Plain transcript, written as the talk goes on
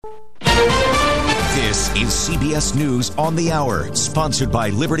This is CBS News on the Hour, sponsored by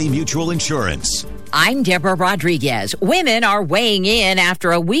Liberty Mutual Insurance. I'm Deborah Rodriguez. Women are weighing in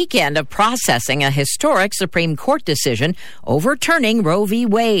after a weekend of processing a historic Supreme Court decision overturning Roe v.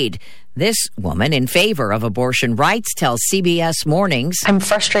 Wade. This woman in favor of abortion rights tells CBS Mornings, I'm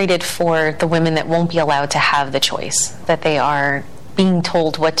frustrated for the women that won't be allowed to have the choice, that they are being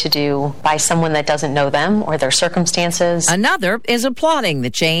told what to do by someone that doesn't know them or their circumstances. Another is applauding the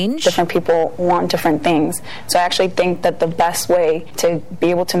change. Different people want different things. So I actually think that the best way to be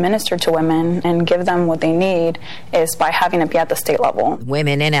able to minister to women and give them what they need is by having it be at the state level.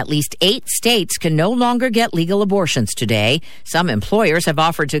 Women in at least 8 states can no longer get legal abortions today. Some employers have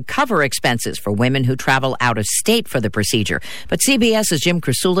offered to cover expenses for women who travel out of state for the procedure. But CBS's Jim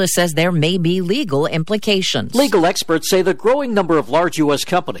Krasula says there may be legal implications. Legal experts say the growing number of large U.S.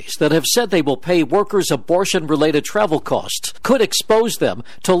 companies that have said they will pay workers abortion-related travel costs could expose them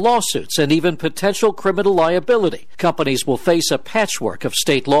to lawsuits and even potential criminal liability. Companies will face a patchwork of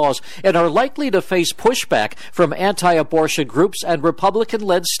state laws and are likely to face pushback from anti-abortion groups and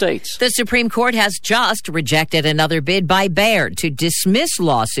Republican-led states. The Supreme Court has just rejected another bid by Bryer to dismiss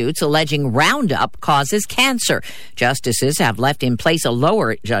lawsuits alleging Roundup causes cancer. Justices have left in place a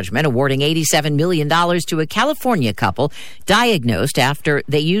lower judgment awarding $87 million to a California couple diagnosed after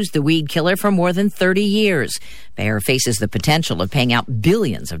they used the weed killer for more than 30 years. Bryer faces the potential of paying out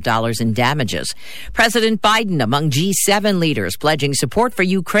billions of dollars in damages. President Biden among G7 leaders pledging support for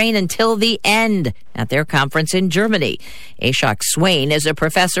Ukraine until the end at their conference in Germany. Ashok Swain is a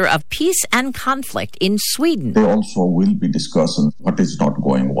professor of peace and conflict in Sweden. They also will be discussing what is not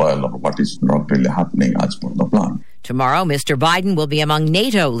going well or what is not really happening as per the plan. Tomorrow, Mr. Biden will be among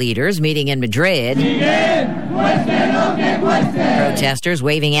NATO leaders meeting in Madrid. Protesters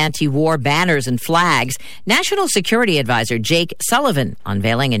waving anti-war banners and flags. National Security Advisor Jake Sullivan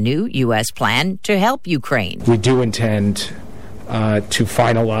unveiling a new U.S. plan to help Ukraine. We do intend to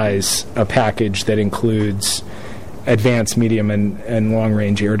finalize a package that includes advanced medium and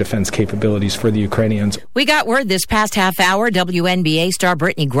long-range air defense capabilities for the Ukrainians. We got word this past half hour WNBA star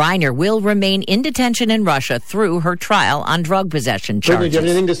Brittany Griner will remain in detention in Russia through her trial on drug possession charges. Do you have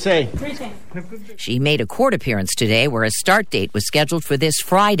anything to say? She made a court appearance today where a start date was scheduled for this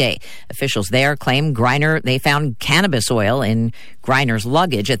Friday. Officials there claim they found cannabis oil in Griner's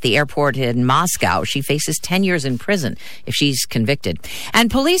luggage at the airport in Moscow. She faces 10 years in prison if she's convicted. And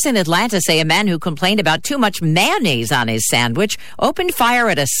police in Atlanta say a man who complained about too much mayonnaise on his sandwich opened fire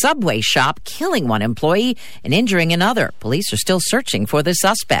at a Subway shop, killing one employee and injuring another. Police are still searching for the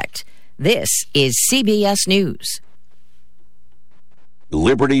suspect. This is CBS News.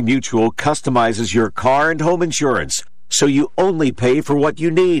 Liberty Mutual customizes your car and home insurance, so you only pay for what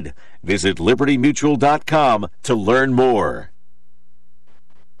you need. Visit libertymutual.com to learn more.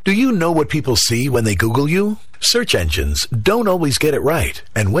 Do you know what people see when they Google you? Search engines don't always get it right.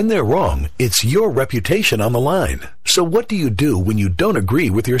 And when they're wrong, it's your reputation on the line. So what do you do when you don't agree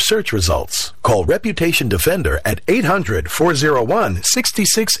with your search results? Call Reputation Defender at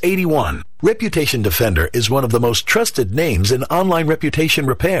 800-401-6681. Reputation Defender is one of the most trusted names in online reputation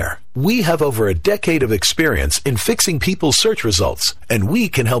repair. We have over a decade of experience in fixing people's search results, and we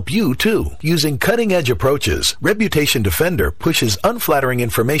can help you too. Using cutting-edge approaches, Reputation Defender pushes unflattering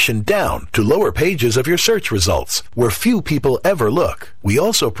information down to lower pages of your search results, where few people ever look. We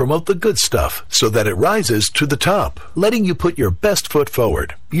also promote the good stuff so that it rises to the top, letting you put your best foot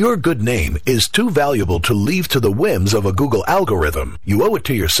forward. Your good name is too valuable to leave to the whims of a Google algorithm. You owe it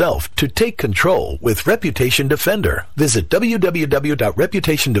to yourself to take control with Reputation Defender. Visit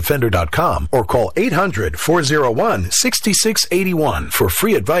www.reputationdefender.com or call 800-401-6681 for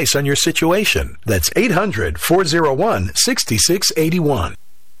free advice on your situation. That's 800-401-6681.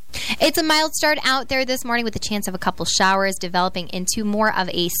 It's a mild start out there this morning with a chance of a couple showers developing into more of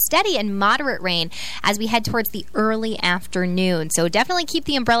a steady and moderate rain as we head towards the early afternoon. So definitely keep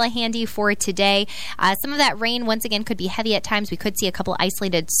the umbrella handy for today. Some of that rain, once again, could be heavy at times. We could see a couple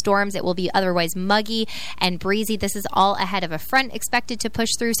isolated storms. It will be otherwise muggy and breezy. This is all ahead of a front expected to push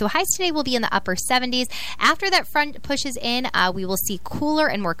through. So highs today will be in the upper 70s. After that front pushes in, we will see cooler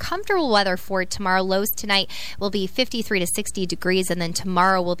and more comfortable weather for tomorrow. Lows tonight will be 53 to 60 degrees, and then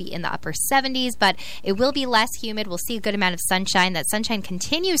tomorrow will be in the upper 70s, but it will be less humid. We'll see a good amount of sunshine. That sunshine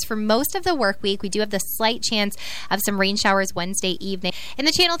continues for most of the work week. We do have the slight chance of some rain showers Wednesday evening. In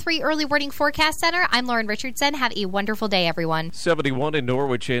the Channel 3 Early Warning Forecast Center, I'm Lauren Richardson. Have a wonderful day, everyone. 71 in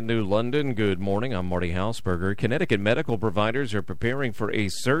Norwich and New London. Good morning. I'm Marty Hausberger. Connecticut medical providers are preparing for a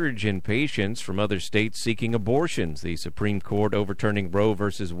surge in patients from other states seeking abortions. The Supreme Court overturning Roe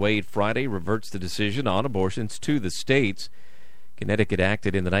v. Wade Friday reverts the decision on abortions to the states. Connecticut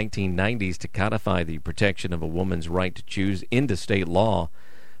acted in the 1990s to codify the protection of a woman's right to choose into state law.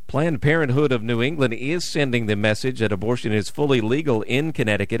 Planned Parenthood of New England is sending the message that abortion is fully legal in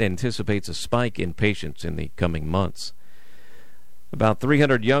Connecticut and anticipates a spike in patients in the coming months. About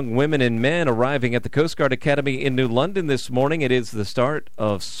 300 young women and men arriving at the Coast Guard Academy in New London this morning. It is the start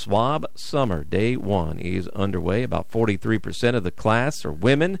of Swab Summer. Day 1 is underway. About 43% of the class are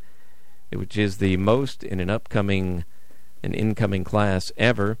women, which is the most in an incoming class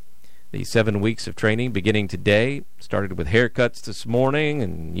ever. The 7 weeks of training beginning today started with haircuts this morning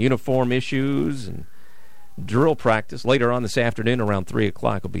and uniform issues and drill practice. Later on this afternoon around 3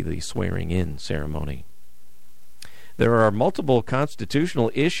 o'clock will be the swearing-in ceremony. There are multiple constitutional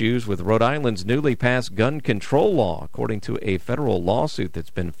issues with Rhode Island's newly passed gun control law, according to a federal lawsuit that's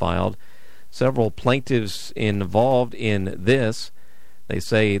been filed. Several plaintiffs involved in this. They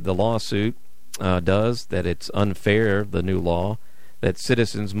say the lawsuit does that it's unfair, the new law, that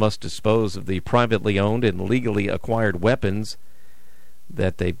citizens must dispose of the privately owned and legally acquired weapons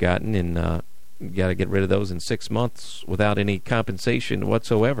that they've gotten, and got to get rid of those in 6 months without any compensation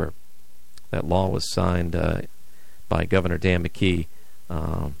whatsoever. That law was signed by Governor Dan McKee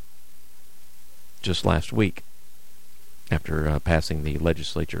just last week after passing the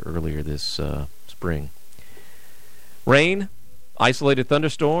legislature earlier this spring. Rain, isolated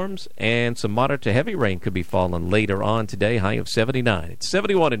thunderstorms, and some moderate to heavy rain could be falling later on today. High of 79. It's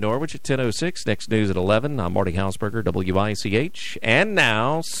 71 in Norwich at 10:06. Next news at 11. I'm Marty Hausberger, WICH. And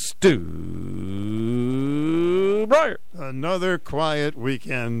now, Stu Bryer. Another quiet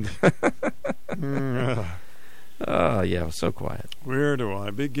weekend. Yeah, it was so quiet. Where do I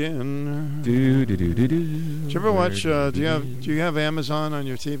begin? Did you ever watch? Do you have Amazon on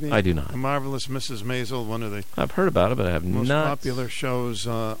your TV? I do not. The Marvelous Mrs. Maisel, one of the I've heard about it, but I have most not. popular shows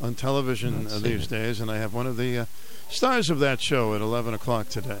on television these days, and I have one of the stars of that show at 11 o'clock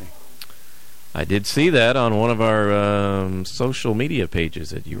today. I did see that on one of our social media pages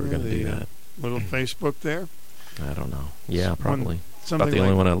that you were going to do that. Little Facebook there? I don't know. Yeah, probably. Something about the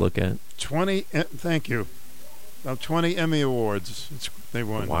only one I look at. 20. Thank you. About 20 Emmy Awards they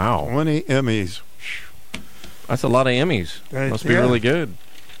won. Wow. 20 Emmys. That's a lot of Emmys. Must be really good.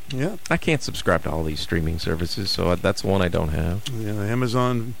 Yeah. I can't subscribe to all these streaming services, so that's one I don't have. Yeah,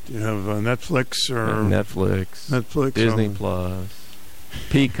 Amazon, you have Netflix or... Netflix, Disney Plus,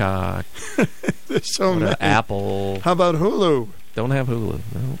 Peacock. There's so many. Apple. How about Hulu? Don't have Hulu,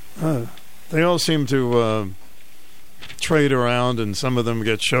 no. They all seem to... trade around, and some of them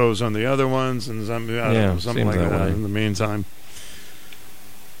get shows on the other ones, and something like that in the meantime.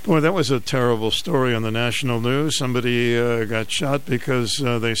 Boy, that was a terrible story on the national news. Somebody got shot because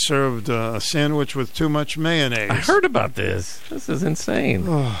they served a sandwich with too much mayonnaise. I heard about this. This is insane.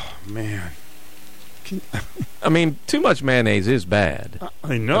 Oh, man. I mean, too much mayonnaise is bad.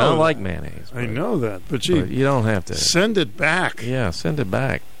 I know. I don't like mayonnaise. I know that. But you don't have to. Send it back. Yeah, send it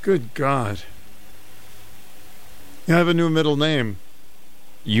back. Good God. You have a new middle name.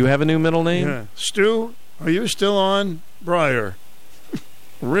 You have a new middle name? Yeah. Stu, are you still on? Bryer.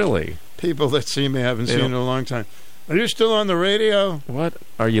 Really? People that see me haven't seen in a long time. Are you still on the radio? What?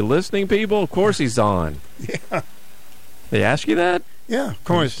 Are you listening, people? Of course he's on. Yeah. They ask you that? Yeah, of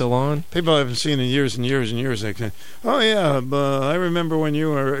course. Still on? People I haven't seen in years and years and years. They say, oh, yeah, I remember when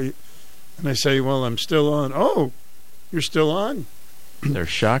you were... And I say, well, I'm still on. Oh, you're still on? They're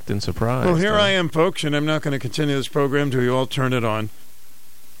shocked and surprised. Well, here I am, folks, and I'm not going to continue this program till you all turn it on.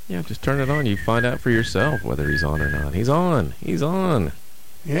 Yeah, just turn it on. You find out for yourself whether he's on or not. He's on. He's on.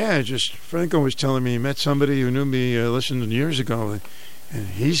 Yeah, Franco was telling me he met somebody who knew me, listened years ago, and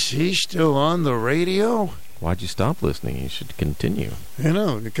he's still on the radio? Why'd you stop listening? You should continue. You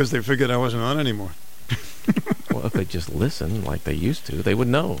know, because they figured I wasn't on anymore. Well, if they just listen like they used to, they would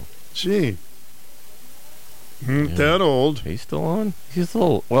know. Gee. That old. He's still on? He's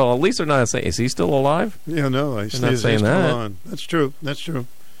still... Well, at least they're not saying... Is he still alive? Yeah, no. They're not saying that. On. That's true.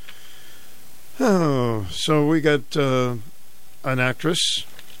 Oh, so we got an actress,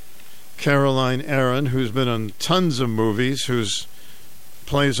 Caroline Aaron, who's been on tons of movies, who's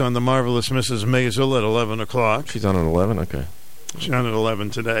plays on The Marvelous Mrs. Maisel at 11 o'clock. She's on at 11? Okay. She's on at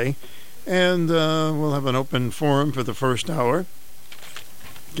 11 today. And we'll have an open forum for the first hour.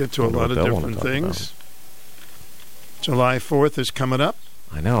 Get to a lot of different things. July 4th is coming up.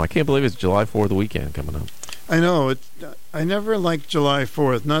 I know. I can't believe it's July 4th weekend coming up. I know. I never liked July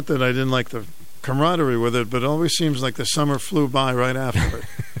 4th. Not that I didn't like the camaraderie with it, but it always seems like the summer flew by right after it.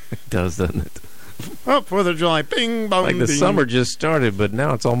 It does, doesn't it? Oh, 4th of July. Bing, bong, like the ding. summer just started, but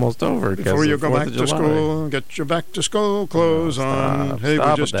now it's almost over. Before you go back to school, get your back to school clothes on. Hey,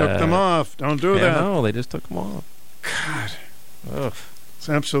 we just took them off. Don't do that. No, they just took them off. God. Ugh. It's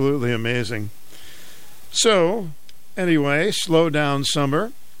absolutely amazing. So, anyway, slow down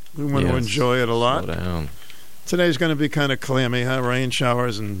summer. We want to enjoy it a lot. Slow down. Today's going to be kind of clammy, huh? Rain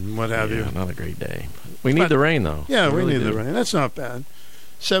showers and what have you. Not a great day. We need the rain, though. Yeah, we really need the rain. That's not bad.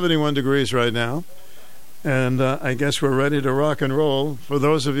 71 degrees right now. And I guess we're ready to rock and roll. For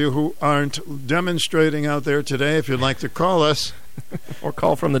those of you who aren't demonstrating out there today, if you'd like to call us. Or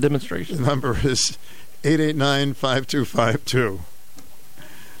call from the demonstration. The number is 889-5252.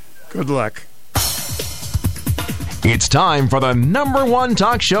 Good luck. It's time for the number one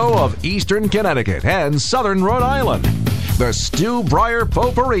talk show of Eastern Connecticut and Southern Rhode Island. The Stu Bryer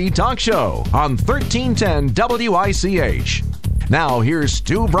Potpourri Talk Show on 1310 WICH. Now here's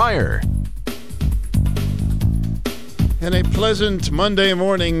Stu Bryer. And a pleasant Monday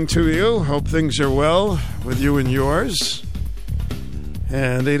morning to you. Hope things are well with you and yours.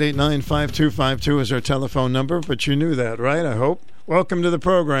 And 889-5252 is our telephone number, but you knew that, right? I hope. Welcome to the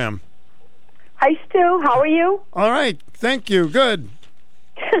program. Hi, Stu. How are you? All right. Thank you. Good.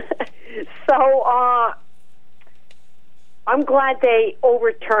 So, I'm glad they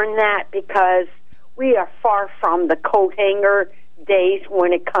overturned that because we are far from the coat hanger days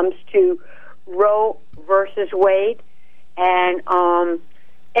when it comes to Roe versus Wade. And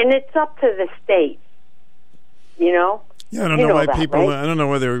it's up to the states, you know? Yeah, I don't know why people, right? I don't know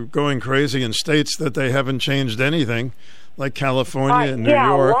why they're going crazy in states that they haven't changed anything. Like California and New York.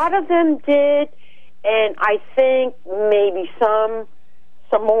 Yeah, a lot of them did, and I think maybe some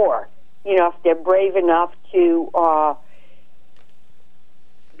more. You know, if they're brave enough to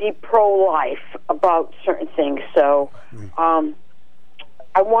be pro-life about certain things. So, I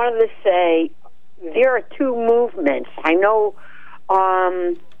wanted to say there are two movements. I know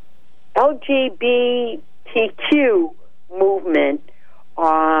LGBTQ movement.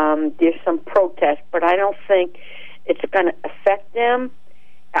 There's some protest, but I don't think it's going to affect them.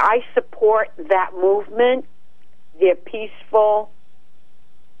 I support that movement. They're peaceful.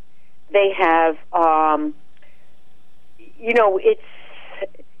 They have,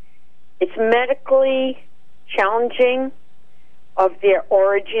 it's medically challenging of their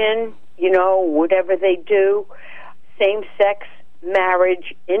origin, whatever they do, same-sex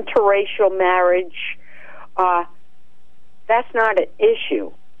marriage, interracial marriage, that's not an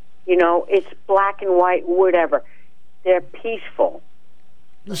issue. It's black and white, whatever. They're peaceful.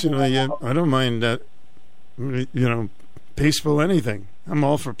 Listen, I don't mind that, peaceful anything. I'm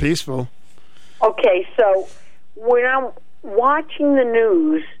all for peaceful. Okay, so when I'm watching the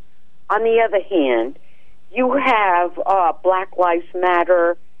news, on the other hand, you have Black Lives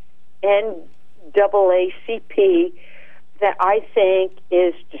Matter, NAACP, that I think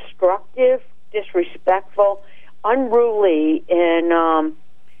is destructive, disrespectful, unruly, and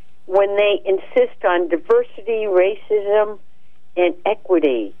when they insist on diversity, racism, and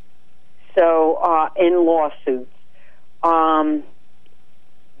equity, so in lawsuits.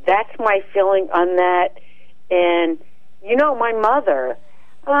 That's my feeling on that. And, my mother,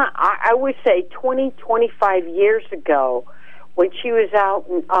 I would say 20, 25 years ago, when she was out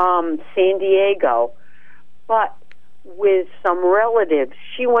in San Diego, but with some relatives,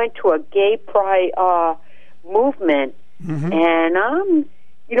 she went to a gay pride movement, and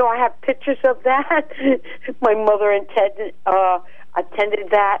I have pictures of that. My mother attended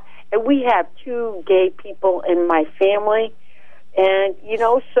that, and we have two gay people in my family, and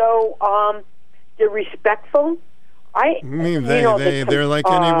so they're respectful. They're like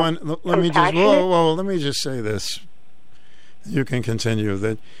anyone. Let me just say this. You can continue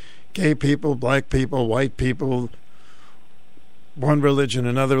that. Gay people, black people, white people, one religion,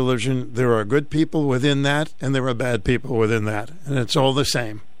 another religion, there are good people within that, and there are bad people within that, and it's all the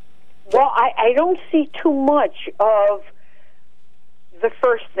same. Well, I don't see too much of the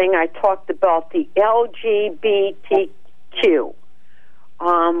first thing I talked about, the LGBTQ.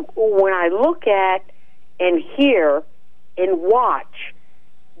 When I look at and hear and watch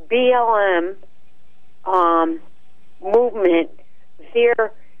BLM movement,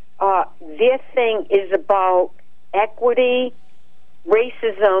 their thing is about equity,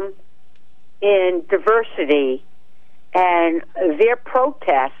 racism, and diversity, and their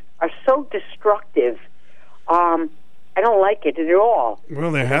protests are so destructive. I don't like it at all.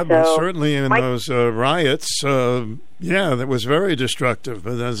 Well, there have been, certainly in those riots. That was very destructive.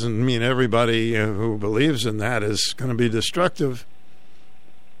 But that doesn't mean everybody who believes in that is going to be destructive.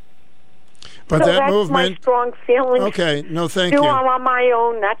 But so that that's movement, my strong feeling. Okay, no, thank you. I'm on my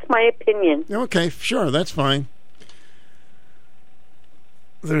own. That's my opinion. Okay, sure, that's fine.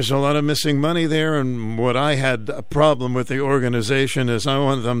 There's a lot of missing money there, and what I had a problem with the organization is I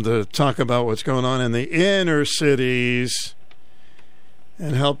wanted them to talk about what's going on in the inner cities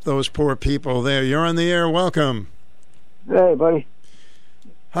and help those poor people there. You're on the air. Welcome. Hey, buddy.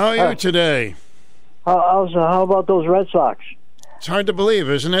 How are you today? How about those Red Sox? It's hard to believe,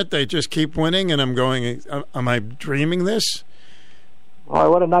 isn't it? They just keep winning, and I'm going, am I dreaming this? Boy,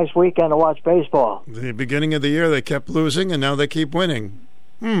 what a nice weekend to watch baseball. The beginning of the year, they kept losing, and now they keep winning.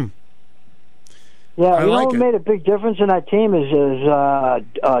 Yeah, I like what it. made a big difference in that team is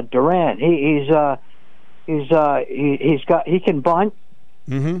Durant. He can bunt.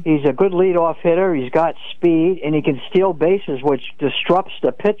 Mm-hmm. He's a good leadoff hitter. He's got speed, and he can steal bases, which disrupts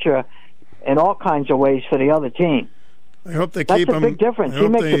the pitcher in all kinds of ways for the other team. I hope they keep him. That's a big difference. He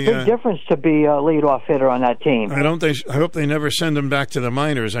makes a big difference to be a leadoff hitter on that team. I hope they never send him back to the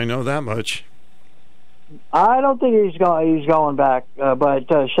minors. I know that much. I don't think he's going back, but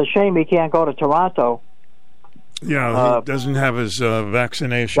it's a shame he can't go to Toronto. Yeah, he doesn't have his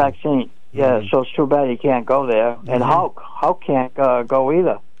vaccination. Vaccine. Yeah, so it's too bad he can't go there. And Hulk can't go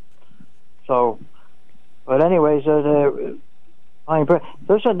either. So, but anyways, listen,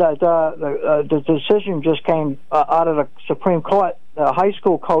 the decision just came out of the Supreme Court. The high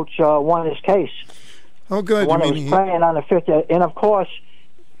school coach won his case. Oh, good. The one that was playing on the 50th. And, of course,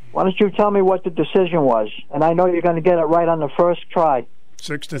 why don't you tell me what the decision was? And I know you're going to get it right on the first try.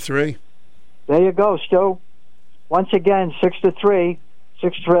 6-3. There you go, Stu. Once again, 6-3.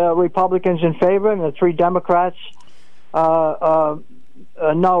 6 Republicans in favor, and the 3 Democrats no.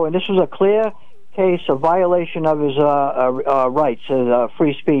 And this was a clear case of violation of his rights, his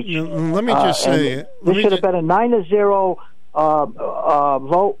free speech. Let me just say, this should have been a 9-0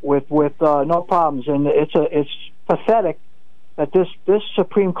 vote with no problems, and it's pathetic that this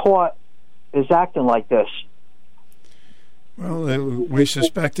Supreme Court is acting like this. Well, we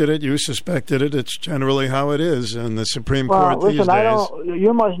suspected it. You suspected it. It's generally how it is in the Supreme Court listen, these days.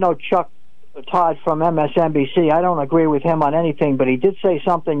 You must know Chuck Todd from MSNBC. I don't agree with him on anything, but he did say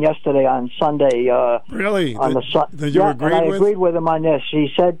something yesterday on Sunday. Really? That you agreed with him on this.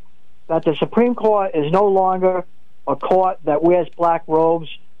 He said that the Supreme Court is no longer a court that wears black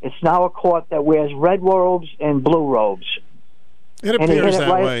robes. It's now a court that wears red robes and blue robes. It appears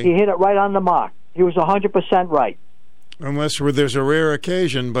that way. He hit it right on the mark. He was 100% right. Unless there's a rare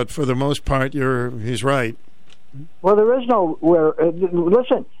occasion, but for the most part, he's right. Well, there is no rare.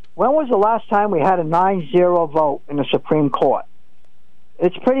 Listen, when was the last time we had a 9-0 vote in the Supreme Court?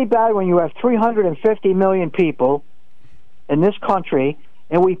 It's pretty bad when you have 350 million people in this country,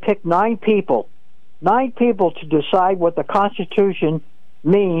 and we pick 9 people to decide what the Constitution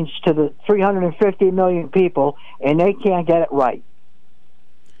means to the 350 million people, and they can't get it right.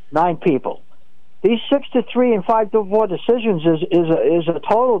 9 people. These 6-3 and 5-4 decisions is a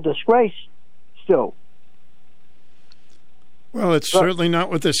total disgrace, still. Well, it's certainly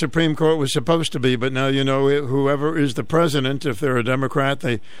not what the Supreme Court was supposed to be, but now you know whoever is the president, if they're a Democrat,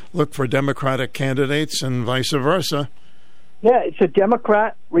 they look for Democratic candidates and vice versa. Yeah, it's a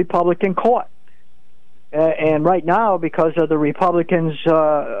Democrat-Republican court. And right now, because of the Republicans,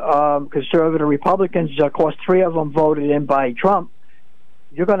 conservative Republicans, of course, 3 of them voted in by Trump,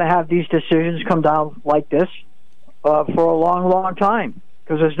 you're going to have these decisions come down like this for a long, long time,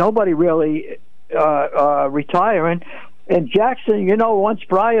 because there's nobody really retiring. And Jackson, once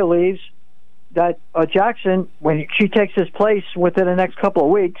Bryer leaves, that Jackson, when she takes his place within the next couple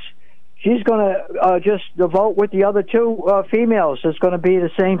of weeks, she's going to just vote with the other 2 females. It's going to be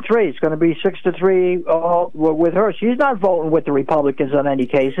the same 3. It's going to be 6-3 with her. She's not voting with the Republicans on any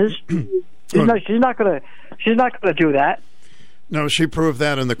cases. She's not going to do that. No, she proved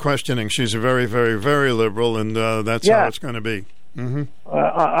that in the questioning. She's a very, very, very liberal, and that's how it's going to be. Mm-hmm.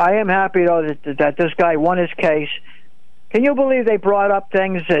 I am happy, though, that this guy won his case. Can you believe they brought up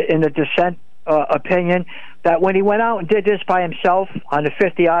things in the dissent opinion that when he went out and did this by himself on the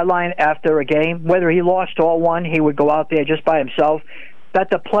 50-yard line after a game, whether he lost or won, he would go out there just by himself, that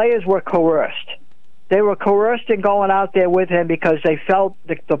the players were coerced. They were coerced in going out there with him because they felt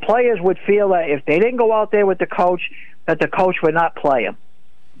the players would feel that if they didn't go out there with the coach, that the coach would not play him.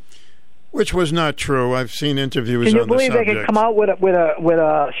 Which was not true. I've seen interviews on the subject. Can you believe they could come out with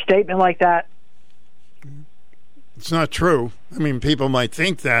a statement like that? It's not true. I mean, people might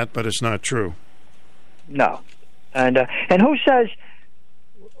think that, but it's not true. No. And who says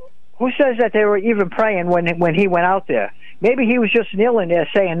that they were even praying when he went out there? Maybe he was just kneeling there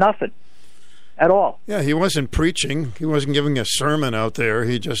saying nothing at all. Yeah, he wasn't preaching. He wasn't giving a sermon out there.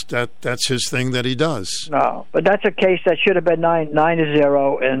 He just that's his thing that he does. No, but that's a case that should have been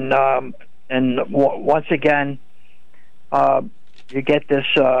 9-0, and once again, you get this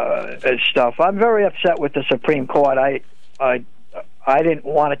stuff. I'm very upset with the Supreme Court. I didn't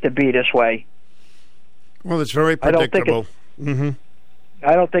want it to be this way. Well, it's very predictable.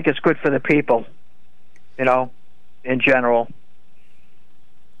 I don't think it's good for the people, in general.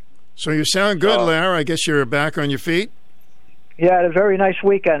 So you sound good, Larry. I guess you're back on your feet? Yeah, I had a very nice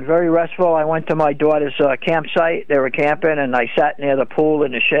weekend, very restful. I went to my daughter's campsite. They were camping, and I sat near the pool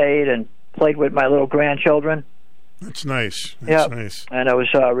in the shade and played with my little grandchildren. That's nice. That's nice. And it was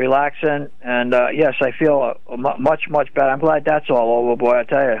relaxing. And, yes, I feel much, much better. I'm glad that's all over, boy, I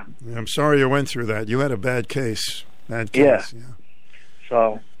tell you. Yeah, I'm sorry you went through that. You had a bad case. Bad case, yeah.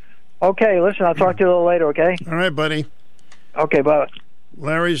 So, okay, listen, I'll talk to you a little later, okay? All right, buddy. Okay, bye.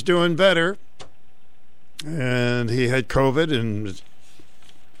 Larry's doing better. And he had COVID, and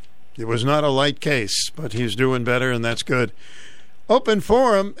it was not a light case, but he's doing better, and that's good. Open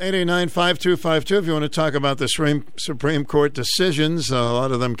forum, 889-5252, if you want to talk about the Supreme Court decisions. A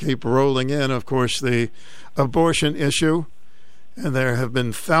lot of them keep rolling in. Of course, the abortion issue, and there have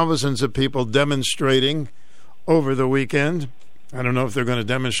been thousands of people demonstrating over the weekend. I don't know if they're going to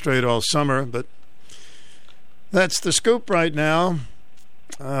demonstrate all summer, but that's the scoop right now.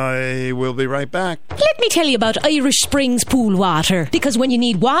 I will be right back. Let me tell you about Irish Springs pool water. Because when you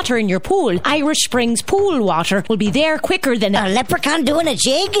need water in your pool, Irish Springs pool water will be there quicker than a leprechaun doing a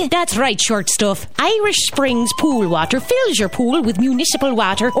jig? That's right, short stuff. Irish Springs pool water fills your pool with municipal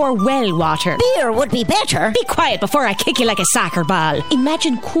water or well water. Beer would be better. Be quiet before I kick you like a soccer ball.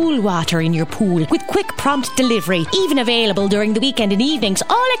 Imagine cool water in your pool with quick, prompt delivery, even available during the weekend and evenings,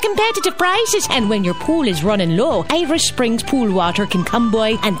 all at competitive prices. And when your pool is running low, Irish Springs pool water can come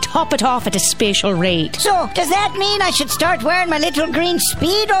by and top it off at a special rate. So, does that mean I should start wearing my little green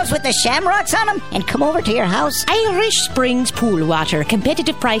Speedos with the shamrocks on them and come over to your house? Irish Springs pool water.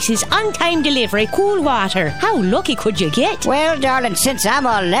 Competitive prices, on-time delivery, cool water. How lucky could you get? Well, darling, since I'm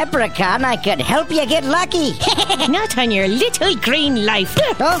a leprechaun, I could help you get lucky. Not on your little green life.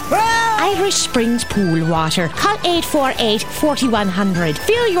 Irish Springs pool water. Call 848-4100.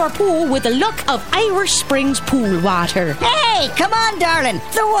 Fill your pool with the luck of Irish Springs pool water. Hey, come on, darling.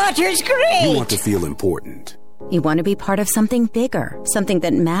 The water's great. You want to feel important. You want to be part of something bigger, something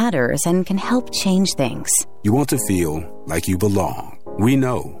that matters and can help change things. You want to feel like you belong. We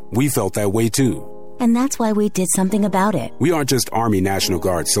know. We felt that way too. And that's why we did something about it. We aren't just Army National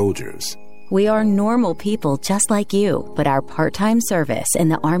Guard soldiers. We are normal people just like you, but our part-time service in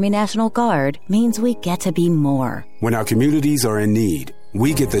the Army National Guard means we get to be more. When our communities are in need,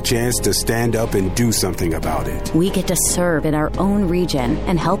 we get the chance to stand up and do something about it. We get to serve in our own region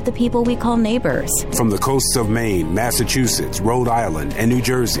and help the people we call neighbors. From the coasts of Maine, Massachusetts, Rhode Island, and New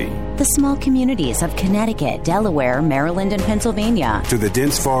Jersey. The small communities of Connecticut, Delaware, Maryland, and Pennsylvania. To the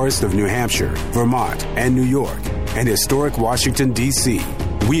dense forest of New Hampshire, Vermont, and New York, and historic Washington, D.C.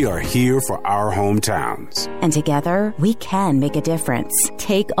 We are here for our hometowns. And together, we can make a difference.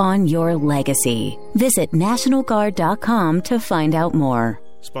 Take on your legacy. Visit NationalGuard.com to find out more.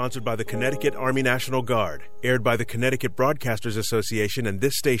 Sponsored by the Connecticut Army National Guard. Aired by the Connecticut Broadcasters Association and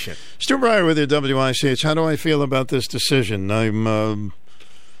this station. Stu Bryer with you, WICH. How do I feel about this decision? I'm a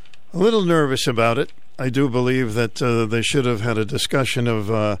little nervous about it. I do believe that they should have had a discussion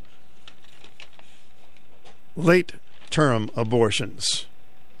of late-term abortions.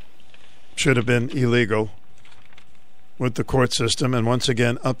 Should have been illegal with the court system, and once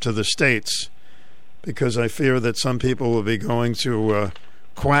again up to the states, because I fear that some people will be going to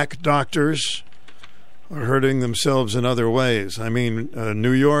quack doctors or hurting themselves in other ways. I mean,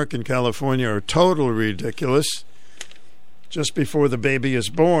 New York and California are totally ridiculous. Just before the baby is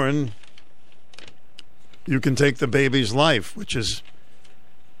born, you can take the baby's life, which is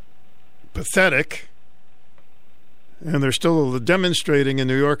pathetic. And they're still demonstrating in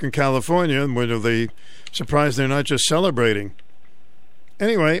New York and California, and were they surprised they're not just celebrating?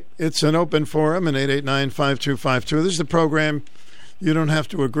 Anyway, it's an open forum, and 889-5252. This is the program. You don't have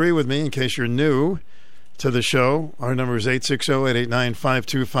to agree with me in case you're new to the show. Our number is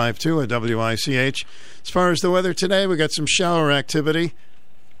 860-889-5252 at WICH. As far as the weather today, we got some shower activity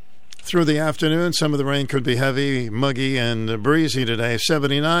through the afternoon. Some of the rain could be heavy, muggy, and breezy today.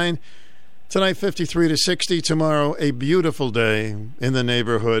 79. Tonight, 53 to 60. Tomorrow, a beautiful day in the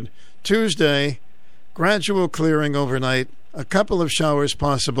neighborhood. Tuesday, gradual clearing overnight. A couple of showers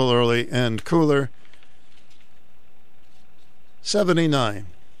possible early and cooler. 79.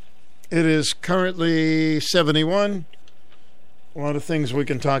 It is currently 71. A lot of things we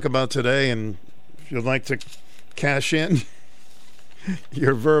can talk about today, and if you'd like to cash in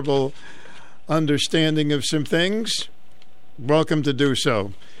your verbal understanding of some things, welcome to do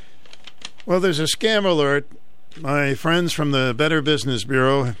so. Well, there's a scam alert. My friends from the Better Business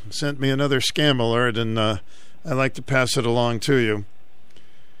Bureau sent me another scam alert, and I'd like to pass it along to you.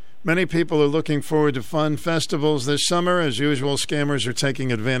 Many people are looking forward to fun festivals this summer. As usual, scammers are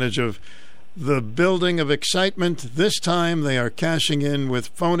taking advantage of the building of excitement. This time they are cashing in with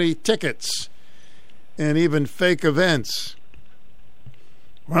phony tickets and even fake events.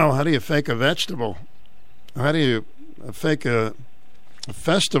 Wow, how do you fake a vegetable? How do you fake a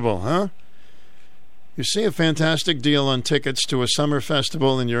festival, huh? You see a fantastic deal on tickets to a summer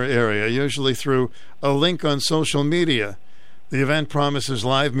festival in your area, usually through a link on social media. The event promises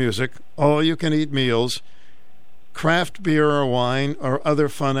live music, all-you-can-eat meals, craft beer or wine, or other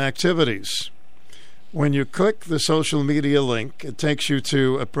fun activities. When you click the social media link, it takes you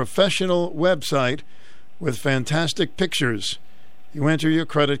to a professional website with fantastic pictures. You enter your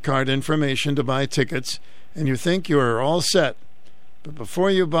credit card information to buy tickets, and you think you are all set. But before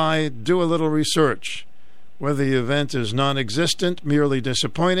you buy, do a little research. Whether the event is non-existent, merely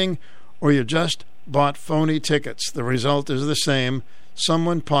disappointing, or you just bought phony tickets, the result is the same.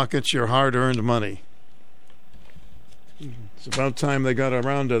 Someone pockets your hard-earned money. It's about time they got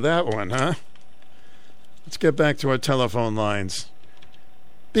around to that one, huh? Let's get back to our telephone lines.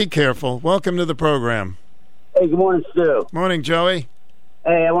 Be careful. Welcome to the program. Hey, good morning, Stu. Morning, Joey.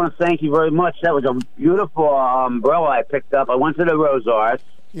 Hey, I want to thank you very much. That was a beautiful umbrella I picked up. I went to the Rose Arts.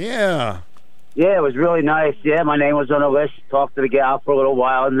 Yeah. Yeah, it was really nice. Yeah, my name was on the list. Talked to the gal for a little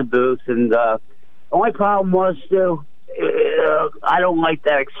while in the booth. And the only problem was, Stu, I don't like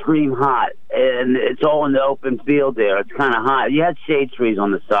that extreme hot. And it's all in the open field there. It's kind of hot. You had shade trees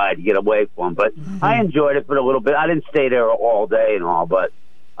on the side to get away from. But I enjoyed it for a little bit. I didn't stay there all day and all, but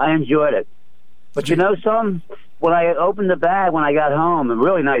I enjoyed it. But you know something? When I opened the bag when I got home, a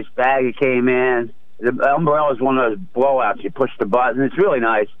really nice bag it came in. The umbrella is one of those blowouts. You push the button. It's really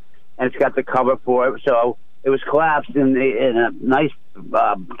nice. And it's got the cover for it. So it was collapsed in a nice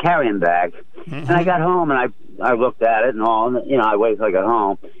carrying bag. Mm-hmm. And I got home, and I looked at it and all. And, I waited till I got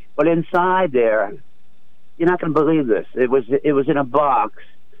home. But inside there, you're not going to believe this. It was in a box,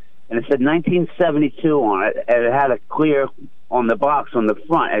 and it said 1972 on it, and it had a clear on the box on the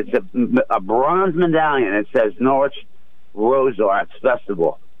front. It's a bronze medallion. It says Norwich Rose Arts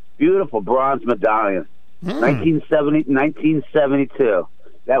Festival. Beautiful bronze medallion. 1972.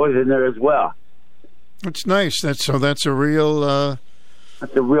 That was in there as well. That's nice. That's a real...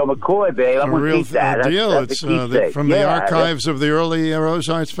 that's a real McCoy, babe. I'm going to keep that. Deal. That's it's from the archives of the early Rose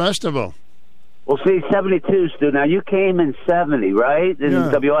Arts Festival. Well, see, 72, Stu. Now, you came in 70, right?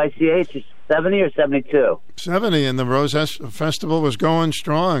 In WICH, is 70 or 72? 70, and the Rose Festival was going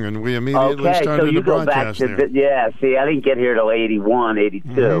strong, and we immediately started to broadcast there. See, I didn't get here till 81, 82.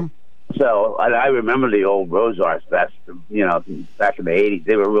 Mm-hmm. So I remember the old Rose Arts Fest, back in the 80s.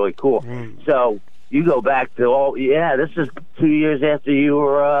 They were really cool. Mm. So you go back to this is 2 years after you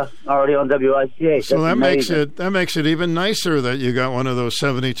were already on WICH. So that makes it even nicer that you got one of those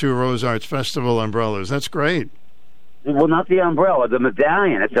 72 Rose Arts Festival umbrellas. That's great. Well, not the umbrella, the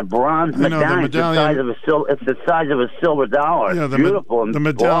medallion. It's a bronze medallion. It's the size of a silver dollar. Yeah, beautiful. The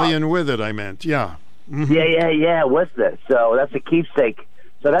medallion with it, I meant. Yeah. Mm-hmm. Yeah, with it. So that's a keepsake.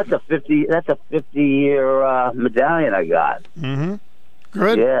 So that's a 50-year medallion I got. Mm-hmm.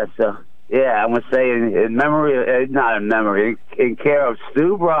 Good. Yeah. So I'm gonna say in memory, not in memory, in care of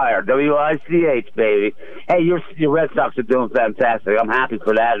Stu Bryer, WICH, baby. Hey, your Red Sox are doing fantastic. I'm happy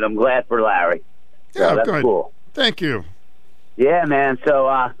for that, and I'm glad for Larry. So that's good. Cool. Thank you. Yeah, man. So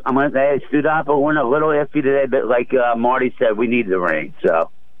I'm gonna say Stu Doppel went a little iffy today, but like Marty said, we need the rain. So.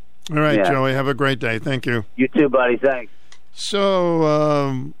 All right, Joey. Have a great day. Thank you. You too, buddy. Thanks.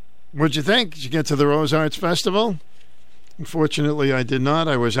 So, what'd you think? Did you get to the Rose Arts Festival? Unfortunately, I did not.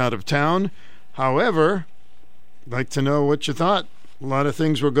 I was out of town. However, I'd like to know what you thought. A lot of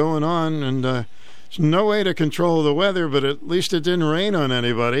things were going on, and there's no way to control the weather, but at least it didn't rain on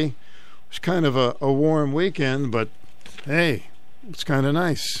anybody. It was kind of a warm weekend, but hey, it's kind of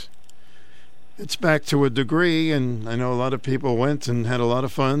nice. It's back to a degree, and I know a lot of people went and had a lot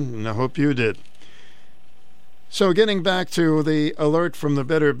of fun, and I hope you did. So getting back to the alert from the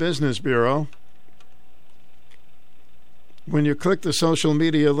Better Business Bureau, when you click the social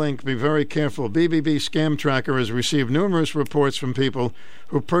media link, be very careful. BBB Scam Tracker has received numerous reports from people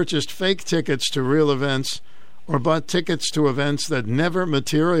who purchased fake tickets to real events or bought tickets to events that never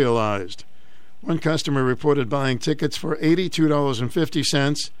materialized. One customer reported buying tickets for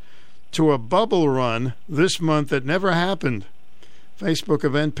 $82.50 to a bubble run this month that never happened. Facebook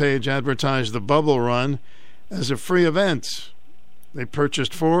event page advertised the bubble run as a free event. They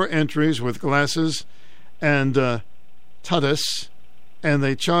purchased 4 entries with glasses and tuttis, and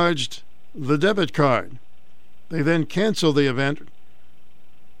they charged the debit card. They then canceled the event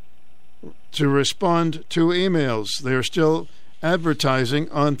to respond to emails. They are still advertising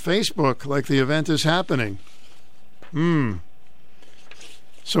on Facebook like the event is happening.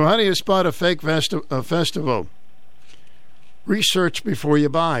 So how do you spot a fake festival? Research before you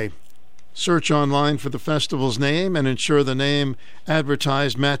buy. Search online for the festival's name and ensure the name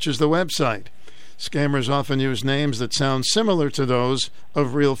advertised matches the website. Scammers often use names that sound similar to those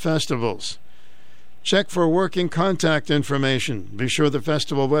of real festivals. Check for working contact information. Be sure the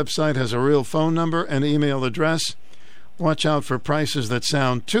festival website has a real phone number and email address. Watch out for prices that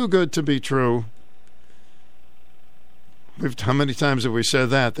sound too good to be true. How many times have we said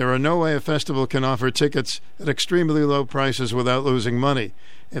that? There are no way a festival can offer tickets at extremely low prices without losing money.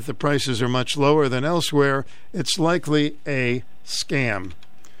 If the prices are much lower than elsewhere, it's likely a scam.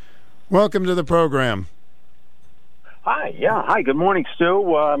 Welcome to the program. Hi, Hi, good morning,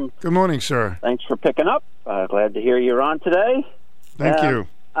 Stu. Good morning, sir. Thanks for picking up. Glad to hear you're on today. Thank you.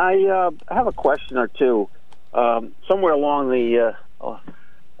 I have a question or two. Somewhere along the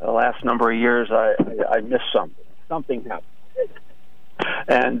last number of years, I missed something. Something happened.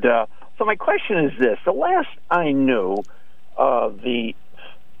 And so my question is this. The last I knew, when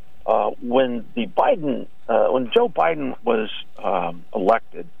Joe Biden was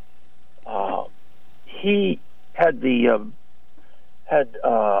elected, he had a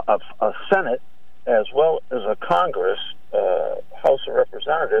Senate as well as a Congress, House of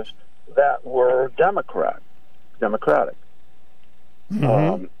Representatives, that were Democratic, or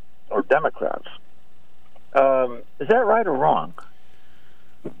Democrats. Is that right or wrong?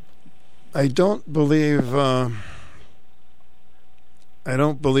 I don't believe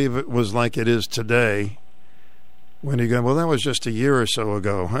it was like it is today. When you go, well, that was just a year or so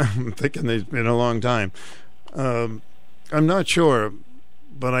ago. I'm thinking it's been a long time. I'm not sure,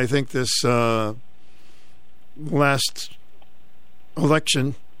 but I think this last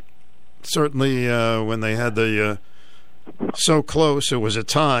election, certainly when they had the so close, it was a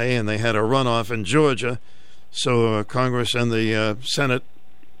tie, and they had a runoff in Georgia. So Congress and the Senate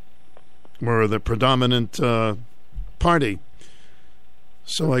were the predominant party.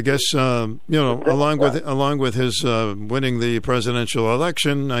 So I guess along with his winning the presidential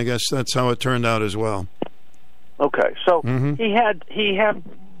election, I guess that's how it turned out as well. Okay, so he had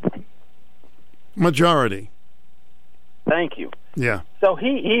majority. Thank you. Yeah. So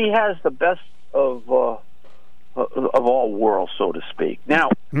he has the best of all worlds, so to speak. Now,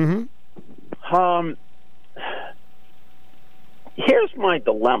 here's my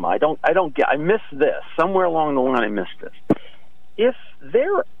dilemma. I missed this somewhere along the line. I missed this.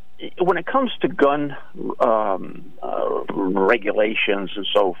 When it comes to gun regulations and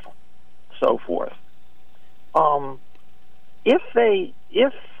so forth, if they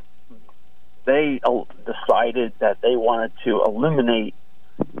decided that they wanted to eliminate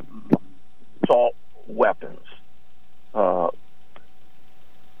assault weapons,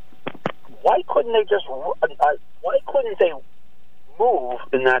 why couldn't they move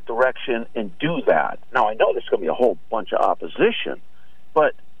in that direction and do that? Now, I know there's going to be a whole bunch of opposition,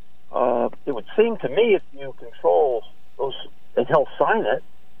 but it would seem to me if you control those, and he'll sign it,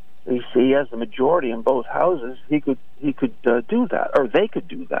 he has the majority in both houses, he could do that, or they could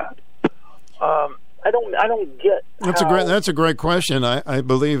do that. I don't get. That's a great question. I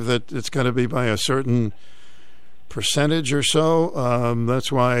believe that it's got to be by a certain percentage or so.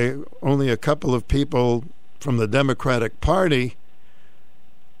 That's why only a couple of people from the Democratic Party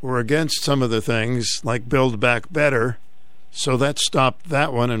were against some of the things, like Build Back Better. So that stopped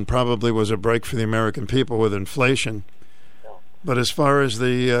that one and probably was a break for the American people with inflation. But as far as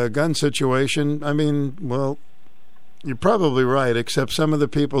the gun situation, I mean, well, you're probably right, except some of the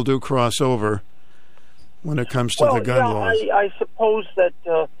people do cross over when it comes to the gun laws. I suppose that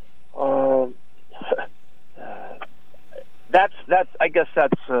I guess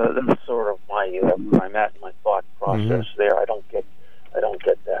that's sort of where I'm at in my thought process there. I don't get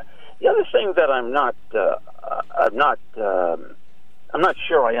that. The other thing that I'm not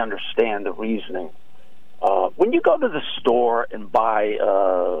sure I understand the reasoning. When you go to the store and buy,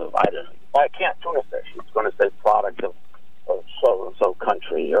 buy a canned tuna fish, it's going to say product of so and so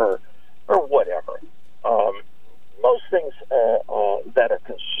country or whatever. Most things that are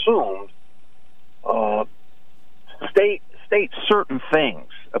consumed state certain things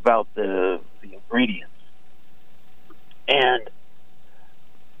about the ingredients, and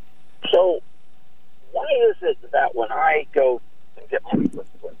so why is it that when I go and get my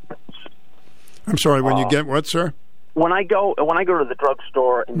prescriptions, I'm sorry, when you get what, sir? When I go to the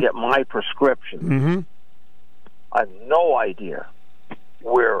drugstore and get my prescription, I have no idea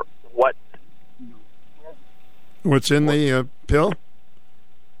what's in the pill.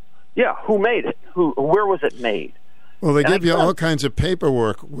 Yeah, who made it? Where was it made? Well, they give you all kinds of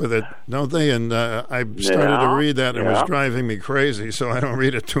paperwork with it, don't they? And I started to read that, and it was driving me crazy, so I don't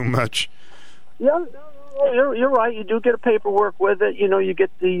read it too much. Yeah, you're right. You do get a paperwork with it. You get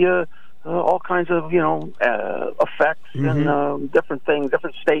the all kinds of effects and different things,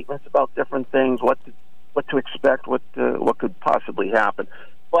 different statements about different things, what to expect, what could possibly happen.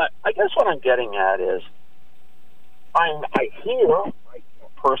 But I guess what I'm getting at is, I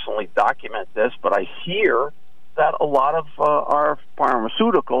personally document this, but I hear that a lot of our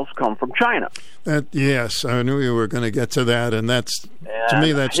pharmaceuticals come from China. Yes, I knew you were going to get to that, and to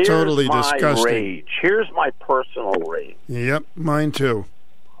me, that's totally disgusting. Rage. Here's my personal rage. Yep, mine too.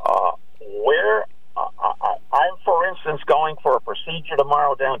 Where I'm, for instance, going for a procedure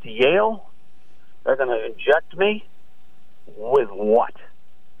tomorrow down to Yale. They're going to inject me with what?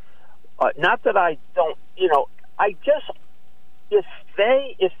 Not that I don't, I just,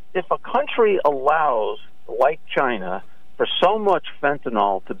 if a country allows, like China, for so much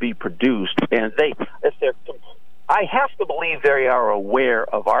fentanyl to be produced, and I have to believe they are aware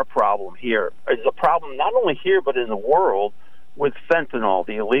of our problem here. It's a problem not only here but in the world with fentanyl,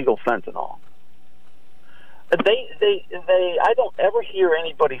 the illegal fentanyl. I don't ever hear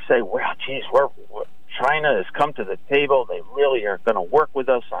anybody say, "Well, geez, China has come to the table. They really are going to work with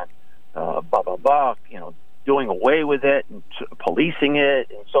us on blah blah blah." Doing away with it and policing it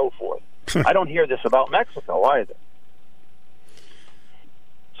and so forth. I don't hear this about Mexico either.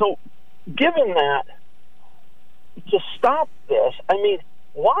 So, given that, to stop this, I mean,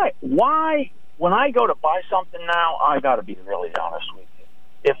 why? When I go to buy something now, I got to be really honest with you.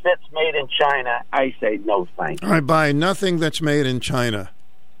 If it's made in China, I say no thank you. I buy nothing that's made in China.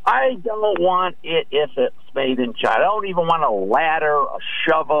 I don't want it if it's made in China. I don't even want a ladder, a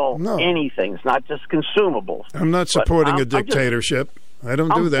shovel, anything. It's not just consumables. I'm not supporting a dictatorship. I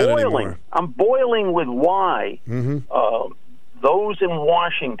don't do that anymore. I'm boiling with why those in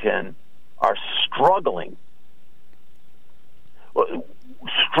Washington are struggling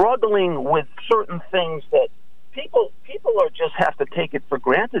with certain things that people are just have to take it for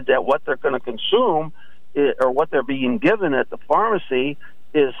granted that what they're going to consume or what they're being given at the pharmacy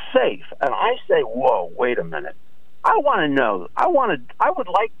is safe. And I say, whoa, wait a minute. I want to know. I would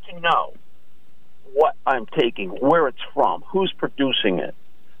like to know what I'm taking, where it's from, who's producing it.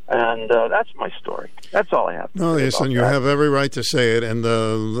 And that's my story. That's all I have to say. No, listen, you have every right to say it. And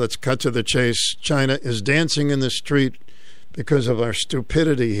let's cut to the chase. China is dancing in the street because of our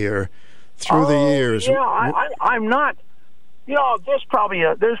stupidity here through the years. Yeah, I'm not. There's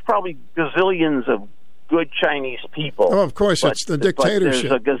probably gazillions of good Chinese people. Oh, of course, it's the dictatorship.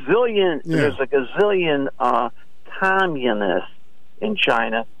 There's a gazillion communists in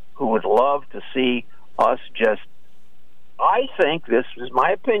China who would love to see us just. I think, this is my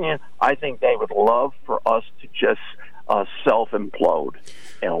opinion, I think they would love for us to just self-implode.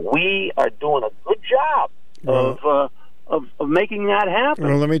 And we are doing a good job of making that happen.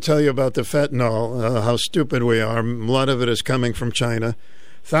 Well, let me tell you about the fentanyl, how stupid we are. A lot of it is coming from China.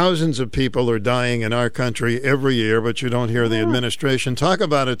 Thousands of people are dying in our country every year, but you don't hear the administration talk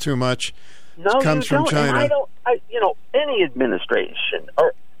about it too much. No, it comes from China. And any administration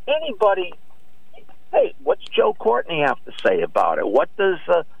or anybody. Hey, what's Joe Courtney have to say about it? What does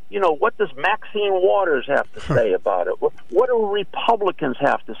Maxine Waters have to say about it? What do Republicans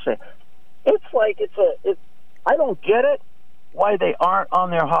have to say? It's like I don't get it. Why they aren't on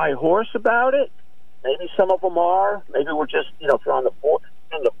their high horse about it? Maybe some of them are. Maybe we're just on the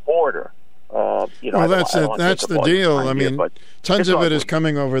border. Well, that's it. That's the deal. I mean, tons of it is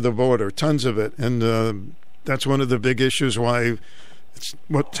coming over the border. Tons of it, and that's one of the big issues. Why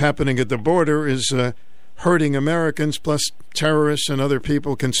what's happening at the border is hurting Americans. Plus, terrorists and other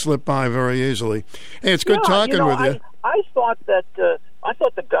people can slip by very easily. Hey, it's good talking with you. I thought that the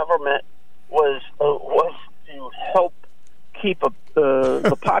government was to help keep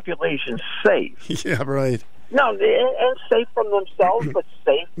the population safe. Yeah, right. No, and safe from themselves, but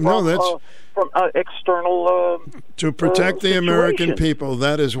safe from external to protect the American people.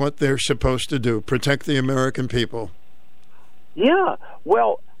 That is what they're supposed to do. Protect the American people. Yeah.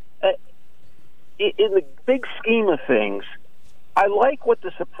 Well, in the big scheme of things, I like what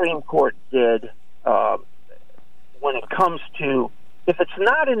the Supreme Court did when it comes to, if it's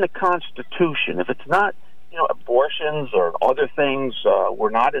not in the Constitution, if it's not, abortions or other things, were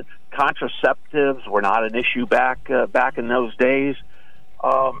not contraceptives were not an issue back in those days,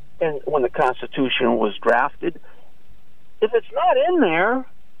 and when the Constitution was drafted. If it's not in there,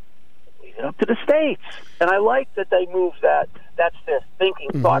 leave it up to the states. And I like that they moved that. That's their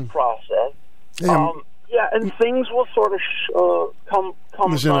thinking thought process. Yeah, and things will sort of come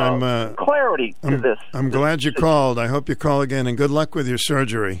Listen, clarity to this. I'm glad you called. I hope you call again, and good luck with your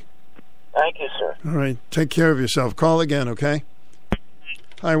surgery. Thank you, sir. All right, take care of yourself. Call again, okay?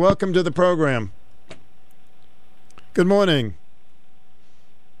 Hi, welcome to the program. Good morning.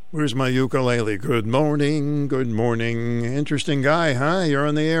 Where's my ukulele? Good morning, good morning. Interesting guy, huh? You're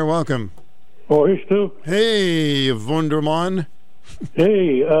on the air. Welcome. Oh, hey, Stu. Hey, Wundermann.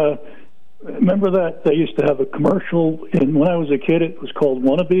 Hey, remember that they used to have a commercial, and when I was a kid, it was called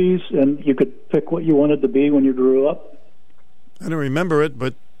Wannabes, and you could pick what you wanted to be when you grew up? I don't remember it,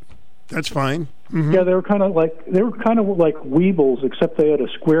 but that's fine. Mm-hmm. Yeah, they were kind of like Weebles, except they had a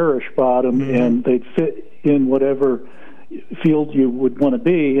squarish bottom, and they'd fit in whatever field you would want to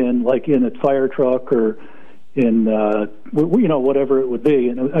be in, like in a fire truck or in whatever it would be.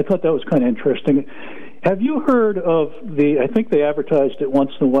 And I thought that was kind of interesting. Have you heard of I think they advertised it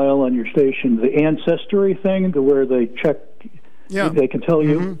once in a while on your station, the Ancestry thing, to where they check, they can tell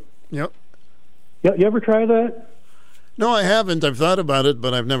you? Mm-hmm. Yep. Yeah, you ever try that? No, I haven't. I've thought about it,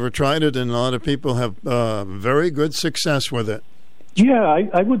 but I've never tried it, and a lot of people have very good success with it. Yeah,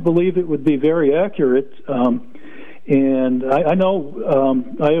 I would believe it would be very accurate. And I know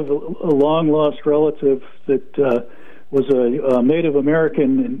I have a long-lost relative that was a Native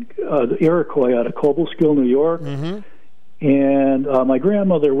American, the Iroquois, out of Cobleskill, New York. Mm-hmm. And my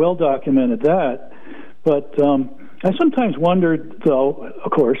grandmother well documented that. But I sometimes wondered, though,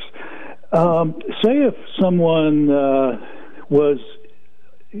 of course, say if someone was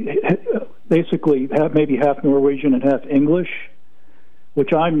basically maybe half Norwegian and half English,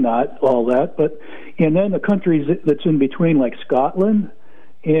 which I'm not all that, and then the countries that's in between, like Scotland,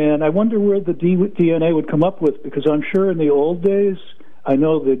 and I wonder where the DNA would come up with, because I'm sure in the old days, I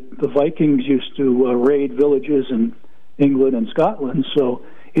know that the Vikings used to raid villages in England and Scotland, so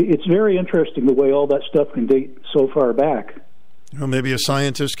it's very interesting the way all that stuff can date so far back. Well, maybe a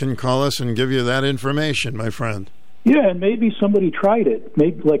scientist can call us and give you that information, my friend. Yeah, and maybe somebody tried it,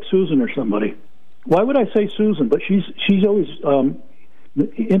 maybe like Susan or somebody. Why would I say Susan? But she's always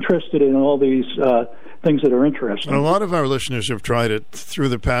interested in all these things that are interesting. A lot of our listeners have tried it through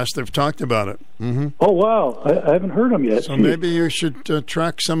the past. They've talked about it. Mm-hmm. Oh, wow. I haven't heard them yet. So maybe you should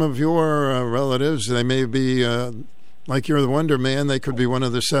track some of your relatives. They may be, like you're the Wonder Man, they could be one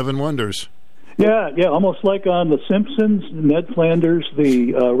of the 7 wonders. Yeah, almost like on The Simpsons, Ned Flanders,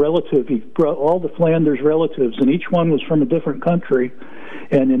 the relative, he brought all the Flanders relatives, and each one was from a different country.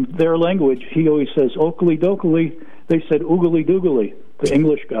 And in their language, he always says, Oakley Dokley. They said oogly doogly, the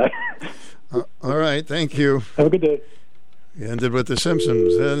English guy. All right, thank you. Have a good day. We ended with The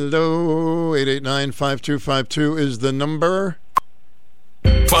Simpsons. Hello, 889-5252 is the number.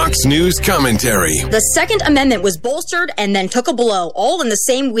 Fox News commentary. The Second Amendment was bolstered and then took a blow, all in the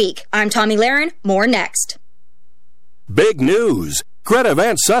same week. I'm Tommy Lahren. More next. Big news. Greta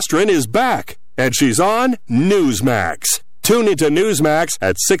Van Susteren is back, and she's on Newsmax. Tune into Newsmax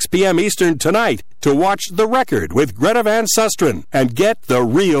at 6 p.m. Eastern tonight to watch The Record with Greta Van Susteren and get the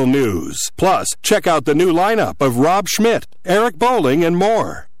real news. Plus, check out the new lineup of Rob Schmidt, Eric Bowling, and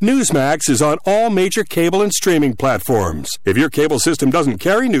more. Newsmax is on all major cable and streaming platforms. If your cable system doesn't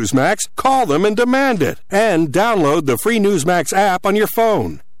carry Newsmax, call them and demand it. And download the free Newsmax app on your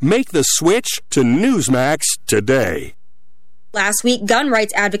phone. Make the switch to Newsmax today. Last week, gun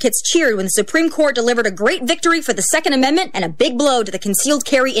rights advocates cheered when the Supreme Court delivered a great victory for the Second Amendment and a big blow to the concealed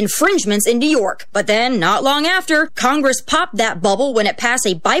carry infringements in New York. But then, not long after, Congress popped that bubble when it passed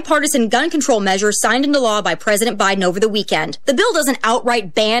a bipartisan gun control measure signed into law by President Biden over the weekend. The bill doesn't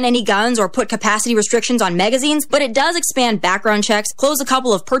outright ban any guns or put capacity restrictions on magazines, but it does expand background checks, close a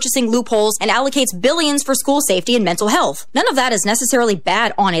couple of purchasing loopholes, and allocates billions for school safety and mental health. None of that is necessarily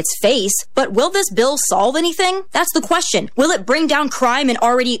bad on its face, but will this bill solve anything? That's the question. Will it bring down crime in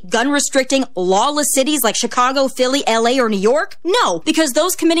already gun-restricting, lawless cities like Chicago, Philly, LA, or New York? No, because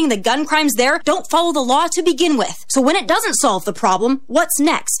those committing the gun crimes there don't follow the law to begin with. So when it doesn't solve the problem, what's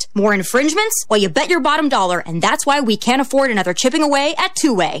next? More infringements? Well, you bet your bottom dollar, and that's why we can't afford another chipping away at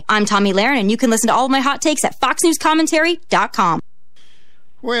two-way. I'm Tommy Lahren, and you can listen to all of my hot takes at foxnewscommentary.com.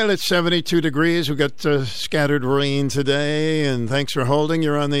 Well, it's 72 degrees. We've got scattered rain today, and thanks for holding.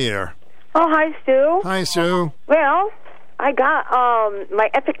 You're on the air. Oh, hi, Stu. Hi, Sue. Well, I got my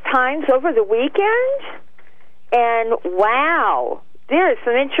Epic Times over the weekend, and wow, there's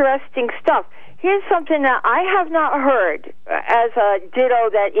some interesting stuff. Here's something that I have not heard as a ditto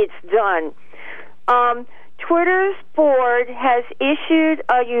that it's done. Twitter's board has issued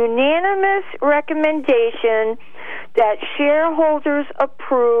a unanimous recommendation that shareholders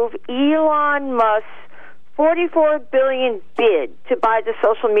approve Elon Musk's $44 billion bid to buy the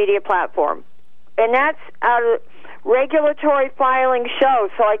social media platform. and that's out of regulatory filing show.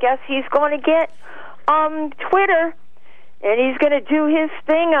 So I guess he's going to get Twitter, and he's going to do his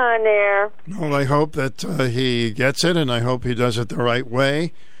thing on there. Well, I hope that he gets it, and I hope he does it the right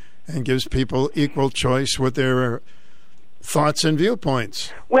way and gives people equal choice with their thoughts and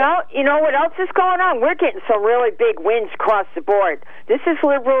viewpoints. Well, you know what else is going on? We're getting some really big wins across the board. This is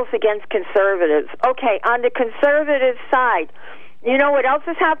liberals against conservatives. Okay, on the conservative side, you know what else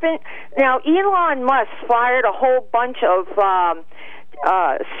has happened? Now, Elon Musk fired a whole bunch of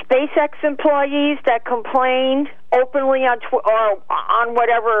SpaceX employees that complained openly on or on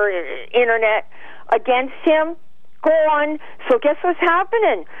whatever internet against him. Go on. So guess what's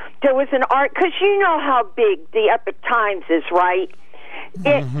happening? There was an because you know how big the Epic Times is, right?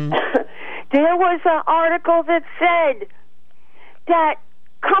 Mm-hmm. There was an article that said that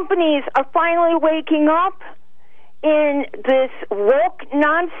companies are finally waking up in this woke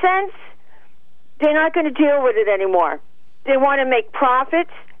nonsense. They're not going to deal with it anymore. They want to make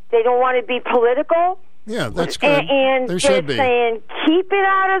profits. They don't want to be political. Yeah, that's good. And they're saying, keep it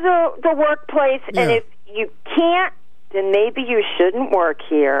out of the workplace, and if you can't, then maybe you shouldn't work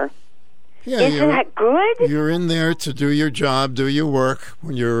here. Yeah, isn't that good? You're in there to do your job, do your work.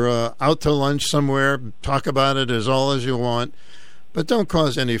 When you're out to lunch somewhere, talk about it as all as you want, but don't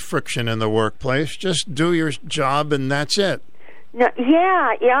cause any friction in the workplace. Just do your job, and that's it. No,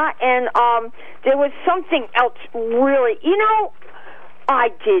 yeah, and there was something else really, I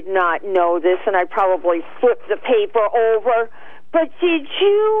did not know this, and I probably flipped the paper over, but did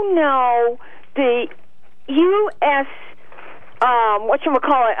you know the U.S.,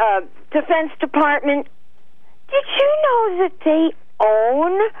 Defense Department, did you know that they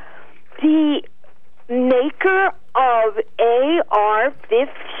own the maker of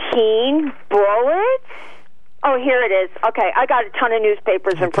AR-15 bullets? Oh, here it is. Okay, I got a ton of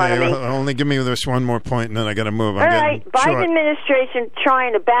newspapers in front of me. Only give me this one more point, and then I got to move. All right, Biden administration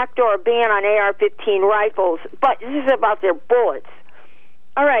trying to backdoor ban on AR-15 rifles, but this is about their bullets.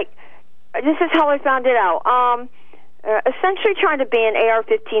 All right, this is how I found it out. Essentially trying to ban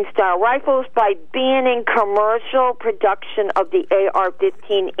AR-15 style rifles by banning commercial production of the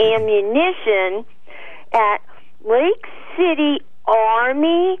AR-15 ammunition at Lake City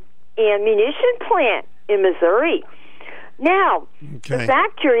Army Ammunition Plant in Missouri. Now, the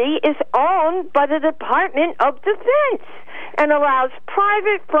factory is owned by the Department of Defense and allows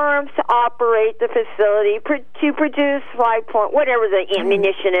private firms to operate the facility to produce whatever the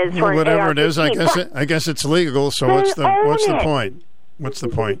ammunition is for whatever an it is. I guess it's legal. So what's the point? What's the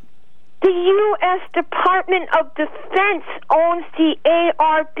point? The U.S. Department of Defense owns the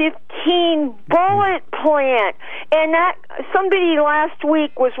AR-15 bullet plant, and that somebody last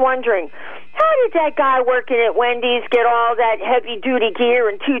week was wondering, how did that guy working at Wendy's get all that heavy-duty gear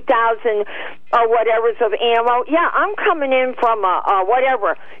and 2,000 or whatever's of ammo? Yeah, I'm coming in from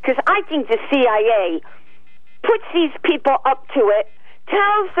whatever, because I think the CIA puts these people up to it,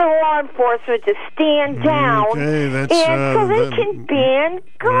 tells the law enforcement to stand down, so they can ban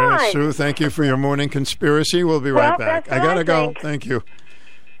guns. Sue, thank you for your morning conspiracy. We'll be right back. I got to go. Thank you.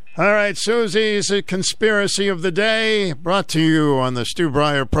 All right, Susie's Conspiracy of the Day, brought to you on the Stu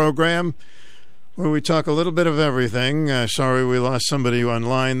Bryer program, where we talk a little bit of everything. Sorry we lost somebody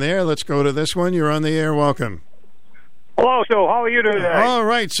online there. Let's go to this one. You're on the air. Welcome. Hello, Stu. How are you today? All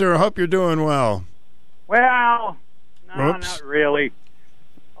right, sir. Hope you're doing well. Well, no, not really.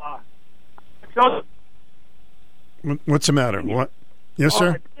 What's the matter? What? Yes,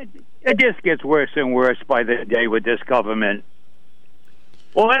 sir? It just gets worse and worse by the day with this government.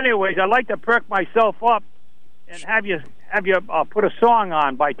 Well, anyways, I'd like to perk myself up and have you put a song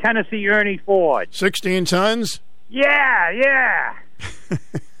on by Tennessee Ernie Ford. 16 tons? Yeah.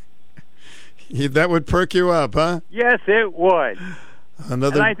 That would perk you up, huh? Yes, it would. And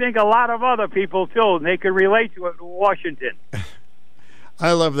I think a lot of other people, too, and they could relate to it in Washington.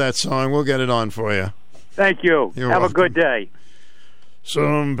 I love that song. We'll get it on for you. Thank you. You're Have welcome. a good day.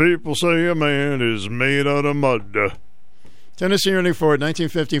 Some people say a man is made out of mud. Tennessee Ernie Ford,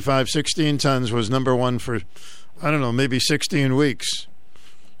 1955, 16 tons, was number one for, I don't know, maybe 16 weeks.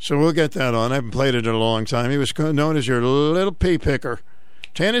 So we'll get that on. I haven't played it in a long time. He was known as your little pea picker.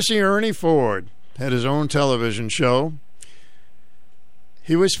 Tennessee Ernie Ford had his own television show.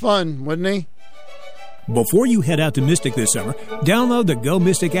 He was fun, wasn't he? Before you head out to Mystic this summer, download the Go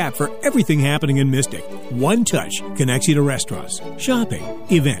Mystic app for everything happening in Mystic. One touch connects you to restaurants, shopping,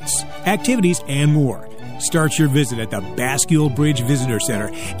 events, activities, and more. Start your visit at the Bascule Bridge Visitor Center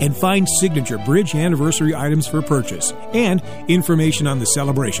and find signature bridge anniversary items for purchase and information on the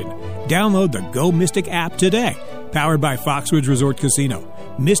celebration. Download the Go Mystic app today. Powered by Foxwoods Resort Casino.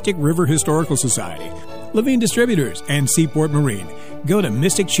 Mystic River Historical Society, Levine Distributors, and Seaport Marine. Go to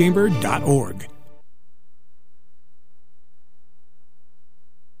mysticchamber.org.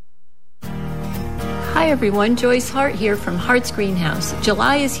 Hi everyone, Joyce Hart here from Hart's Greenhouse.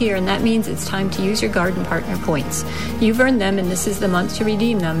 July is here and that means it's time to use your garden partner points. You've earned them and this is the month to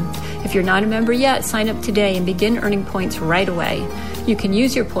redeem them. If you're not a member yet, sign up today and begin earning points right away. You can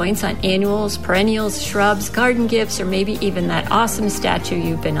use your points on annuals, perennials, shrubs, garden gifts, or maybe even that awesome statue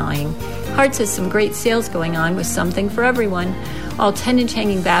you've been eyeing. Hart's has some great sales going on with something for everyone. All 10-inch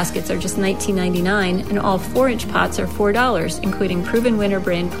hanging baskets are just $19.99, and all 4-inch pots are $4, including proven winter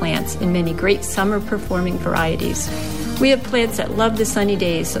brand plants and many great summer-performing varieties. We have plants that love the sunny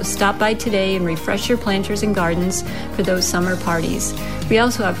days, so stop by today and refresh your planters and gardens for those summer parties. We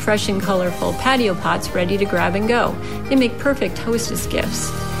also have fresh and colorful patio pots ready to grab and go. They make perfect hostess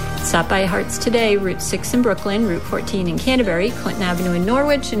gifts. Stop by Hart's today, Route 6 in Brooklyn, Route 14 in Canterbury, Clinton Avenue in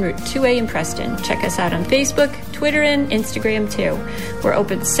Norwich, and Route 2A in Preston. Check us out on Facebook, Twitter, and Instagram too. We're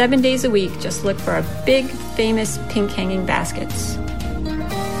open 7 days a week. Just look for our big, famous pink hanging baskets.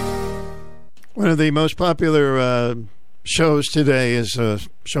 One of the most popular shows today is a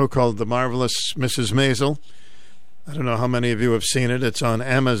show called The Marvelous Mrs. Maisel. I don't know how many of you have seen it. It's on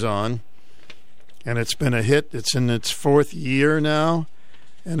Amazon, and it's been a hit. It's in its 4th year now,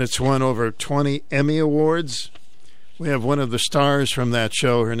 and it's won over 20 Emmy Awards. We have one of the stars from that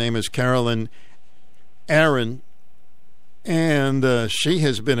show. Her name is Carolyn Aaron, and she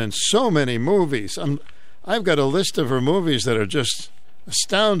has been in so many movies. I've got a list of her movies that are just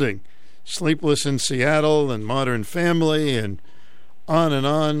astounding. Sleepless in Seattle and Modern Family and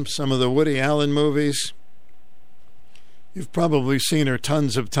on, some of the Woody Allen movies. You've probably seen her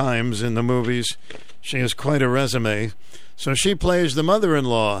tons of times in the movies. She has quite a resume. So she plays the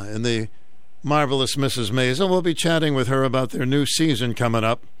mother-in-law in The Marvelous Mrs. Maisel. We'll be chatting with her about their new season coming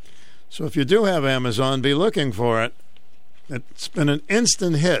up. So if you do have Amazon, be looking for it. It's been an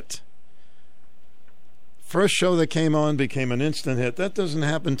instant hit. First show that came on became an instant hit. That doesn't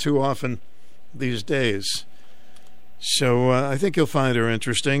happen too often these days. So I think you'll find her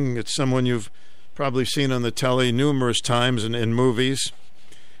interesting. It's someone you've probably seen on the telly numerous times in movies,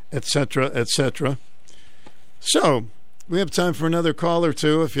 etc., etc. So we have time for another call or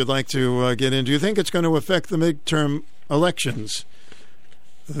two if you'd like to get in. Do you think it's going to affect the midterm elections?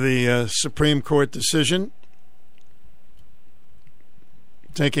 The Supreme Court decision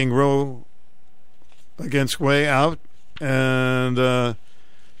taking Roe against Wade out, and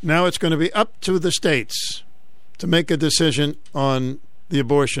now it's going to be up to the states to make a decision on the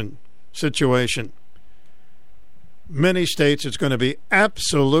abortion situation. Many states, it's going to be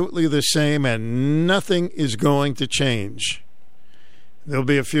absolutely the same, and nothing is going to change. There'll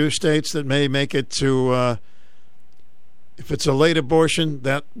be a few states that may make it to, if it's a late abortion,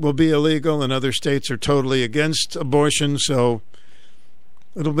 that will be illegal, and other states are totally against abortion, so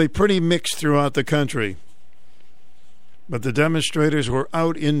it'll be pretty mixed throughout the country. But the demonstrators were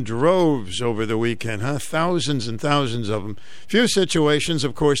out in droves over the weekend, thousands and thousands of them. Few situations,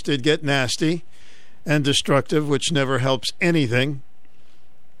 of course, did get nasty and destructive, which never helps anything.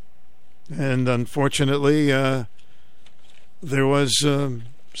 And unfortunately, there was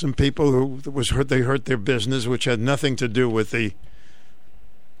some people who they hurt their business, which had nothing to do with the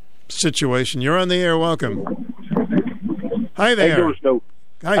situation. You're on the air. Welcome. Hi there. How you doing, Stu?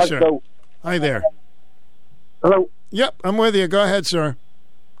 Hi, sir. Hi there. Hello? Yep, I'm with you. Go ahead, sir.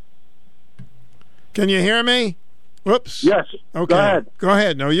 Can you hear me? Whoops. Yes. Okay. Go ahead. Go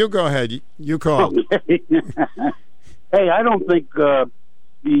ahead. No, you go ahead. You called. Okay. Hey, I don't think the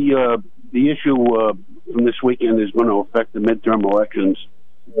issue from this weekend is going to affect the midterm elections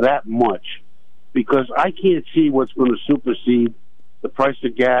that much, because I can't see what's going to supersede the price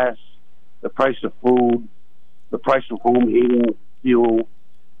of gas, the price of food, the price of home heating fuel,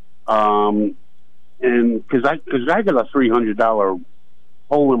 and because I got a $300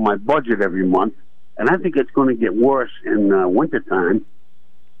 hole in my budget every month, and I think it's going to get worse in wintertime.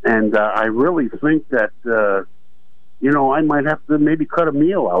 And I really think that I might have to maybe cut a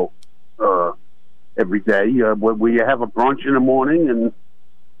meal out every day, where you have a brunch in the morning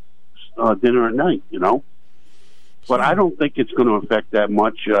and dinner at night. But I don't think it's going to affect that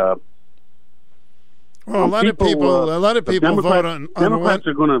much. Well, a lot of people vote on Democrats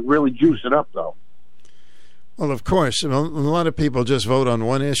are going to really juice it up, though. Well, of course, a lot of people just vote on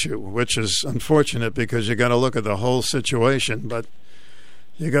one issue, which is unfortunate because you got to look at the whole situation. But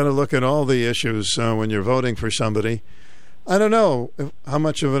you got to look at all the issues when you're voting for somebody. I don't know how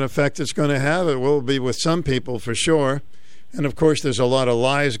much of an effect it's going to have. It will be with some people for sure. And of course, there's a lot of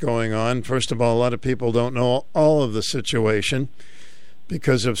lies going on. First of all, a lot of people don't know all of the situation.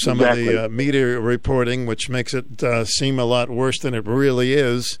 because of some of the media reporting, which makes it seem a lot worse than it really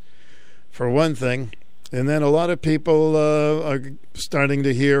is, for one thing. And then a lot of people are starting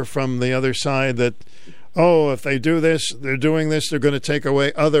to hear from the other side that, if they do this, they're doing this, they're going to take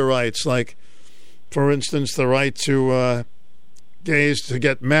away other rights, like, for instance, the right to gays to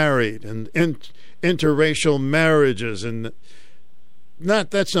get married and interracial marriages, and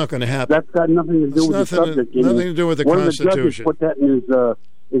that's not going to happen. That's got nothing to do with the subject. Nothing to do with the Constitution. One of the judges put that in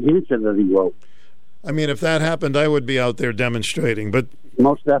his answer that he wrote. I mean, if that happened, I would be out there demonstrating, but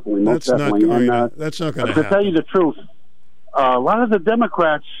most definitely, that's not going to happen. To tell you the truth, a lot of the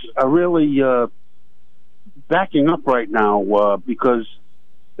Democrats are really backing up right now because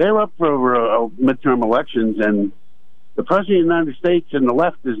they're up for midterm elections, and the President of the United States and the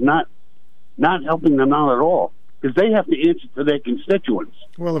left is not helping them out at all, because they have to answer to their constituents.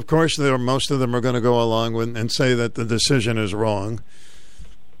 Well, of course, most of them are going to go along with and say that the decision is wrong.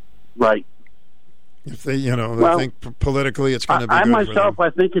 Right. If they, they think politically it's going to be good myself, for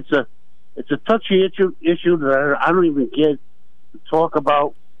them. I think it's a touchy issue that I don't even care to talk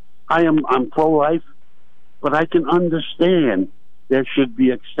about. I'm pro-life, but I can understand there should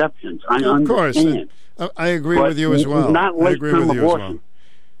be exceptions. I understand. Of course, I agree with you as well. Not late-term abortion.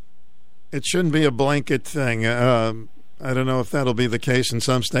 It shouldn't be a blanket thing. I don't know if that'll be the case in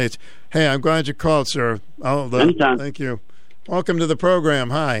some states. Hey, I'm glad you called, sir. Anytime. Thank you. Welcome to the program.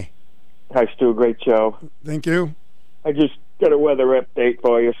 Hi. Hi, Stu. Great show. Thank you. I just got a weather update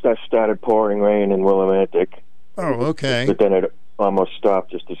for you. It started pouring rain in Willimantic. Oh, okay. But then it almost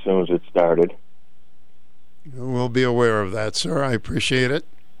stopped just as soon as it started. We'll be aware of that, sir. I appreciate it.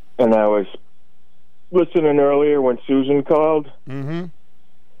 And I was listening earlier when Susan called. Mm-hmm.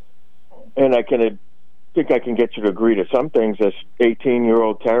 And I think I can get you to agree to some things. This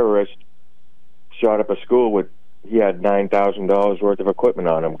 18-year-old terrorist shot up a school he had $9,000 worth of equipment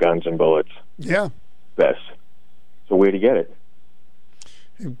on him, guns and bullets. Yeah. Best. So where'd he get it?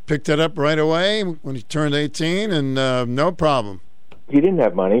 He picked it up right away when he turned 18, and no problem. He didn't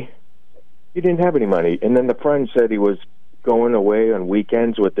have money. He didn't have any money. And then the friend said he was going away on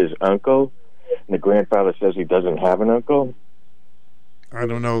weekends with his uncle, and the grandfather says he doesn't have an uncle. I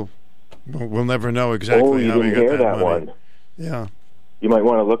don't know. We'll never know exactly how he got hear that money. One. Yeah. You might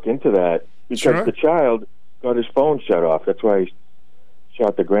want to look into that, because the child got his phone shut off. That's why he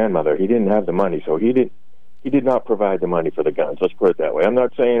shot the grandmother. He didn't have the money, so he did not provide the money for the guns. Let's put it that way. I'm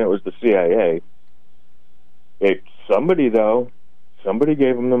not saying it was the CIA. It's somebody, though. Somebody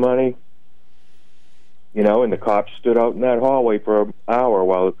gave him the money. And the cops stood out in that hallway for an hour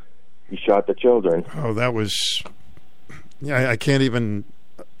while he shot the children. Oh, that was... Yeah, I can't even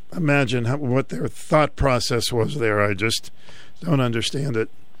imagine what their thought process was there. I just don't understand it.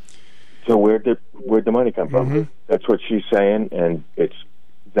 So where'd the money come from? Mm-hmm. That's what she's saying, and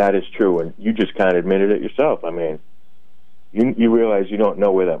that is true. And you just kind of admitted it yourself. I mean, you realize you don't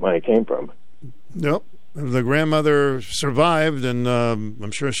know where that money came from. Nope. The grandmother survived, and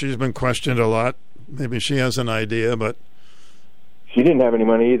I'm sure she's been questioned a lot. Maybe she has an idea, but she didn't have any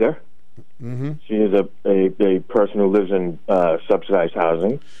money either. Mm-hmm. She is a person who lives in subsidized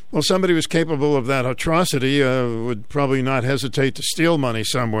housing. Well, somebody who's capable of that atrocity would probably not hesitate to steal money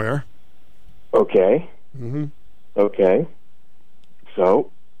somewhere. Okay. Mm-hmm. Okay.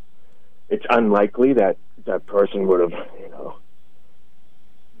 So it's unlikely that person would have,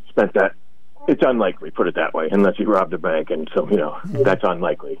 spent that. It's unlikely, put it that way, unless he robbed a bank, and so that's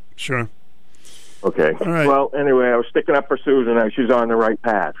unlikely. Sure. Okay. All right. Well, anyway, I was sticking up for Susan. She's on the right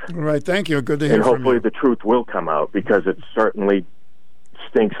path. All right. Thank you. Good to hear from you. And hopefully the truth will come out, because it certainly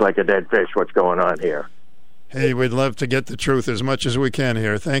stinks like a dead fish what's going on here. Hey, we'd love to get the truth as much as we can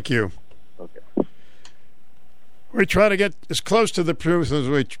here. Thank you. Okay. We try to get as close to the truth as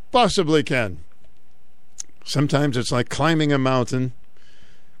we possibly can. Sometimes it's like climbing a mountain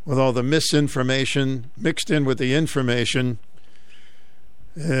with all the misinformation mixed in with the information.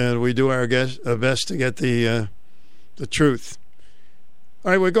 And we do our best to get the truth.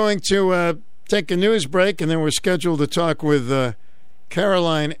 All right, we're going to take a news break, and then we're scheduled to talk with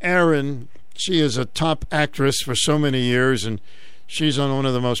Caroline Aaron. She is a top actress for so many years, and she's on one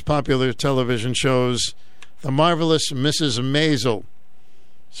of the most popular television shows, The Marvelous Mrs. Maisel.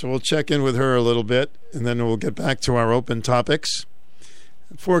 So we'll check in with her a little bit, and then we'll get back to our open topics.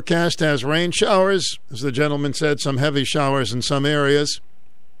 The forecast has rain showers, as the gentleman said, some heavy showers in some areas.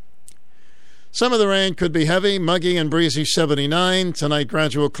 Some of the rain could be heavy, muggy and breezy, 79. Tonight,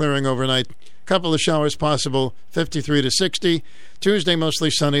 gradual clearing overnight. Couple of showers possible, 53 to 60. Tuesday, mostly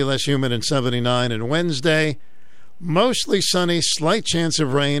sunny, less humid, and 79. And Wednesday, mostly sunny, slight chance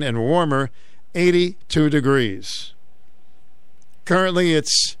of rain, and warmer, 82 degrees. Currently,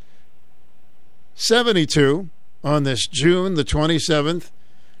 it's 72 on this June the 27th.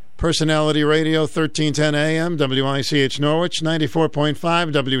 Personality Radio, 1310 AM, WICH Norwich,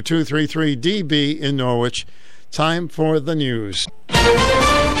 94.5, W233DB in Norwich. Time for the news.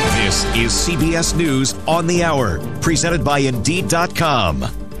 This is CBS News on the Hour, presented by Indeed.com.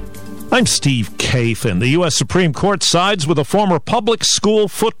 I'm Steve Kathan. The U.S. Supreme Court sides with a former public school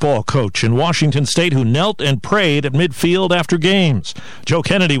football coach in Washington State who knelt and prayed at midfield after games. Joe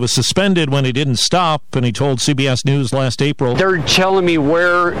Kennedy was suspended when he didn't stop, and he told CBS News last April, "They're telling me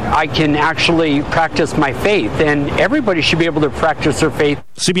where I can actually practice my faith, and everybody should be able to practice their faith."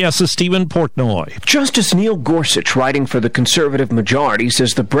 CBS's Stephen Portnoy. Justice Neil Gorsuch, writing for the conservative majority,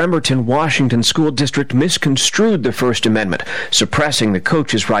 says the Bremerton, Washington School District misconstrued the First Amendment, suppressing the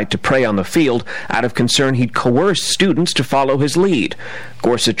coach's right to pray on the field out of concern he'd coerce students to follow his lead.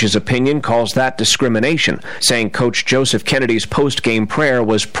 Gorsuch's opinion calls that discrimination, saying Coach Joseph Kennedy's post-game prayer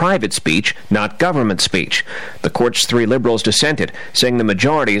was private speech, not government speech. The court's 3 liberals dissented, saying the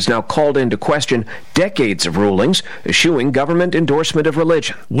majority is now called into question decades of rulings eschewing government endorsement of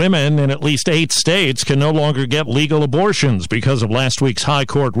religion. Women in at least 8 states can no longer get legal abortions because of last week's high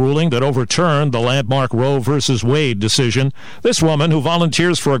court ruling that overturned the landmark Roe v. Wade decision. This woman, who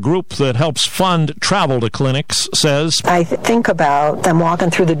volunteers for a group that helps fund travel to clinics, says, I think about them walking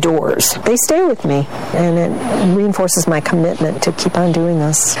through the doors. They stay with me, and it reinforces my commitment to keep on doing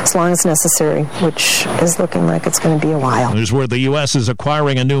this as long as necessary, which is looking like it's going to be a while. Here's where the U.S. is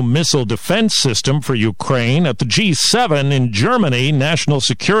acquiring a new missile defense system for Ukraine. At the G7 in Germany, National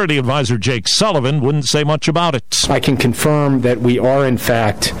Security Advisor Jake Sullivan wouldn't say much about it. I can confirm that we are, in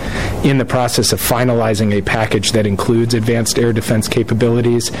fact, in the process of finalizing a package that includes advanced air defense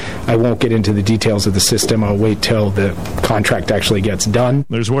capabilities. I won't get into the details of the system. I'll wait till the contract actually gets done.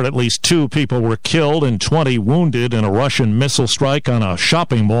 There's word at least 2 people were killed and 20 wounded in a Russian missile strike on a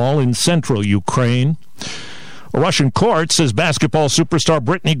shopping mall in central Ukraine. A Russian court says basketball superstar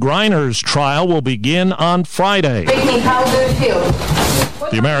Brittany Griner's trial will begin on Friday. Brittany, how does it feel?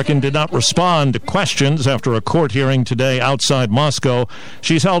 The American did not respond to questions after a court hearing today outside Moscow.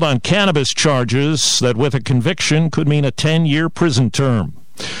 She's held on cannabis charges that, with a conviction, could mean a 10-year prison term.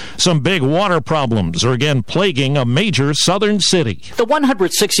 Some big water problems are again plaguing a major southern city. The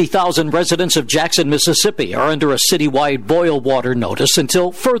 160,000 residents of Jackson, Mississippi are under a citywide boil water notice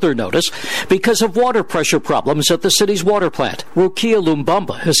until further notice because of water pressure problems at the city's water plant. Rukia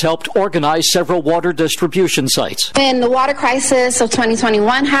Lumbamba has helped organize several water distribution sites. When the water crisis of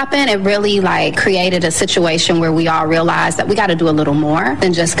 2021 happened, it really created a situation where we all realized that we got to do a little more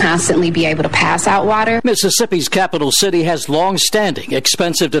than just constantly be able to pass out water. Mississippi's capital city has long-standing,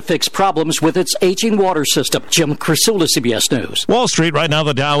 expensive to fix problems with its aging water system. Jim Crisula, CBS News. Wall Street right now,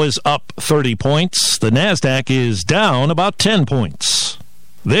 the Dow is up 30 points. The NASDAQ is down about 10 points.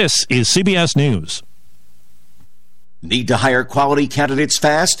 This is CBS News. Need to hire quality candidates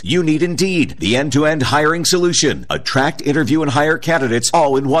fast? You need Indeed, the end-to-end hiring solution. Attract, interview, and hire candidates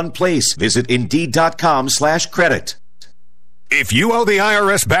all in one place. Visit Indeed.com/credit. If you owe the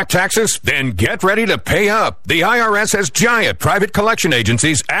IRS back taxes, then get ready to pay up. The IRS has giant private collection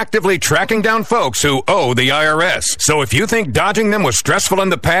agencies actively tracking down folks who owe the IRS. So if you think dodging them was stressful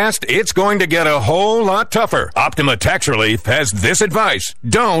in the past, it's going to get a whole lot tougher. Optima Tax Relief has this advice.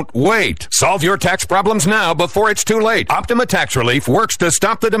 Don't wait. Solve your tax problems now before it's too late. Optima Tax Relief works to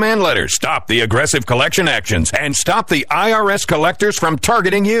stop the demand letters, stop the aggressive collection actions, and stop the IRS collectors from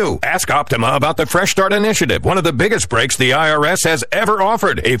targeting you. Ask Optima about the Fresh Start Initiative, one of the biggest breaks the IRS has ever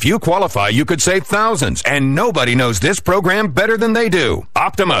offered. If you qualify, you could save thousands, and nobody knows this program better than they do.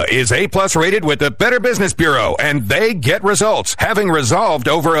 Optima is A+ rated with the Better Business Bureau, and they get results, having resolved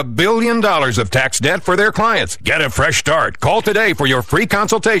over $1 billion of tax debt for their clients. Get a fresh start. Call today for your free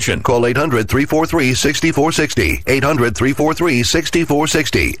consultation. Call 800-343-6460.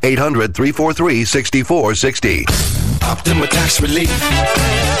 800-343-6460. 800-343-6460. Optima Tax Relief.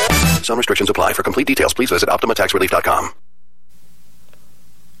 Some restrictions apply. For complete details, please visit OptimaTaxRelief.com.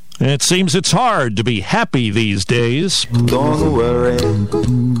 It seems it's hard to be happy these days. Don't worry.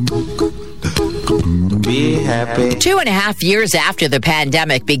 Be happy. 2.5 years after the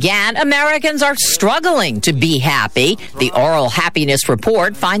pandemic began, Americans are struggling to be happy. The Oral Happiness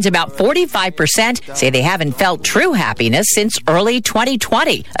Report finds about 45% say they haven't felt true happiness since early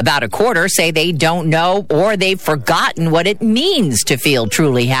 2020. About a quarter say they don't know or they've forgotten what it means to feel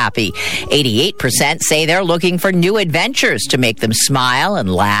truly happy. 88% say they're looking for new adventures to make them smile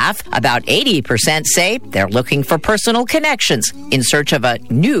and laugh. About 80% say they're looking for personal connections in search of a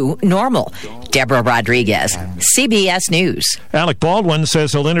new normal. Deborah Rodriguez, CBS News. Alec Baldwin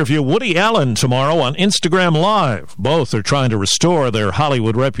says he'll interview Woody Allen tomorrow on Instagram Live. Both are trying to restore their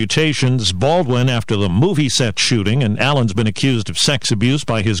Hollywood reputations. Baldwin after the movie set shooting, and Allen's been accused of sex abuse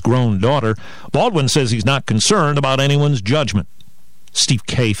by his grown daughter. Baldwin says he's not concerned about anyone's judgment. Steve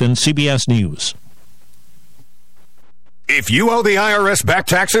Kathan, CBS News. If you owe the IRS back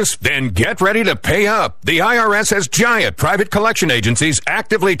taxes, then get ready to pay up. The IRS has giant private collection agencies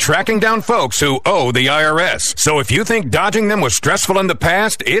actively tracking down folks who owe the IRS. So if you think dodging them was stressful in the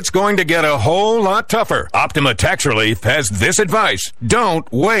past, it's going to get a whole lot tougher. Optima Tax Relief has this advice. Don't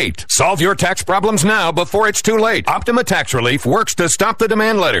wait. Solve your tax problems now before it's too late. Optima Tax Relief works to stop the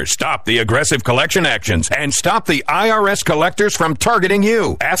demand letters, stop the aggressive collection actions, and stop the IRS collectors from targeting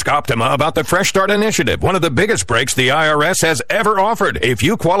you. Ask Optima about the Fresh Start Initiative, one of the biggest breaks the IRS has ever offered. If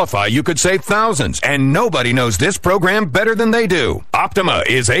you qualify, you could save thousands, and nobody knows this program better than they do. Optima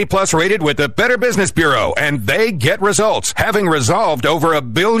is A+ rated with the Better Business Bureau, and they get results, having resolved over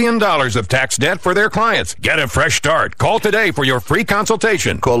 $1 billion of tax debt for their clients. Get a fresh start. Call today for your free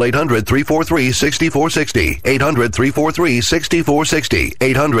consultation. Call 800-343-6460. 800-343-6460.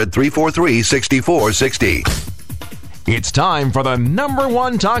 800-343-6460. It's time for the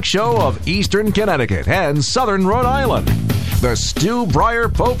 #1 talk show of Eastern Connecticut and Southern Rhode Island. The Stu Bryer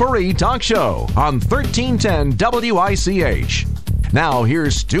Potpourri Talk Show on 1310 WICH. Now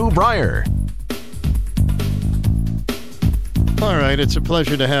here's Stu Bryer. All right, it's a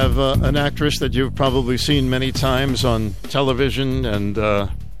pleasure to have an actress that you've probably seen many times on television and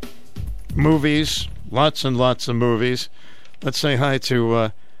movies, lots and lots of movies. Let's say hi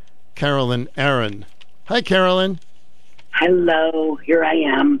to Carolyn Aaron. Hi, Carolyn. Hello, here I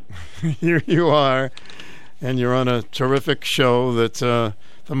am. Here you are, and you're on a terrific show that The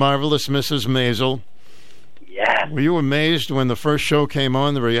Marvelous Mrs. Maisel. Yes. Were you amazed when the first show came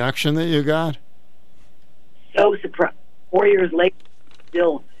on, the reaction that you got? So surprised. 4 years later,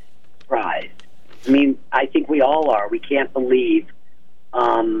 still surprised. I mean, I think we all are. We can't believe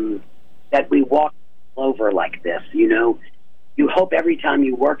that we walk over like this, you know. You hope every time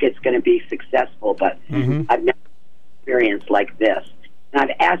you work it's going to be successful, but I've never experienced like this. And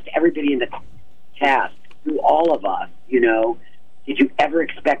I've asked everybody in the cast, through all of us, you know, did you ever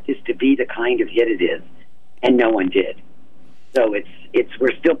expect this to be the kind of hit it is? And no one did. So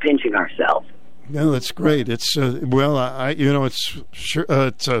we're still pinching ourselves. No, that's great. It's Caroline.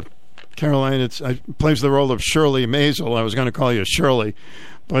 It plays the role of Shirley Maisel. I was going to call you Shirley,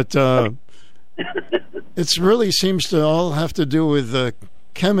 but it really seems to all have to do with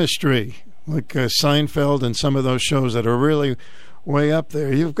chemistry, like Seinfeld and some of those shows that are really way up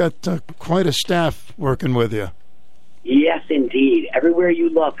there. You've got quite a staff working with you. Yes, indeed. Everywhere you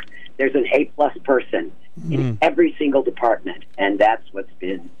look, there's an A+ person in every single department, and that's what's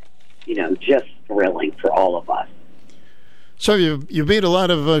been, you know, just thrilling for all of us. So you beat a lot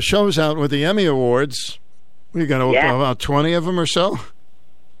of shows out with the Emmy Awards. We got about 20 of them or so.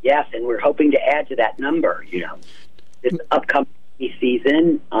 Yes, and we're hoping to add to that number. You know, this upcoming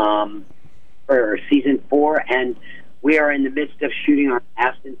season for season 4, and we are in the midst of shooting our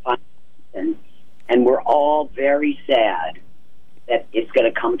last and final season, and we're all very sad that it's going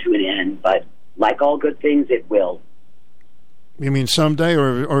to come to an end. But like all good things, it will. You mean someday,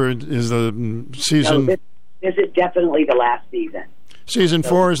 or is the season? No, this is definitely the last season. Season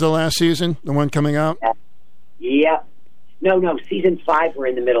 4 is the last season, the one coming out? Yep. No, season 5 we're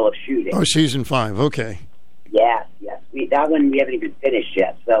in the middle of shooting. Oh, season 5, okay. Yes. That one we haven't even finished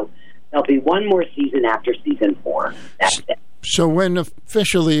yet. So there'll be one more season after season 4. That's it. So when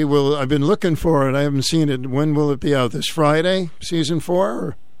officially I've been looking for it, I haven't seen it. When will it be out? This Friday, season 4?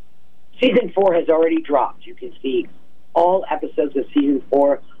 Or? Season 4 has already dropped. You can see all episodes of season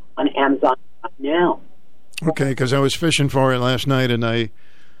 4 on Amazon now. Okay, because I was fishing for it last night and I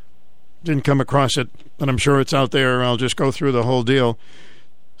didn't come across it, but I'm sure it's out there. I'll just go through the whole deal.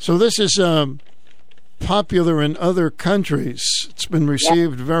 So this is popular in other countries. It's been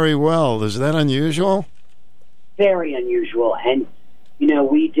received very well. Is that unusual? Very unusual. And, you know,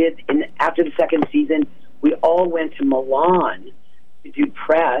 we did, after the second season, we all went to Milan to do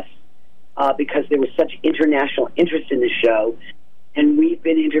press because there was such international interest in the show. And we've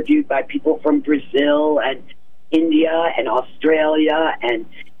been interviewed by people from Brazil and India and Australia and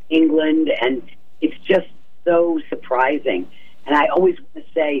England, and it's just so surprising. And I always want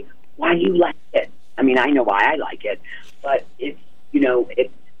to say, why do you like it? I mean, I know why I like it, but it's, you know,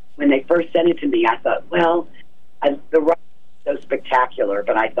 when they first sent it to me, I thought, well, the writing is so spectacular,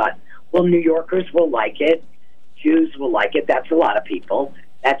 but I thought, well, New Yorkers will like it, Jews will like it, that's a lot of people.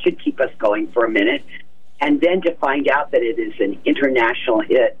 That should keep us going for a minute. And then to find out that it is an international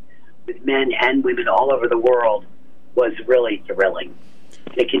hit with men and women all over the world was really thrilling.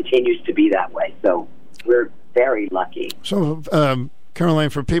 It continues to be that way. So we're very lucky. So, Caroline,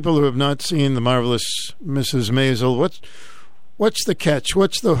 for people who have not seen The Marvelous Mrs. Maisel, what's the catch?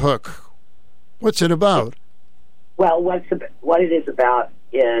 What's the hook? What's it about? Well, what it is about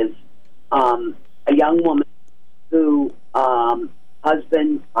is a young woman who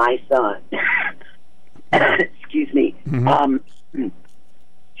husband, my son, excuse me,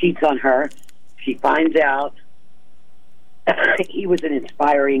 cheats on her. She finds out he was an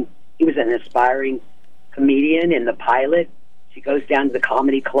aspiring comedian in the pilot. She goes down to the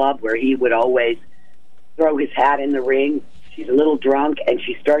comedy club where he would always throw his hat in the ring. She's a little drunk, and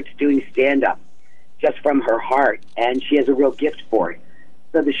she starts doing stand-up just from her heart, and she has a real gift for it.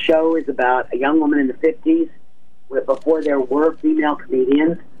 So the show is about a young woman in the 50s, where before there were female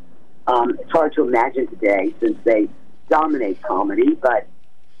comedians. It's hard to imagine today since they dominate comedy, but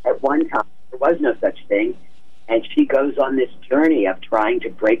at one time there was no such thing, and she goes on this journey of trying to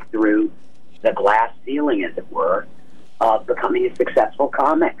break through the glass ceiling, as it were, of becoming a successful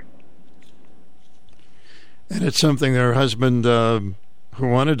comic. And it's something their husband, who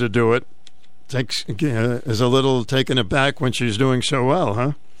wanted to do it, is a little taken aback when she's doing so well,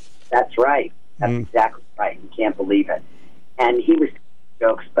 huh? That's right. That's exactly right. You can't believe it. And he was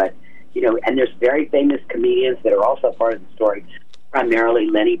jokes, but, and there's very famous comedians that are also part of the story, primarily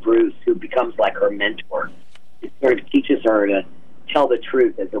Lenny Bruce, who becomes like her mentor. It sort of teaches her to tell the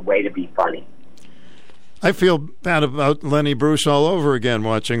truth as a way to be funny. I feel bad about Lenny Bruce all over again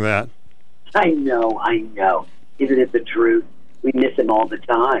watching that. I know. Isn't it the truth? We miss him all the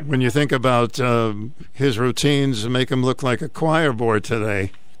time. When you think about his routines, make him look like a choir boy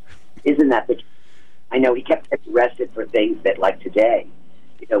today. Isn't that the truth? I know he kept getting arrested for things that, like today,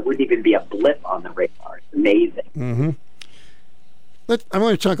 wouldn't even be a blip on the radar. It's amazing. Mm-hmm. I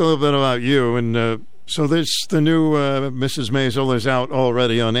want to talk a little bit about you. And so the new Mrs. Maisel is out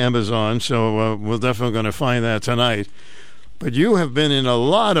already on Amazon, so we're definitely going to find that tonight. But you have been in a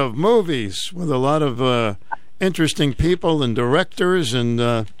lot of movies with a lot of interesting people and directors,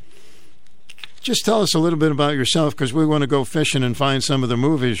 and just tell us a little bit about yourself, because we want to go fishing and find some of the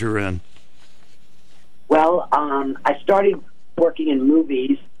movies you're in. Well, I started working in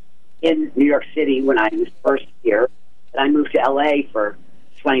movies in New York City when I was first here, and I moved to L.A. for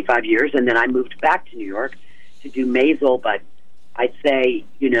 25 years, and then I moved back to New York to do Maisel. But I'd say,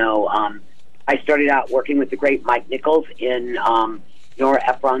 I started out working with the great Mike Nichols in Nora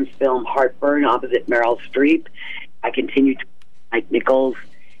Ephron's film Heartburn opposite Meryl Streep. I continued to work with Mike Nichols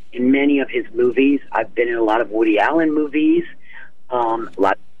in many of his movies. I've been in a lot of Woody Allen movies, a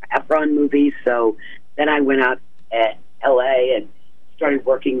lot of Ephron movies. So then I went out at L.A. and started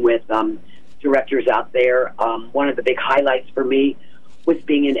working with directors out there. One of the big highlights for me was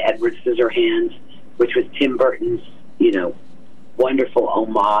being in Edward Scissorhands, which was Tim Burton's, wonderful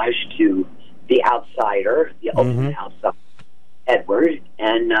homage to The Outsider, the ultimate outsider, Edward.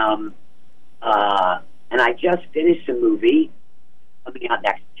 And I just finished a movie coming out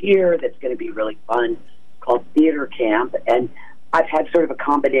next year that's going to be really fun called Theater Camp. And I've had sort of a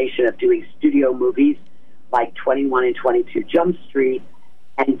combination of doing studio movies like 21 and 22 Jump Street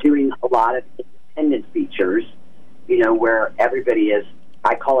and doing a lot of independent features, where everybody is,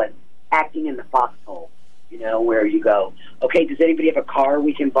 I call it acting in the foxhole, where you go, okay, does anybody have a car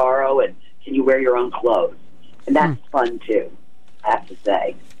we can borrow, and can you wear your own clothes? And that's fun, too, I have to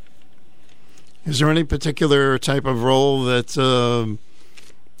say. Is there any particular type of role that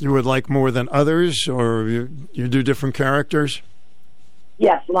you would like more than others, or you do different characters?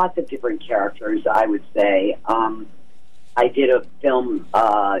 Yes, lots of different characters, I would say. I did a film,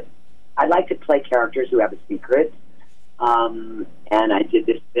 I like to play characters who have a secret, and I did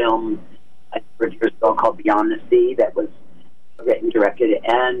this film a number of years ago called Beyond the Sea that was written, directed,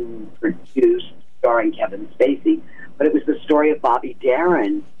 and produced, starring Kevin Spacey. But it was the story of Bobby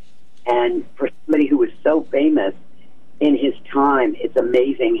Darin, and for somebody who was so famous in his time, it's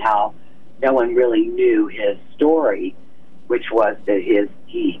amazing how no one really knew his story, which was that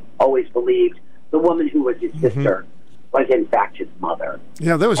he always believed the woman who was his sister was in fact his mother.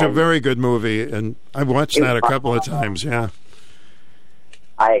 Yeah, that was a very good movie, and I watched that a couple of times, yeah.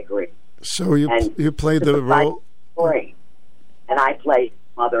 I agree. So you played the role... Story. And I played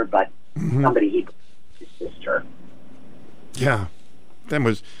mother, but somebody he his sister. Yeah, that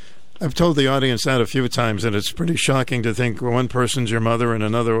was... I've told the audience that a few times, and it's pretty shocking to think one person's your mother and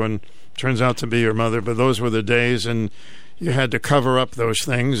another one turns out to be your mother, but those were the days, and you had to cover up those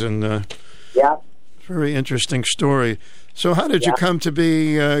things, and very interesting story. So how did you come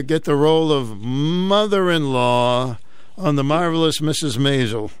to get the role of mother-in-law on The Marvelous Mrs.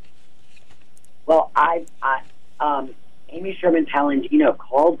 Maisel? Well, Amy Sherman Palladino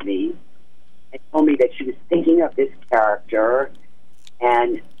called me and told me that she was thinking of this character,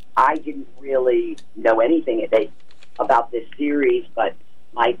 and I didn't really know anything about this series, but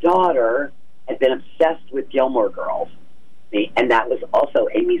my daughter had been obsessed with Gilmore Girls, and that was also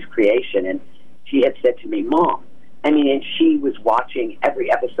Amy's creation, and she had said to me, Mom, and she was watching every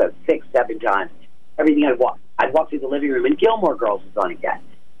episode 6, 7 times. Everything I'd walk through the living room, and Gilmore Girls was on again.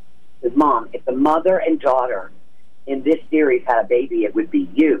 She said, Mom, if the mother and daughter in this series had a baby, it would be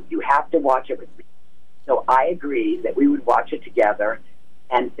you. You have to watch it with me. So I agreed that we would watch it together,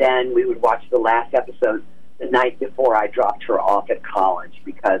 and then we would watch the last episode the night before I dropped her off at college,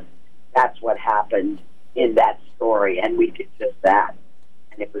 because that's what happened in that story, and we did just that.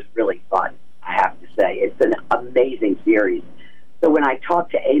 And it was really fun, I have to say. It's an amazing series. So when I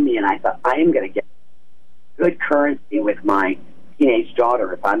talked to Amy, and I thought, I am going to get good currency with my teenage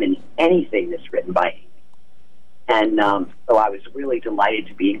daughter if I'm in anything that's written by Amy. And so I was really delighted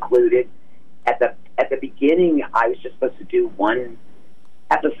to be included. At the beginning, I was just supposed to do one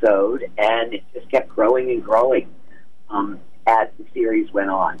episode, and it just kept growing and growing as the series went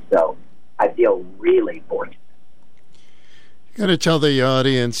on. So I feel really fortunate. You got to tell the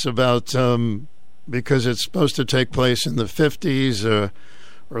audience about, because it's supposed to take place in the 50s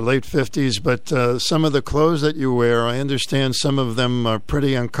or late 50s, but some of the clothes that you wear, I understand some of them are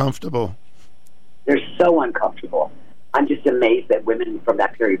pretty uncomfortable. They're so uncomfortable. I'm just amazed that women from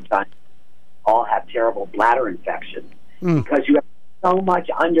that period of time all have terrible bladder infections because you have so much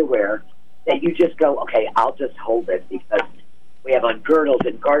underwear that you just go, okay, I'll just hold it, because we have on girdles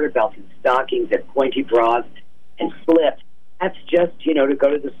and garter belts and stockings and pointy bras and slips. That's just, to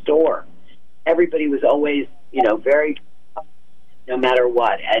go to the store. Everybody was always, very, no matter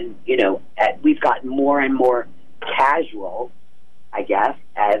what. And, we've gotten more and more casual, I guess,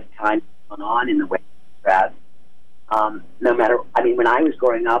 as time gone on in the way we dress. No matter, when I was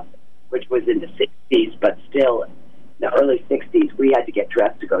growing up, which was in the 60s, but still in the early 60s, we had to get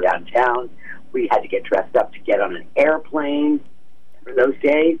dressed to go downtown. We had to get dressed up to get on an airplane for those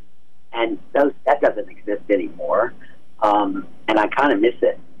days, and that doesn't exist anymore. And I kind of miss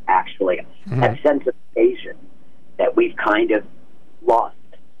it, actually. That sense of occasion that we've kind of lost.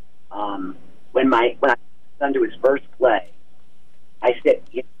 When I was son to his first play, I said,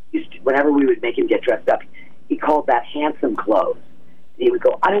 whenever we would make him get dressed up, he called that handsome clothes. He would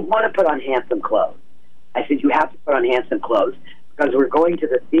go, I don't want to put on handsome clothes. I said, you have to put on handsome clothes, because we're going to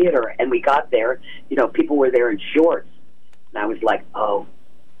the theater, and we got there, people were there in shorts. And I was like, oh,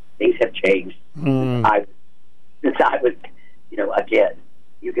 things have changed. Since I was, a kid.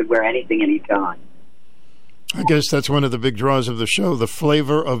 You could wear anything anytime. I guess that's one of the big draws of the show, the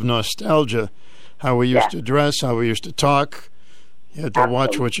flavor of nostalgia. How we used to dress, how we used to talk. You had to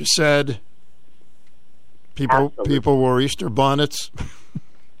watch what you said. People wore Easter bonnets.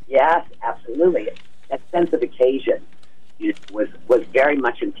 Yes, absolutely. That sense of occasion was very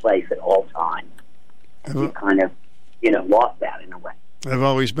much in place at all times. You kind of, lost that in a way. I've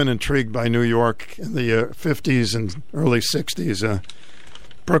always been intrigued by New York in the 50s and early 60s,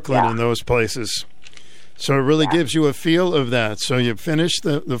 Brooklyn and those places. So it really gives you a feel of that. So you've finished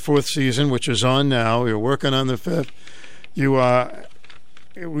the fourth season, which is on now. You're working on the fifth. We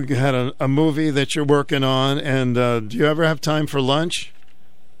had a movie that you're working on, and do you ever have time for lunch?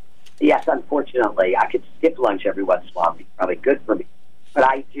 Yes, unfortunately. I could skip lunch every once in a while. It'd be probably good for me. But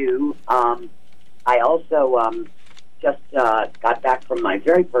I do. I also just got back from my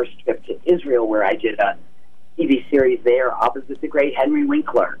very first trip to Israel, where I did a TV series there opposite the great Henry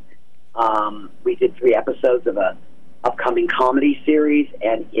Winkler. We did 3 episodes of a upcoming comedy series,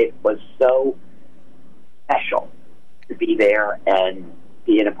 and it was so special to be there and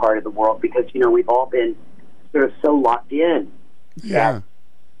be in a part of the world, because we've all been sort of so locked in that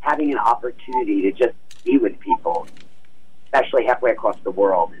having an opportunity to just be with people, especially halfway across the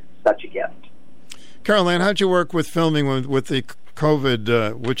world, is such a gift. Carol Ann, how'd you work with filming with the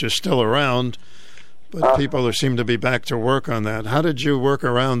COVID, which is still around, but people seem to be back to work on that? How did you work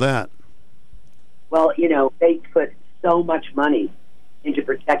around that? Well, they put so much money into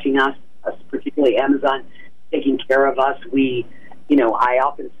protecting us, particularly Amazon, taking care of us. I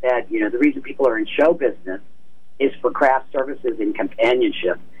often said, the reason people are in show business is for craft services and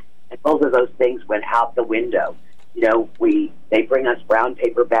companionship. And both of those things went out the window. They bring us brown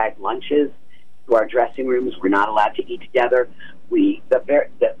paper bag lunches to our dressing rooms. We're not allowed to eat together.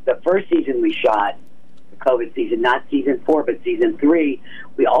 The first season we shot, the COVID season, not season 4, but season 3,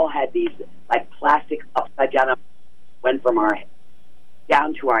 we all had these like plastic upside down, went from our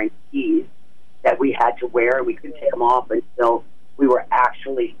down to our knees, that we had to wear, and we couldn't take them off until we were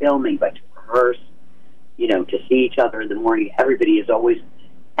actually filming. But to rehearse, to see each other in the morning. Everybody is always,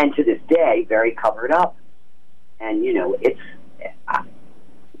 and to this day, very covered up. And,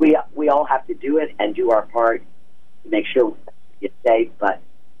 we all have to do it and do our part to make sure we get safe, but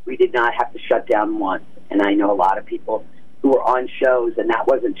we did not have to shut down once. And I know a lot of people who were on shows, and that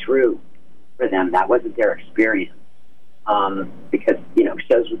wasn't true for them. That wasn't their experience. Because,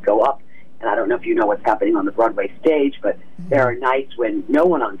 shows would go up, and I don't know if you know what's happening on the Broadway stage, but there are nights when no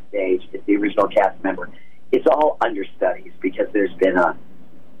one on stage is the original cast member. It's all understudies because there's been an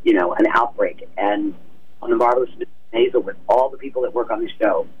outbreak. And on The Marvelous Mrs. Maisel, with all the people that work on the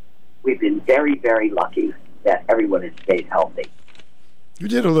show, we've been very, very lucky that everyone has stayed healthy. You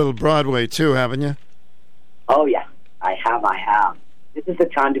did a little Broadway, too, haven't you? Oh, yeah. I have. This is the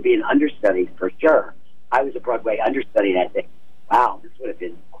time to be an understudy, for sure. I was a Broadway understudy, and I think, wow, this would have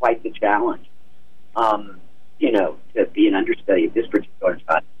been quite the challenge, to be an understudy at this particular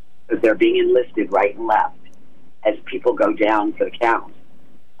time, because they're being enlisted right and left as people go down for the count.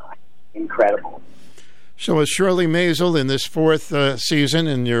 Incredible. So is Shirley Maisel in this fourth season,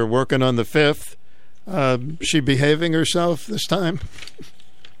 and you're working on the fifth, she behaving herself this time?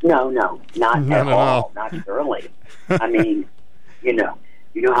 No, not at all. Not Shirley. I mean, you know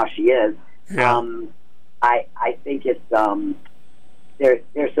how she is. Yeah. I think it's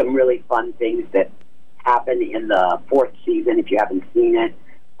there's some really fun things that happen in the fourth season. If you haven't seen it,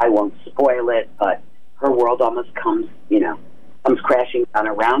 I won't spoil it, but her world almost comes crashing down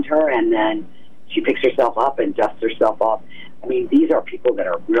around her, and then she picks herself up and dusts herself off. I mean, these are people that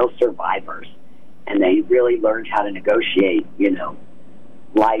are real survivors, and they really learned how to negotiate,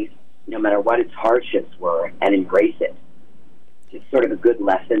 life, no matter what its hardships were, and embrace it. It's sort of a good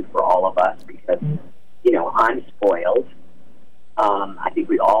lesson for all of us because, I'm spoiled. I think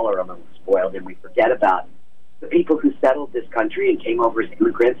we all are a little spoiled, and we forget about the people who settled this country and came over as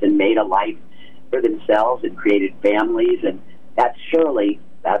immigrants and made a life for themselves and created families, and that's Shirley,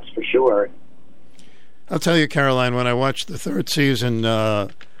 that's for sure. I'll tell you, Caroline, when I watched the third season, I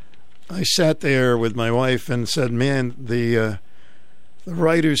sat there with my wife and said, man, the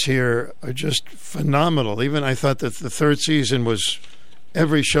writers here are just phenomenal. Even I thought that the third season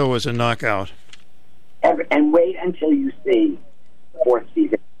every show was a knockout. And wait until you see the fourth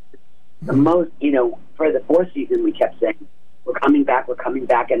season. The most, for the fourth season, we kept saying, we're coming back,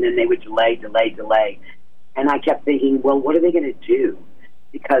 and then they would delay. And I kept thinking, well, what are they going to do?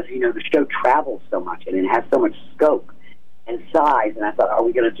 Because, the show travels so much, and it has so much scope and size, and I thought, are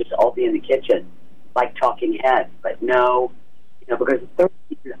we going to just all be in the kitchen like talking heads? But no, because the third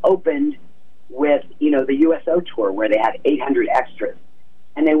season opened with, the USO tour where they had 800 extras,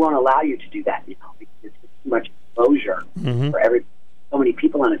 and they won't allow you to do that, because it's too much exposure for so many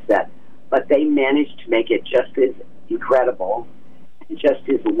people on a set. But they managed to make it just as incredible and just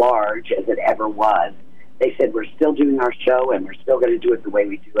as large as it ever was. They said, we're still doing our show, and we're still going to do it the way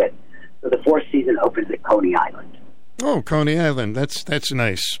we do it. So the fourth season opens at Coney Island. Oh, Coney Island. That's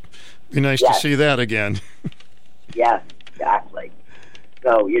nice. Be nice to see that again. Yes, exactly.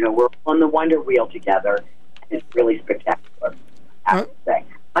 So, we're on the Wonder Wheel together, and it's really spectacular, I have to say.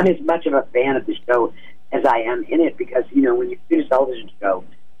 I'm as much of a fan of the show as I am in it because, when you do a television show,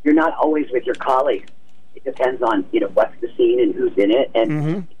 you're not always with your colleagues. It depends on, what's the scene and who's in it,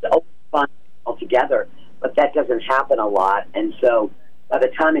 and it's always fun altogether. But that doesn't happen a lot, and so by the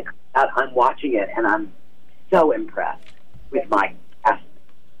time it comes out, I'm watching it, and I'm so impressed with my cast,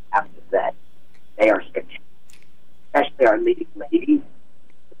 I have to say. They are spectacular, especially our leading lady.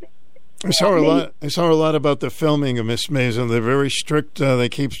 I saw a lot about the filming of Miss Maisel. They're very strict. They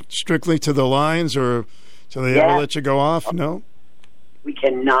keep strictly to the lines, or do they ever let you go off? No? We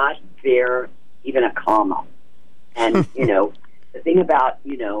cannot bear even a comma. And, the thing about,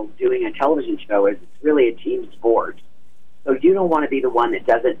 doing a television show is it's really a team sport. So you don't want to be the one that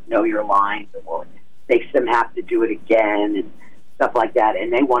doesn't know your lines or makes them have to do it again and stuff like that.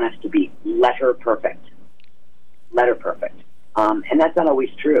 And they want us to be letter perfect. And that's not always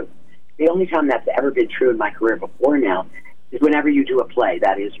true. The only time that's ever been true in my career before now is whenever you do a play.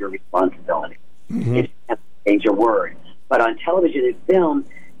 That is your responsibility. You have to change your word. But on television and film,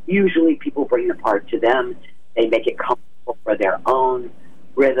 usually people bring the part to them. They make it comfortable for their own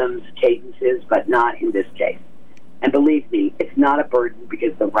rhythms, cadences, but not in this case. And believe me, it's not a burden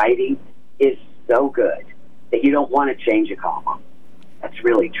because the writing is so good that you don't want to change a comma. That's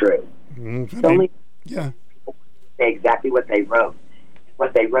really true. It's only people say exactly what they wrote.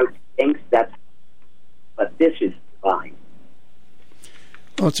 What they wrote thinks that's, but this is fine.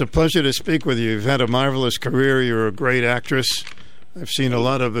 Well, it's a pleasure to speak with you. You've had a marvelous career. You're a great actress. I've seen a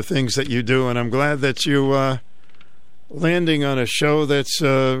lot of the things that you do, and I'm glad that you landing on a show that's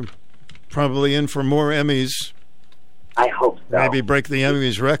probably in for more Emmys. I hope so. Maybe break the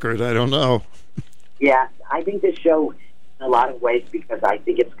Emmys record. I don't know. Yeah, I think this show, in a lot of ways, because I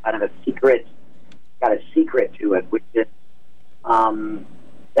think it's kind of a secret, got a secret to it, which is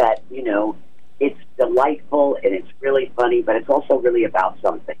that, you know, it's delightful and it's really funny, but it's also really about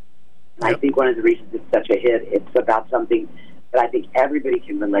something. And I think one of the reasons it's such a hit, it's about something that I think everybody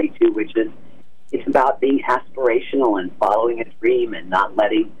can relate to, which is it's about being aspirational and following a dream and not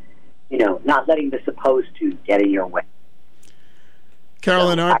letting the supposed to get in your way.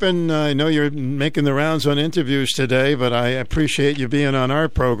 Carolyn Arpin, I know you're making the rounds on interviews today, but I appreciate you being on our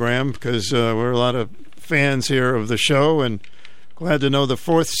program because we're a lot of fans here of the show, and glad to know the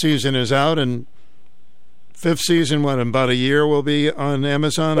 4th season is out, and 5th season, in about a year, will be on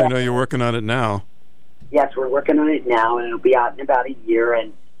Amazon? Yeah. I know you're working on it now. Yes, we're working on it now, and it'll be out in about a year,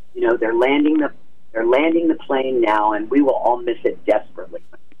 and, you know, they're landing the plane now, and we will all miss it desperately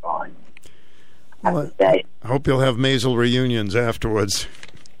when it's gone. I hope you'll have Maisel reunions afterwards.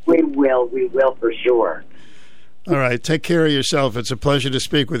 We will for sure. All right, take care of yourself. It's a pleasure to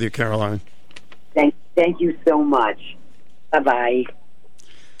speak with you, Caroline. Thank you so much. Bye-bye.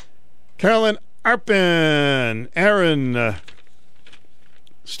 Carolyn Arpin. Aaron,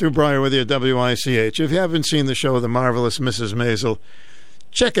 Stu Bryer with you at WICH. If you haven't seen the show The Marvelous Mrs. Maisel,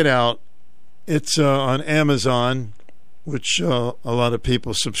 check it out. It's on Amazon, which a lot of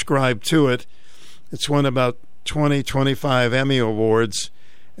people subscribe to it. It's won about 25 Emmy Awards,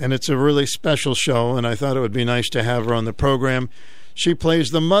 and it's a really special show, and I thought it would be nice to have her on the program. She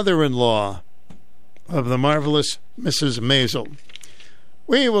plays the mother-in-law of the marvelous Mrs. Maisel.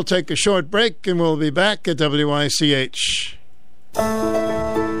 We will take a short break, and we'll be back at WICH.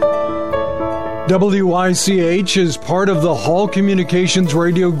 WICH is part of the Hall Communications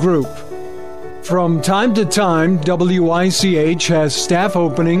Radio Group. From time to time, WICH has staff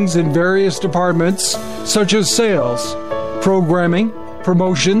openings in various departments such as sales, programming,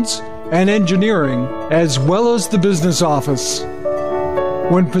 promotions, and engineering, as well as the business office.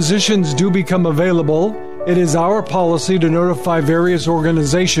 When positions do become available, it is our policy to notify various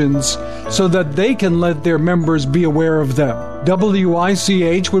organizations so that they can let their members be aware of them.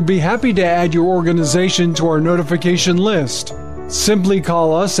 WICH would be happy to add your organization to our notification list. Simply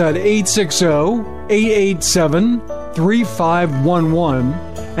call us at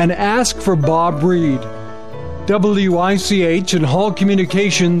 860-887-3511 and ask for Bob Reed. WICH and Hall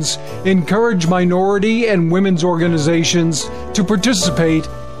Communications encourage minority and women's organizations to participate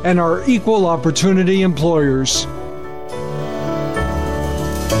and are equal opportunity employers.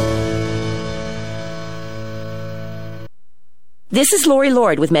 This is Lori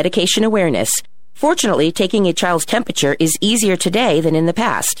Lord with Medication Awareness. Fortunately, taking a child's temperature is easier today than in the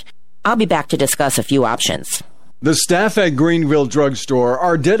past. I'll be back to discuss a few options. The staff at Greenville Drug Store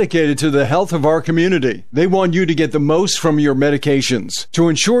are dedicated to the health of our community. They want you to get the most from your medications. To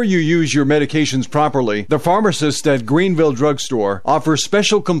ensure you use your medications properly, the pharmacists at Greenville Drug Store offer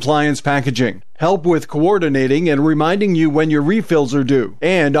special compliance packaging, help with coordinating and reminding you when your refills are due,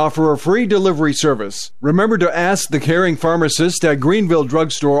 and offer a free delivery service. Remember to ask the caring pharmacist at Greenville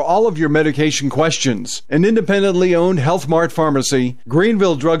Drug Store all of your medication questions. An independently owned Health Mart pharmacy,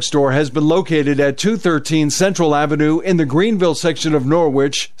 Greenville Drug Store has been located at 213 Central Avenue in the Greenville section of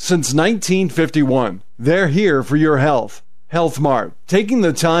Norwich since 1951. They're here for your health. Health Mart, taking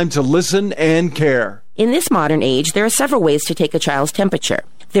the time to listen and care. In this modern age, there are several ways to take a child's temperature.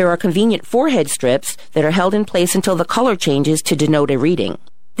 There are convenient forehead strips that are held in place until the color changes to denote a reading.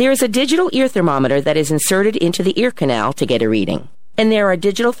 There is a digital ear thermometer that is inserted into the ear canal to get a reading. And there are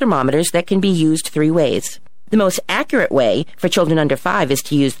digital thermometers that can be used 3 ways. The most accurate way for children under 5 is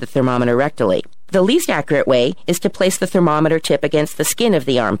to use the thermometer rectally. The least accurate way is to place the thermometer tip against the skin of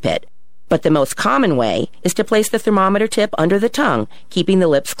the armpit. But the most common way is to place the thermometer tip under the tongue, keeping the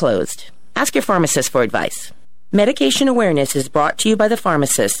lips closed. Ask your pharmacist for advice. Medication Awareness is brought to you by the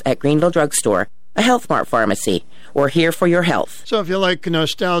pharmacists at Greenville Drug Store, a Health Mart pharmacy. We're here for your health. So if you like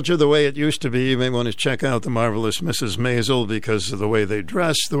nostalgia the way it used to be, you may want to check out The Marvelous Mrs. Maisel because of the way they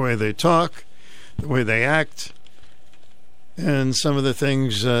dress, the way they talk, the way they act, and some of the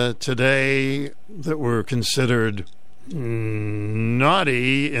things today that were considered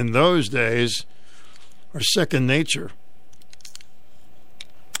naughty in those days are second nature.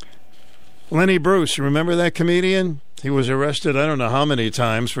 Lenny Bruce, remember that comedian? He was arrested I don't know how many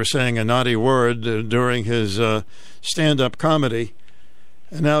times for saying a naughty word during his stand-up comedy.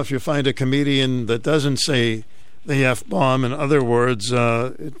 And now if you find a comedian that doesn't say the F-bomb and other words,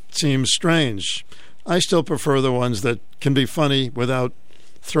 it seems strange. I still prefer the ones that can be funny without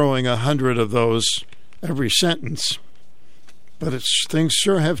throwing 100 of those every sentence. But things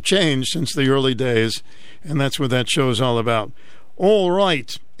sure have changed since the early days, and that's what that show's all about. All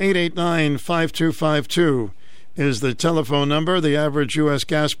right, 889-5252 is the telephone number. The average U.S.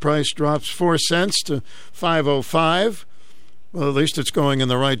 gas price drops 4 cents to $5.05. Well, at least it's going in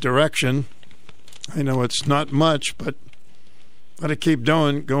the right direction. I know it's not much, but let it keep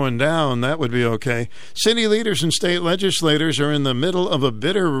going down. That would be okay. City leaders and state legislators are in the middle of a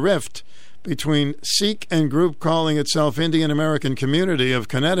bitter rift between Sikh and group calling itself Indian American Community of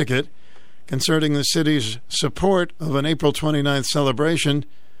Connecticut concerning the city's support of an April 29th celebration,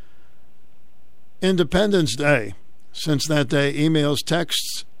 Independence Day. Since that day, emails,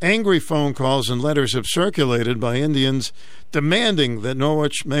 texts, angry phone calls, and letters have circulated by Indians demanding that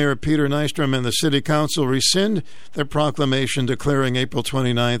Norwich Mayor Peter Nystrom and the City Council rescind their proclamation declaring April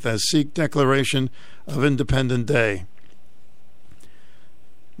 29th as Sikh Declaration of Independence Day.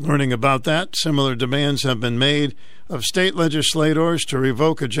 Learning about that, similar demands have been made of state legislators to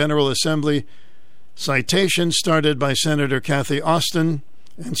revoke a General Assembly citation started by Senator Kathy Austin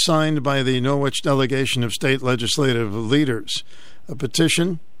and signed by the Norwich delegation of state legislative leaders. A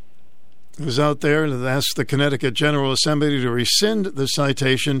petition is out there that asks the Connecticut General Assembly to rescind the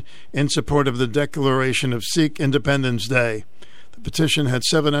citation in support of the declaration of Sikh Independence Day. The petition had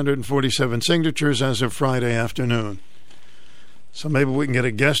 747 signatures as of Friday afternoon. So maybe we can get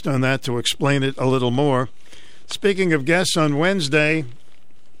a guest on that to explain it a little more. Speaking of guests, on Wednesday,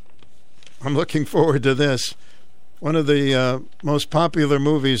 I'm looking forward to this. One of the most popular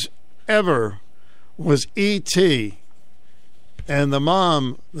movies ever was E.T., and the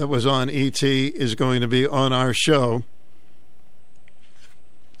mom that was on E.T. is going to be on our show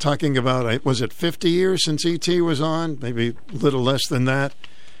talking about, was it 50 years since E.T. was on? Maybe a little less than that.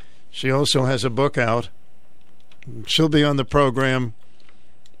 She also has a book out. She'll be on the program.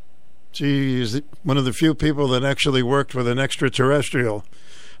 She is one of the few people that actually worked with an extraterrestrial.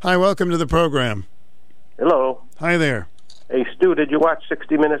 Hi, welcome to the program. Hello. Hi there. Hey, Stu, did you watch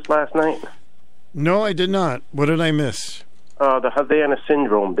 60 Minutes last night? No, I did not. What did I miss? The Havana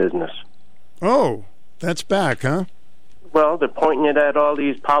Syndrome business. Oh, that's back, huh? Well, they're pointing it at all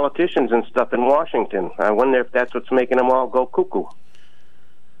these politicians and stuff in Washington. I wonder if that's what's making them all go cuckoo.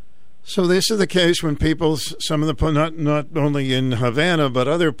 So this is the case when people, some of the, not only in Havana, but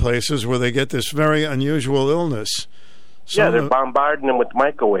other places where they get this very unusual illness. Yeah, they're bombarding them with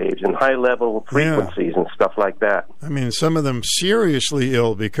microwaves and high-level frequencies and stuff like that. I mean, some of them seriously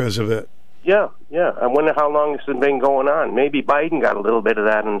ill because of it. Yeah. I wonder how long this has been going on. Maybe Biden got a little bit of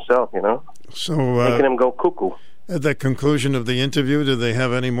that himself, So making him go cuckoo. At the conclusion of the interview, do they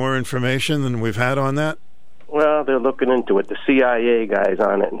have any more information than we've had on that? Well, they're looking into it. The CIA guys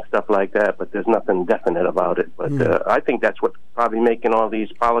on it and stuff like that, but there's nothing definite about it. But I think that's what's probably making all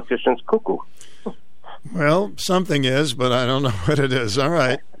these politicians cuckoo. Well, something is, but I don't know what it is. All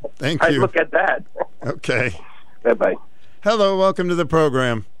right. Thank you. I look at that. Okay. Bye-bye. Hello, welcome to the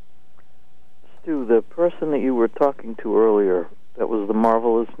program. Stu, the person that you were talking to earlier, that was the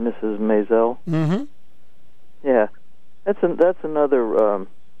marvelous Mrs. Maisel. Mm-hmm. Yeah. That's another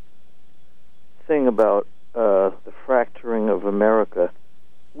thing about the fracturing of America.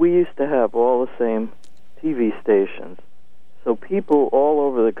 We used to have all the same TV stations, so people all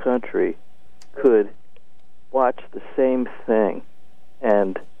over the country could watch the same thing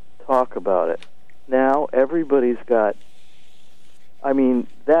and talk about it. Now everybody's got,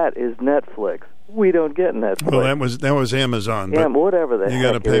 that is Netflix. We don't get Netflix. Well, that was Amazon. Yeah, whatever the heck you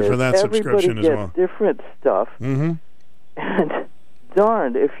got to pay for that subscription as well. Everybody gets different stuff, mm-hmm. and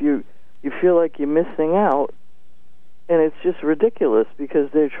darned if you feel like you're missing out, and it's just ridiculous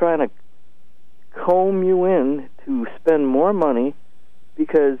because they're trying to comb you in to spend more money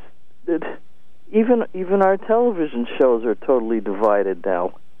because even our television shows are totally divided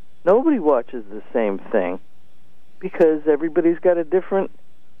now. Nobody watches the same thing because everybody's got a different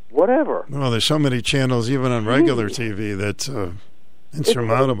whatever. Well, there's so many channels even on regular TV that's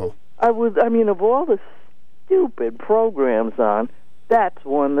insurmountable. Of all the stupid programs on, that's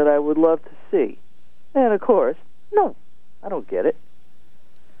one that I would love to see. And of course, no, I don't get it.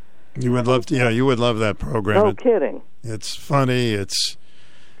 You would love to, you would love that program. No kidding. It's funny. It's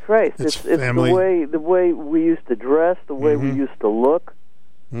Christ. It's family. the way we used to dress, the way we used to look.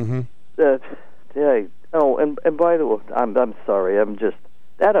 Mm-hmm. And by the way, I'm sorry.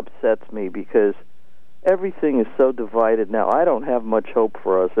 That upsets me because everything is so divided now. I don't have much hope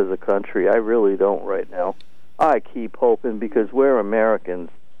for us as a country. I really don't right now. I keep hoping because we're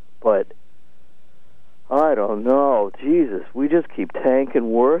Americans, but I don't know. Jesus, we just keep tanking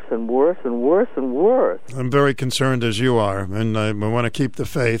worse and worse and worse and worse. I'm very concerned as you are, and I want to keep the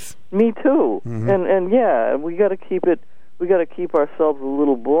faith. Me too. Mm-hmm. And we got to keep it. we got to keep ourselves a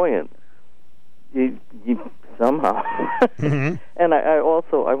little buoyant. You somehow. Mm-hmm. And I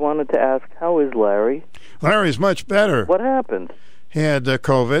wanted to ask, how is Larry? Larry's much better. What happened? He had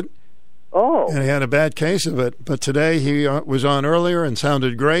COVID. Oh. And he had a bad case of it. But today he was on earlier and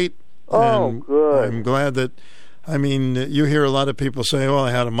sounded great. Oh, and good. I'm glad that, I mean, you hear a lot of people say, oh,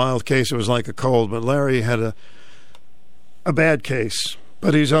 I had a mild case. It was like a cold. But Larry had a bad case.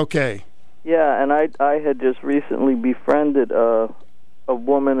 But he's okay. Yeah, and I had just recently befriended a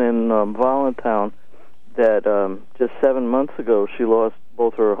woman in Voluntown that just 7 months ago she lost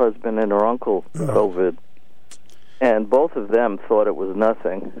both her husband and her uncle to COVID. And both of them thought it was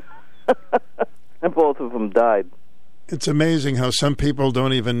nothing. And both of them died. It's amazing how some people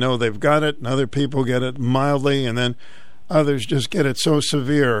don't even know they've got it, and other people get it mildly, and then others just get it so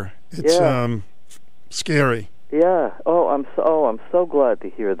severe. It's scary. Yeah. I'm so glad to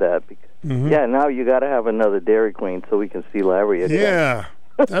hear that. Because, yeah, now you got to have another Dairy Queen so we can see Larry again. Yeah,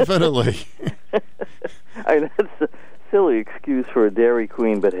 definitely. I mean, that's a silly excuse for a Dairy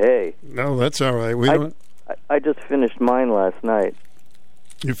Queen, but hey. No, that's all right. I just finished mine last night.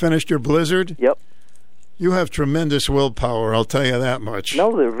 You finished your Blizzard? Yep. You have tremendous willpower, I'll tell you that much.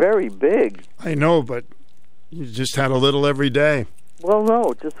 No, they're very big. I know, but you just had a little every day. Well,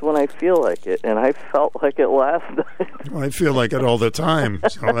 no, just when I feel like it, and I felt like it last night. Well, I feel like it all the time,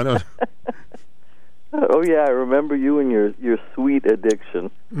 so I don't... Oh, yeah, I remember you and your sweet addiction.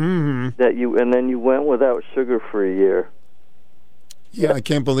 Mm-hmm. And then you went without sugar for a year. Yeah, I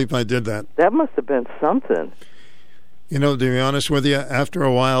can't believe I did that. That must have been something. You know, to be honest with you, after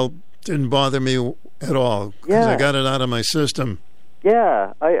a while, it didn't bother me at all. Because I got it out of my system.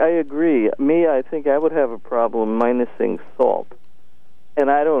 Yeah, I agree. Me, I think I would have a problem minusing salt. And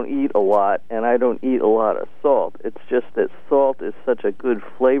I don't eat a lot, and I don't eat a lot of salt. It's just that salt is such a good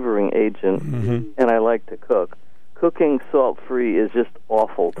flavoring agent, and I like to cook. Cooking salt-free is just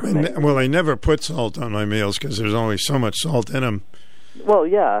awful to me. Well, I never put salt on my meals because there's only so much salt in them. Well,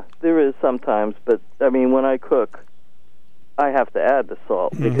 yeah, there is sometimes, but, I mean, when I cook, I have to add the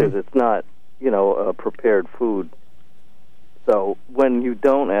salt because it's not, a prepared food. So when you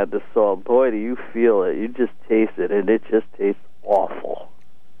don't add the salt, boy, do you feel it. You just taste it, and it just tastes awful.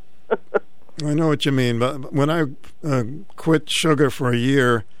 I know what you mean, but when I quit sugar for a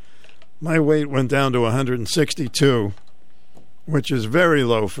year, my weight went down to 162, which is very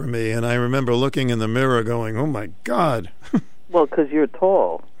low for me, and I remember looking in the mirror going, oh my God. Well, because you're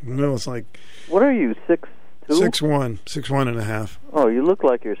tall. No, it's like... What are you, 6'2"? 6'1", 1.5. Oh, you look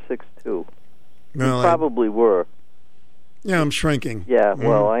like you're 6'2". Well, you probably were. Yeah, I'm shrinking. Yeah,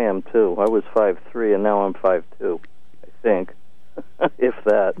 well, I am too. I was 5'3", and now I'm 5'2", I think. If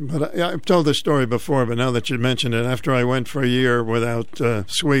that. But I've told this story before, but now that you mentioned it, after I went for a year without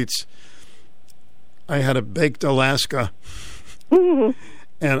sweets, I had a baked Alaska. And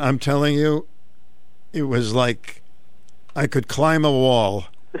I'm telling you, it was like I could climb a wall.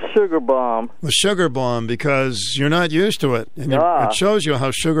 The sugar bomb. The sugar bomb, because you're not used to it. And it shows you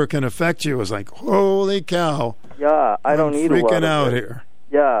how sugar can affect you. It's like, holy cow. Yeah, I don't eat a lot of it. Freaking out here.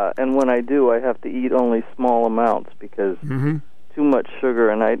 Yeah, and when I do, I have to eat only small amounts because too much sugar,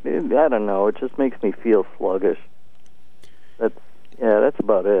 and I don't know, it just makes me feel sluggish. That's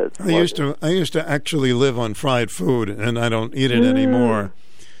about it. I used to actually live on fried food, and I don't eat it anymore.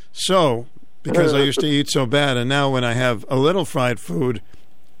 So, because I used to eat so bad, and now when I have a little fried food,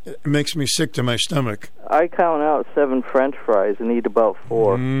 it makes me sick to my stomach. I count out 7 French fries and eat about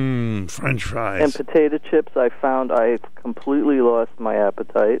 4. French fries. And potato chips, I found I completely lost my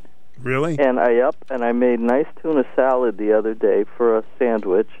appetite. Really? And I made nice tuna salad the other day for a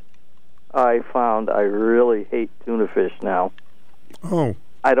sandwich. I found I really hate tuna fish now. Oh.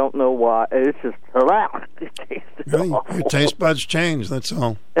 I don't know why. It's just, it tasted awful. Your taste buds change, that's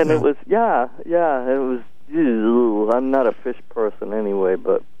all. And it was, it was, I'm not a fish person anyway,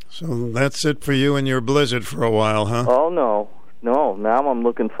 but... So that's it for you and your Blizzard for a while, huh? Oh, no. Now I'm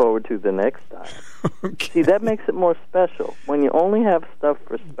looking forward to the next time. Okay. See, that makes it more special. When you only have stuff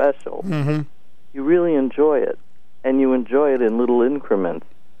for special, you really enjoy it, and you enjoy it in little increments.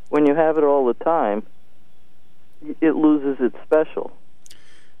 When you have it all the time, it loses its special.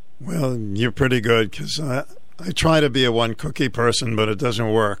 Well, you're pretty good, because I try to be a one-cookie person, but it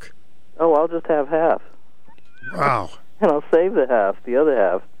doesn't work. Oh, I'll just have half. Wow. And I'll save the other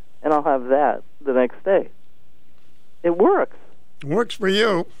half, and I'll have that the next day. It works. It works for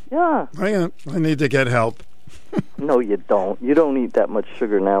you. Yeah. I need to get help. No, you don't. You don't eat that much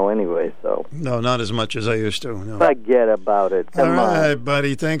sugar now anyway, so... No, not as much as I used to. No. Forget about it. Come all right,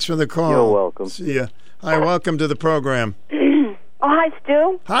 buddy. Thanks for the call. You're welcome. See ya. Hi, welcome to the program. Oh, hi,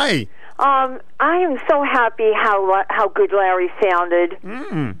 Stu. Hi. I am so happy how good Larry sounded.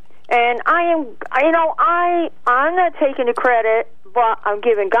 And I am, I'm not taking the credit, but I'm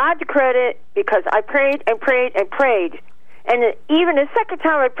giving God the credit because I prayed and prayed and prayed. And even the second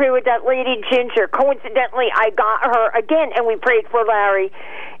time I prayed with that lady Ginger, coincidentally, I got her again, and we prayed for Larry.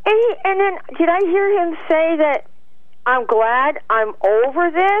 And then did I hear him say that I'm glad I'm over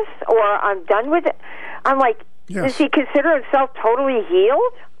this or I'm done with it? I'm like, does he consider himself totally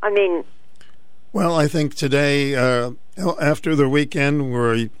healed? I mean... Well, I think today, after the weekend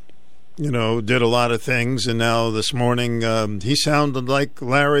where he, did a lot of things, and now this morning he sounded like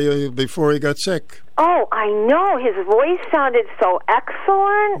Larry before he got sick. Oh, I know. His voice sounded so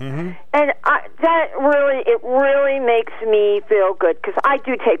excellent, and it really makes me feel good because I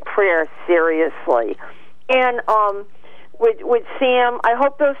do take prayer seriously. And with Sam, I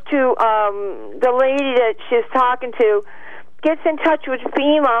hope those two, the lady that she's talking to, gets in touch with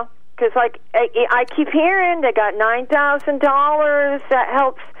FEMA because, I keep hearing they got $9,000 that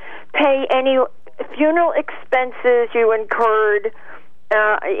helps pay any funeral expenses you incurred.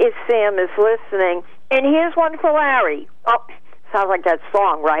 If Sam is listening. And here's one for Larry. Oh, sounds like that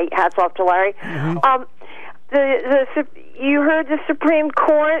song, right? Hats off to Larry. You heard the Supreme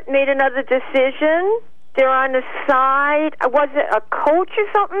Court made another decision. They're on the side. Was it a coach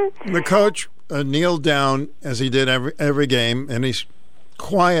or something? The coach kneeled down as he did every game, and he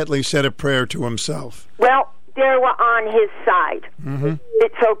quietly said a prayer to himself. Well, they were on his side.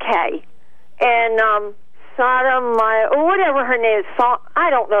 It's okay. And Sodom, whatever her name is, I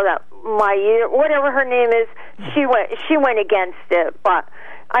don't know that whatever her name is, she went against it, but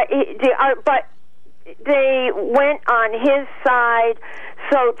they went on his side.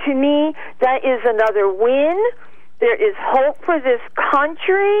 So to me, that is another win. There is hope for this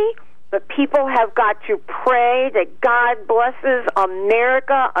country, but people have got to pray that God blesses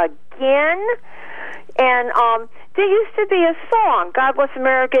America again. And there used to be a song, God Bless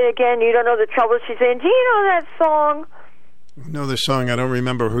America Again, You Don't Know the Trouble She's In. Do you know that song? I know the song. I don't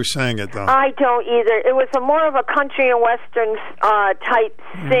remember who sang it, though. I don't either. It was more of a country and western type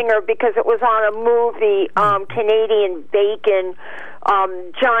singer because it was on a movie, Canadian Bacon.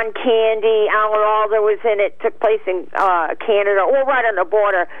 John Candy, Alan Alda was in it. Took place in Canada, or right on the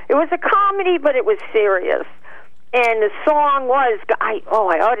border. It was a comedy, but it was serious. And the song was, I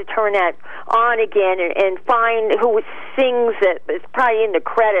ought to turn that on again and find who sings it. It's probably in the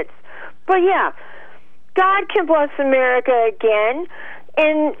credits. But yeah, God can bless America again.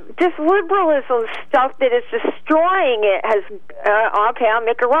 And this liberalism stuff that is destroying it has, I'll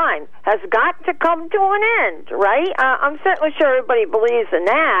make a rhyme, has got to come to an end, right? I'm certainly sure everybody believes in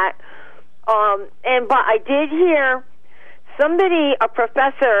that. But I did hear somebody, a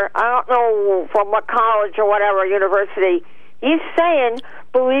professor, I don't know from what college or whatever, university, he's saying,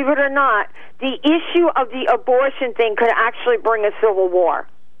 believe it or not, the issue of the abortion thing could actually bring a civil war.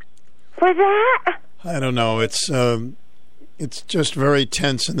 For that? I don't know. It's just very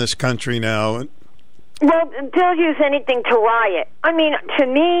tense in this country now. Well, they'll use anything to riot. I mean, to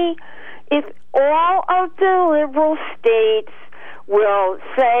me, if all of the liberal states will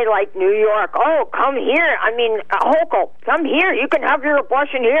say, like New York, oh, come here. I mean, Hochul, come here. You can have your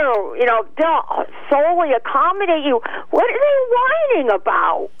abortion here. They'll solely accommodate you. What are they whining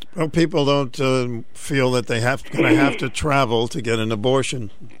about? Well, people don't feel that they have to travel to get an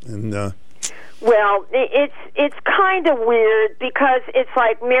abortion. And well, it's kind of weird because it's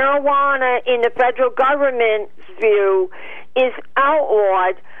like marijuana in the federal government's view is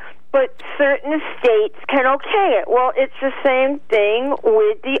outlawed, but certain states can okay it. Well, it's the same thing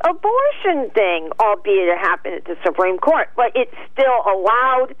with the abortion thing, albeit it happened at the Supreme Court. But it's still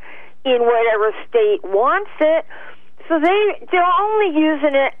allowed in whatever state wants it. So they're only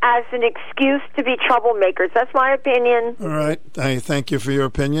using it as an excuse to be troublemakers. That's my opinion. All right. I thank you for your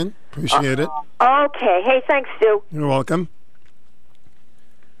opinion. Appreciate it. Okay. Hey, thanks, Stu. You're welcome.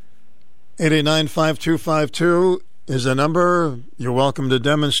 889-5252 is a number. You're welcome to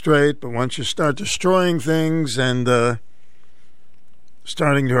demonstrate, but once you start destroying things and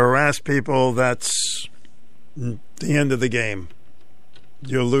starting to harass people, that's the end of the game.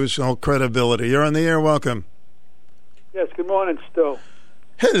 You'll lose all credibility. You're on the air. Welcome. Yes, good morning, Stu.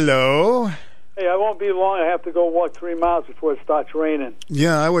 Hello. Hey, I won't be long. I have to go walk 3 miles before it starts raining.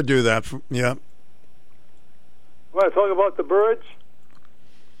 Yeah, I would do that. Yeah. Want to talk about the birds?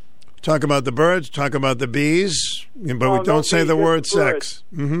 Talk about the birds, talk about the bees, but we don't say the word sex.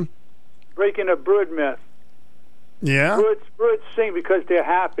 Mm-hmm. Breaking a bird myth. Yeah? Birds sing because they're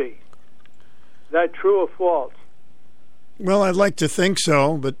happy. Is that true or false? Well, I'd like to think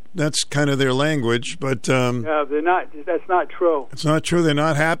so, but that's kind of their language. But yeah, they're not. That's not true. It's not true. They're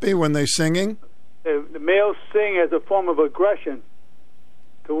not happy when they're singing. The males sing as a form of aggression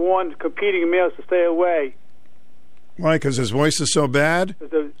to warn competing males to stay away. Why? Because his voice is so bad?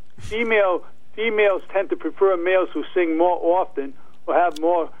 The females tend to prefer males who sing more often or have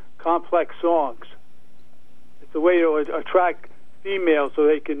more complex songs. It's a way to attract females so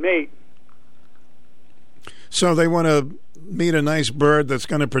they can mate. So they want to meet a nice bird that's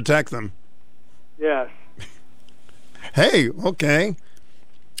going to protect them. Yes. Hey, okay.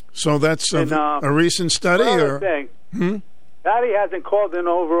 So that's a recent study? Or thing. Patty hasn't called in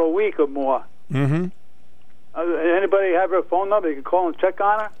over a week or more. Mm-hmm. Anybody have her phone number? You can call and check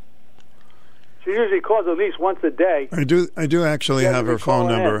on her. She usually calls at least once a day. I do actually have her phone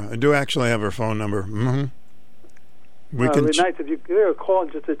number. I do actually have her phone number. Mm-hmm. It'd be nice if you give her a call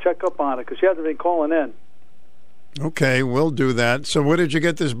just to check up on her, because she hasn't been calling in. Okay, we'll do that. So where did you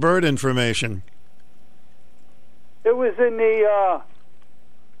get this bird information? It was in the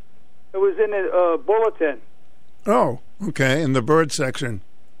bulletin. Oh, okay, in the bird section.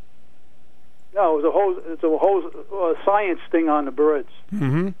 No, it's a whole science thing on the birds.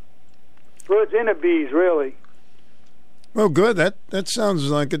 Mm-hmm. Birds and the bees, really. Well, good. That sounds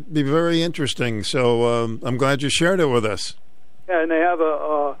like it'd be very interesting. So I'm glad you shared it with us. Yeah, and they have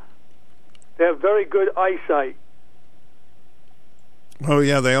very good eyesight. Oh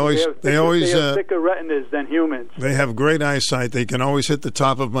yeah, they always have thicker retinas than humans. They have great eyesight. They can always hit the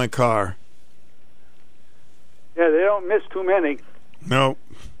top of my car. Yeah, they don't miss too many. No.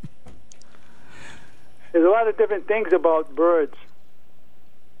 There's a lot of different things about birds.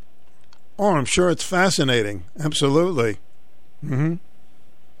 Oh, I'm sure it's fascinating. Absolutely. Mm-hmm.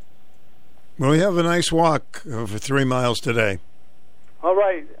 Well, we have a nice walk for 3 miles today. All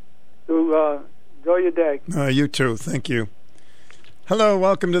right. So, enjoy your day. You too. Thank you. Hello.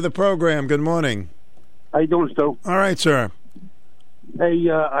 Welcome to the program. Good morning. How you doing, Stu? All right, sir. Hey,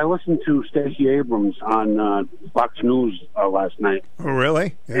 I listened to Stacey Abrams on Fox News last night. Oh,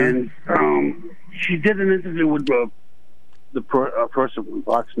 really? Yeah. And she did an interview with the person from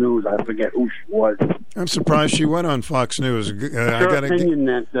Fox News. I forget who she was. I'm surprised she went on Fox News. Her opinion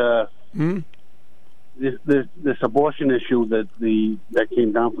that this abortion issue that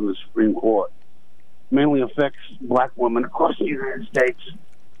came down from the Supreme Court mainly affects black women across the United States.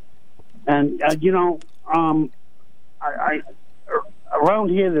 And I around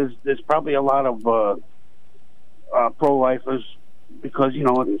here there's probably a lot of pro-lifers because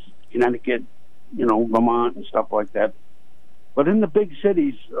it's Connecticut, Vermont and stuff like that. But in the big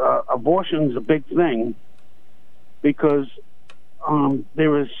cities, abortion's a big thing because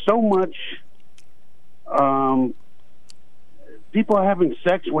there is so much. People are having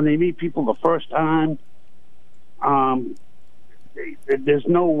sex when they meet people the first time. There's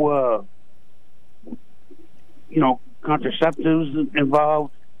no, contraceptives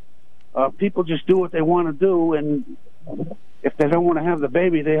involved. People just do what they want to do, and if they don't want to have the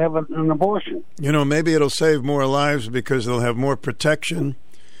baby, they have an abortion. Maybe it'll save more lives because they'll have more protection,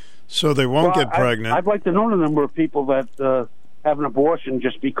 so they won't get pregnant. I'd like to know the number of people that have an abortion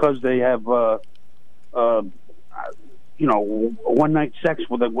just because they have, one-night sex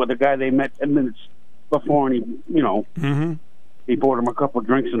with a guy they met 10 minutes before, and he bought him a couple of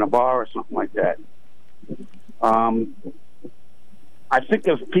drinks in a bar or something like that. I think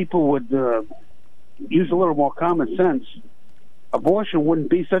if people would use a little more common sense, abortion wouldn't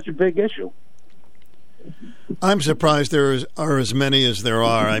be such a big issue. I'm surprised there are as many as there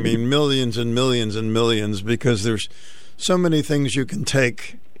are. I mean, millions and millions and millions, because there's so many things you can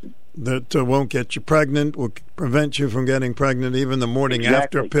take that won't get you pregnant, will prevent you from getting pregnant. Even the morning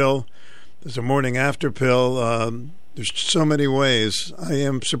after pill. There's a morning after pill. There's so many ways. I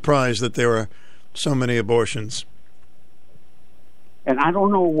am surprised that there are so many abortions. And I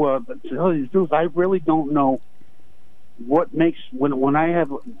don't know, to tell you the truth, I really don't know what makes, when I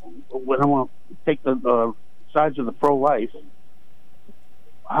want to take the sides of the pro-life,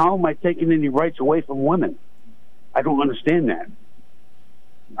 how am I taking any rights away from women? I don't understand that.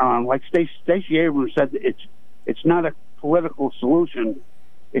 Like Stacey Abrams said, it's not a political solution.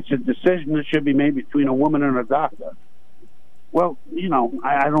 It's a decision that should be made between a woman and a doctor. Well,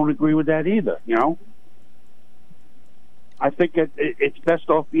 I don't agree with that either, I think it's best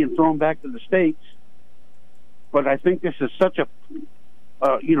off being thrown back to the states. But I think this is such a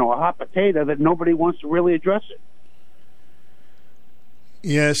hot potato that nobody wants to really address it.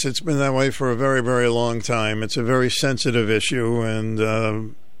 Yes, it's been that way for a very, very long time. It's a very sensitive issue,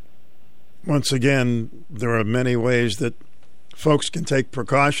 and once again, there are many ways that folks can take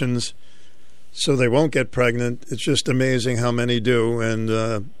precautions so they won't get pregnant. It's just amazing how many do. And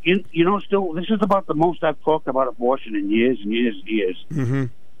still, this is about the most I've talked about abortion in years and years and years. Mm-hmm.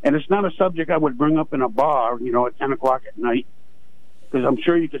 And it's not a subject I would bring up in a bar, at 10 o'clock at night, because I'm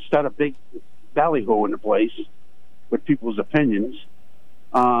sure you could start a big ballyhoo in the place with people's opinions.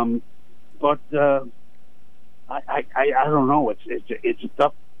 But I don't know. It's a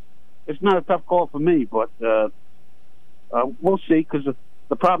tough. It's not a tough call for me, but we'll see. Because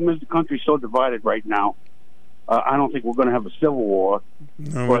the problem is the country's so divided right now. I don't think we're going to have a civil war.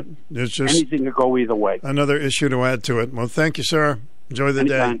 No, but it's just anything could go either way. Another issue to add to it. Well, thank you, sir. Enjoy the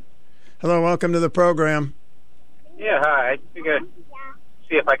Anytime. day. Hello, welcome to the program. Yeah, hi. I figured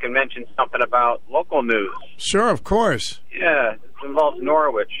see if I can mention something about local news. Sure, of course. Yeah, it involves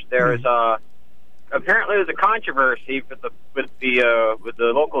Norwich. There is apparently there's a controversy with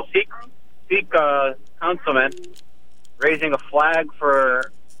the local Sikh councilman raising a flag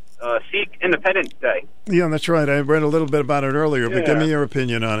for Sikh Independence Day. Yeah, that's right. I read a little bit about it earlier, but give me your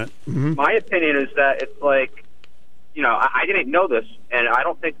opinion on it. Mm-hmm. My opinion is that it's like, I didn't know this, and I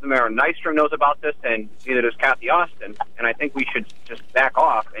don't think the Mayor of Nystrom knows about this, and neither does Kathy Austin, and I think we should just back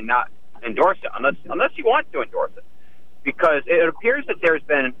off and not endorse it, unless you want to endorse it. Because it appears that there's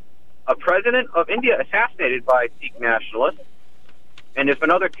been a president of India assassinated by Sikh nationalists, and there's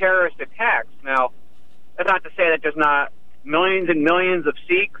been other terrorist attacks. Now, that's not to say that there's not millions and millions of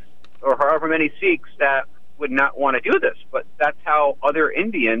Sikhs, or however many Sikhs, that would not want to do this, but that's how other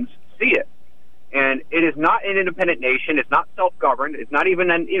Indians see it. And it is not an independent nation. It's not self-governed. It's not even,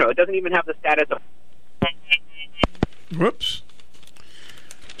 it doesn't even have the status of... Whoops.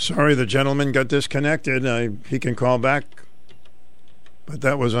 Sorry, the gentleman got disconnected. He can call back, but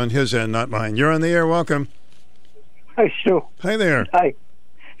that was on his end, not mine. You're on the air. Welcome. Hi, Stu. Hi there. Hi.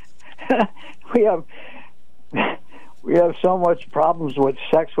 We have so much problems with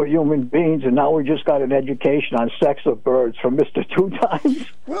sex with human beings, and now we just got an education on sex with birds from Mr. Two Times.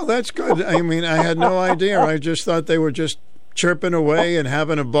 Well, that's good. I mean, I had no idea. I just thought they were just chirping away and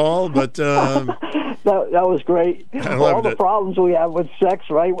having a ball, but... that was great. All the problems we have with sex,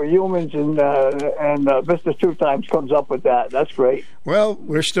 right, with humans, and Mr. Two Times comes up with that. That's great. Well,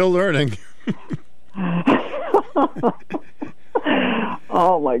 we're still learning.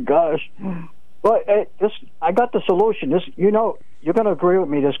 Oh, my gosh. But I got the solution. You're going to agree with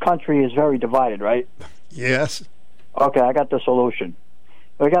me. This country is very divided, right? Yes. Okay, I got the solution.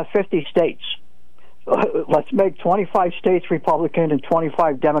 We got 50 states. So let's make 25 states Republican and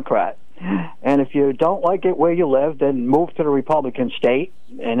 25 Democrat. And if you don't like it where you live, then move to the Republican state.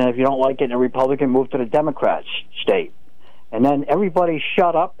 And if you don't like it in the Republican, move to the Democrat state. And then everybody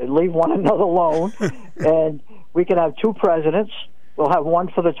shut up and leave one another alone. And we can have two presidents. We'll have one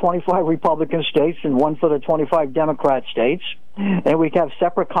for the 25 Republican states and one for the 25 Democrat states. And we can have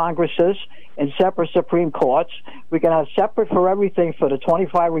separate Congresses and separate Supreme Courts. We can have separate for everything for the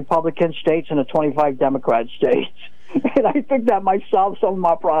 25 Republican states and the 25 Democrat states. And I think that might solve some of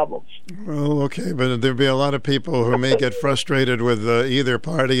my problems. Well, okay, but there'd be a lot of people who may get frustrated with either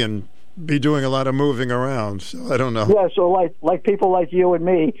party and be doing a lot of moving around. So I don't know. Yeah, so like people like you and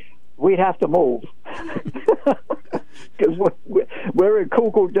me, we'd have to move. Because we're in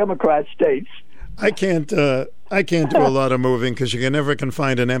cuckoo Democrat states. I can't do a lot of moving because you never can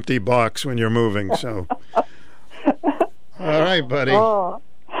find an empty box when you're moving. So, all right, buddy.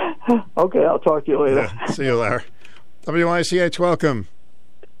 Okay, I'll talk to you later. Yeah, see you, Larry. WICH, welcome.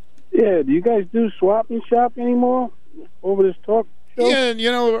 Yeah, do you guys do swap and shop anymore over this talk show?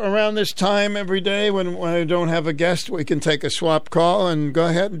 Yeah, around this time every day when I don't have a guest, we can take a swap call and go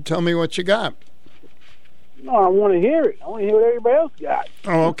ahead and tell me what you got. No, I want to hear it. I want to hear what everybody else got.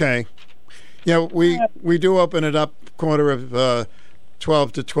 Oh, okay. Yeah, we do open it up quarter of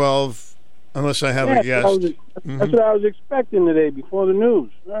 12 to 12, unless I have a guest. That's what I was expecting today before the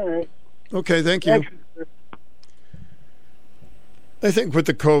news. All right. Okay, thank you. I think with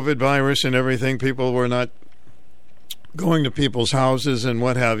the COVID virus and everything, people were not going to people's houses and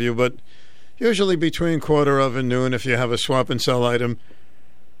what have you, but usually between quarter of and noon, if you have a swap and sell item,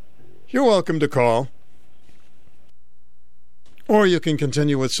 you're welcome to call. Or you can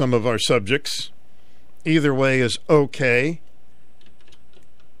continue with some of our subjects. Either way is okay.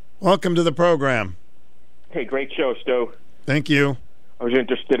 Welcome to the program. Hey, great show, Stu. Thank you. I was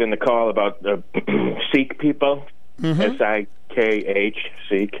interested in the call about the Sikh people. Mm-hmm. S-I-K-H,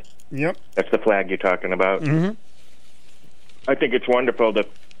 Sikh. Yep. That's the flag you're talking about. Mm-hmm. I think it's wonderful that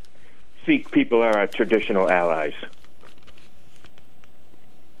Sikh people are our traditional allies.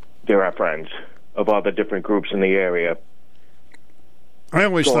 They're our friends of all the different groups in the area. I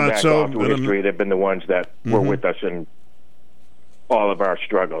always Going thought back so. all through history, they've been the ones that were with us in all of our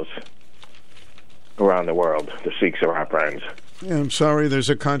struggles. around the world. The Sikhs are our friends. Yeah, I'm sorry there's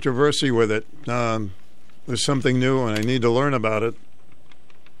a controversy with it. There's something new, and I need to learn about it.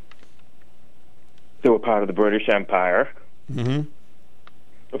 They were part of the British Empire,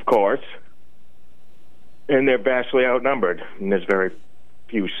 of course, and they're vastly outnumbered. And there's very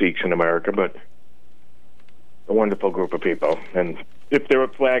few Sikhs in America, but a wonderful group of people. And if their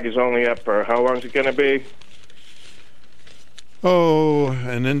flag is only up for how long is it going to be? Oh,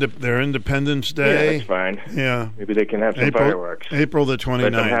 and their Independence Day. Yeah, that's fine. Yeah. Maybe they can have some fireworks. April the 29th.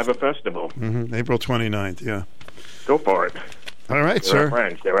 Let them have a festival. April 29th, yeah. Go for it. All right, They're sir. our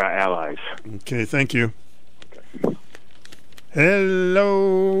friends. They're our allies. Okay, thank you. Okay.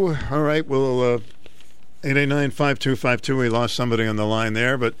 Hello. All right, we'll 889-5252. We lost somebody on the line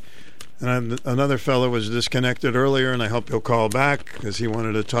there, but another fellow was disconnected earlier, and I hope he'll call back because he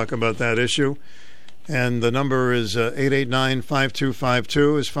wanted to talk about that issue. And the number is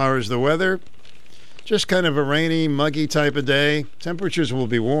 889-5252. As far as the weather, just kind of a rainy, muggy type of day. Temperatures will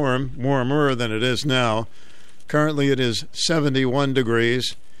be warmer than it is now. Currently it is 71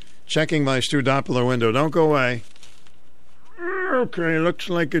 degrees. Checking my Stu Doppler window. Don't go away. Okay, looks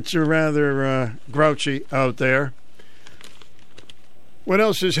like it's rather grouchy out there. What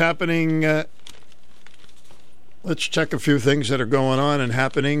else is happening? Let's check a few things that are going on and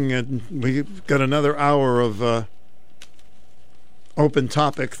happening. And we've got another hour of open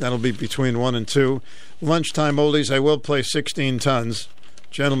topic. That'll be between 1 and 2. Lunchtime oldies, I will play 16 tons.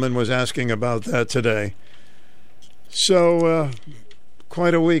 Gentleman was asking about that today. So,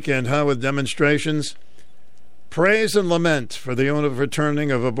 quite a weekend, huh, with demonstrations. Praise and lament for the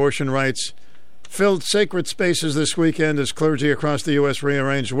overturning of abortion rights filled sacred spaces this weekend as clergy across the U.S.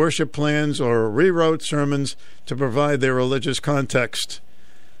 rearranged worship plans or rewrote sermons to provide their religious context.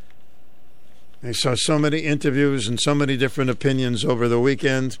 I saw so many interviews and so many different opinions over the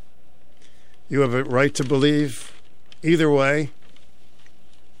weekend. You have a right to believe either way.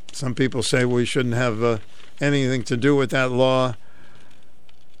 Some people say we shouldn't have anything to do with that law.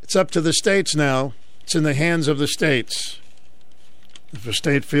 It's up to the states now. It's in the hands of the states. If a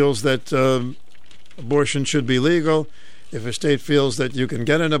state feels that abortion should be legal, if a state feels that you can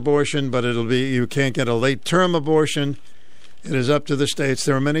get an abortion, but you can't get a late-term abortion, it is up to the states.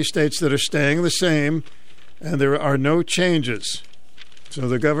 There are many states that are staying the same, and there are no changes. So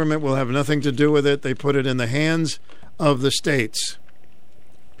the government will have nothing to do with it. They put it in the hands of the states.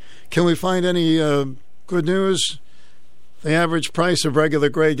 Can we find any good news? The average price of regular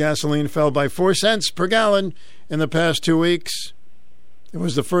grade gasoline fell by 4 cents per gallon in the past 2 weeks. It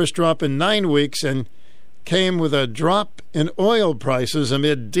was the first drop in 9 weeks and came with a drop in oil prices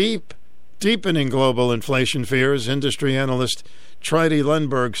amid deepening global inflation fears, industry analyst Tridi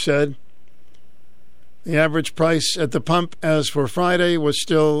Lundberg said. The average price at the pump as for Friday was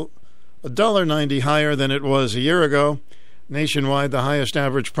still $1.90 higher than it was a year ago. Nationwide, the highest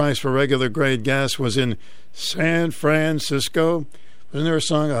average price for regular grade gas was in San Francisco. Wasn't there a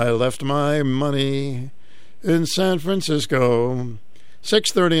song, I left my money in San Francisco?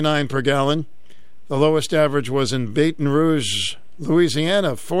 $6.39 per gallon. The lowest average was in Baton Rouge,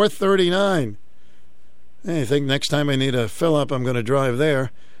 Louisiana, $4.39. I think next time I need a fill-up, I'm going to drive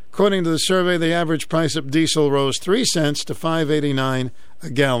there. According to the survey, the average price of diesel rose 3 cents to $5.89 a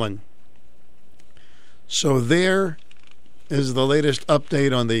gallon. So there is the latest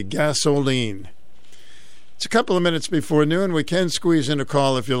update on the gasoline. It's a couple of minutes before noon. We can squeeze in a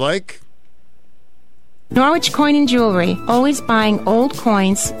call if you like. Norwich Coin and Jewelry, always buying old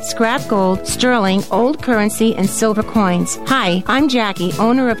coins, scrap gold, sterling, old currency, and silver coins. Hi, I'm Jackie,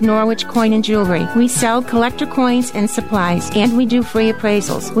 owner of Norwich Coin and Jewelry. We sell collector coins and supplies, and we do free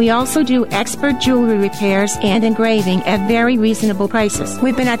appraisals. We also do expert jewelry repairs and engraving at very reasonable prices.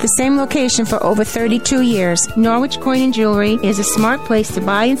 We've been at the same location for over 32 years. Norwich Coin and Jewelry is a smart place to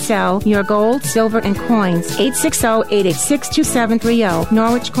buy and sell your gold, silver, and coins. 860-886-2730.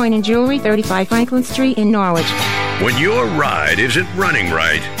 Norwich Coin and Jewelry, 35 Franklin Street in Norwich. When your ride isn't running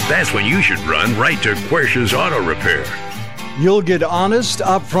right, that's when you should run right to Quercia's Auto Repair. You'll get honest,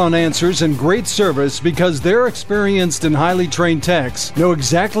 upfront answers and great service because their experienced and highly trained techs know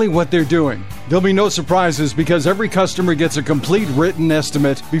exactly what they're doing. There'll be no surprises because every customer gets a complete written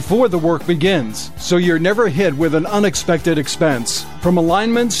estimate before the work begins, so you're never hit with an unexpected expense. From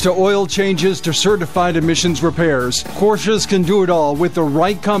alignments to oil changes to certified emissions repairs, Quercia's can do it all with the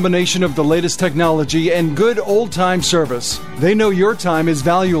right combination of the latest technology and good old-time service. They know your time is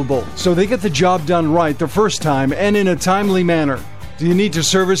valuable, so they get the job done right the first time and in a timely manner. Do you need to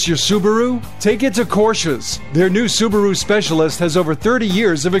service your Subaru? Take it to Corsh's. Their new Subaru specialist has over 30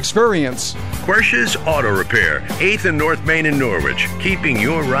 years of experience. Quercia's Auto Repair, 8th and North Main in Norwich, keeping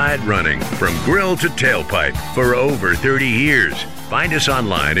your ride running from grill to tailpipe for over 30 years. Find us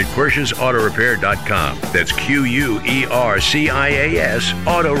online at QuerciasAutoRepair.com. That's QUERCIAS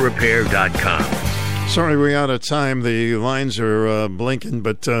autorepair.com. Sorry, we're out of time. The lines are blinking,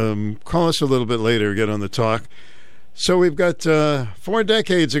 but call us a little bit later, get on the talk. So we've got 4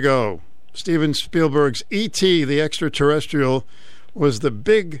 decades ago, Steven Spielberg's E.T., the Extraterrestrial, was the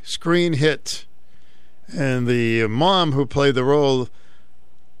big screen hit. And the mom who played the role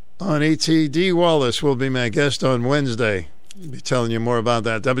on E.T., Dee Wallace, will be my guest on Wednesday. I'll be telling you more about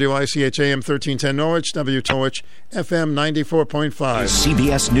that. WICH AM 1310 Norwich, Norwich FM 94.5.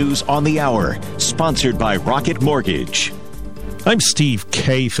 CBS News on the Hour, sponsored by Rocket Mortgage. I'm Steve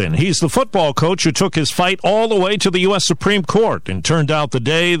Kathan. He's the football coach who took his fight all the way to the U.S. Supreme Court and turned out the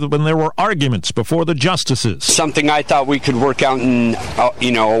day when there were arguments before the justices. Something I thought we could work out in,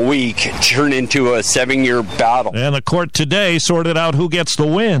 a week, turn into a 7-year battle. And the court today sorted out who gets the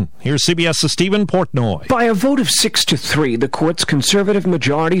win. Here's CBS's Stephen Portnoy. By a vote of 6-3, the court's conservative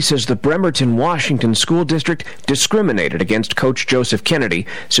majority says the Bremerton, Washington School District discriminated against Coach Joseph Kennedy,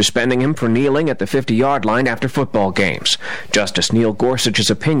 suspending him for kneeling at the 50-yard line after football games. Justice Neil Gorsuch's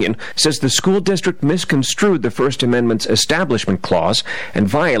opinion says the school district misconstrued the First Amendment's Establishment Clause and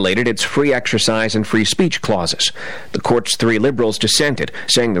violated its free exercise and free speech clauses. The court's 3 liberals dissented,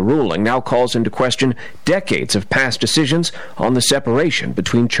 saying the ruling now calls into question decades of past decisions on the separation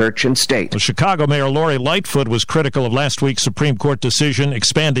between church and state. The Chicago Mayor Lori Lightfoot was critical of last week's Supreme Court decision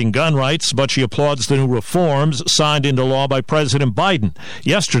expanding gun rights, but she applauds the new reforms signed into law by President Biden.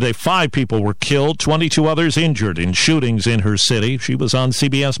 Yesterday, 5 people were killed, 22 others injured in shootings in her city. She was on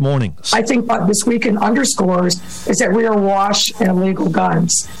CBS Mornings. I think what this weekend underscores is that we are awash in illegal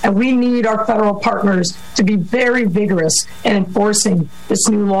guns, and we need our federal partners to be very vigorous in enforcing this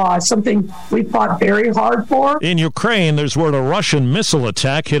new law, something we fought very hard for. In Ukraine, there's word a Russian missile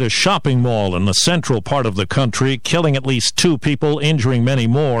attack hit a shopping mall in the central part of the country, killing at least 2 people, injuring many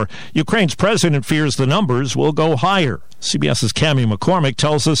more. Ukraine's president fears the numbers will go higher. CBS's Cammie McCormick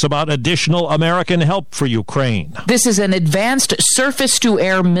tells us about additional American help for Ukraine. This is an advanced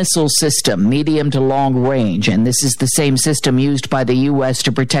surface-to-air missile system, medium to long range, and this is the same system used by the U.S.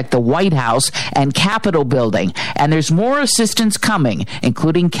 to protect the White House and Capitol building. And there's more assistance coming,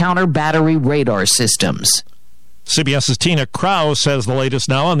 including counter-battery radar systems. CBS's Tina Krause has the latest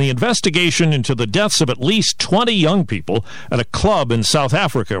now on the investigation into the deaths of at least 20 young people at a club in South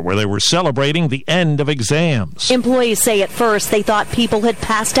Africa where they were celebrating the end of exams. Employees say at first they thought people had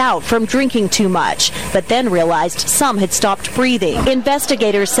passed out from drinking too much, but then realized some had stopped breathing.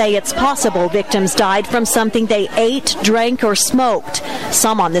 Investigators say it's possible victims died from something they ate, drank, or smoked.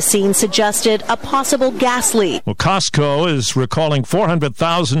 Some on the scene suggested a possible gas leak. Well, Costco is recalling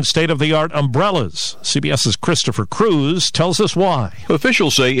 400,000 state-of-the-art umbrellas. CBS's Christopher Cruz tells us why.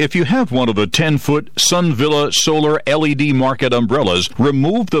 Officials say if you have one of the 10-foot Sun Villa solar LED market umbrellas,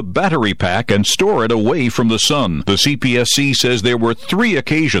 remove the battery pack and store it away from the sun. The CPSC says there were 3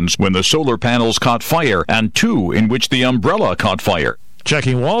 occasions when the solar panels caught fire and 2 in which the umbrella caught fire.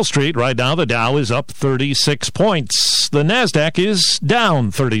 Checking Wall Street, right now the Dow is up 36 points. The NASDAQ is down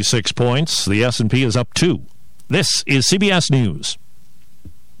 36 points. The S&P is up 2. This is CBS News.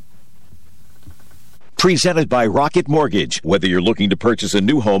 Presented by Rocket Mortgage. Whether you're looking to purchase a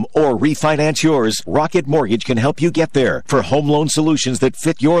new home or refinance yours, Rocket Mortgage can help you get there. For home loan solutions that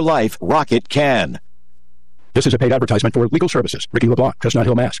fit your life, Rocket can. This is a paid advertisement for legal services. Ricky LeBlanc, Chestnut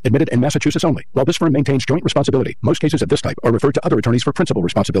Hill, Mass. Admitted in Massachusetts only. While this firm maintains joint responsibility, most cases of this type are referred to other attorneys for principal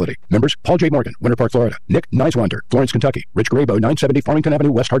responsibility. Members, Paul J. Morgan, Winter Park, Florida. Nick Neiswander, Florence, Kentucky. Rich Grabo, 970 Farmington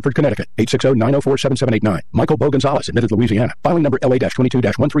Avenue, West Hartford, Connecticut. 860-904-7789. Michael Bo Gonzalez, admitted Louisiana. Filing number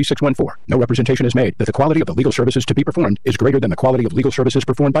LA-22-13614. No representation is made that the quality of the legal services to be performed is greater than the quality of legal services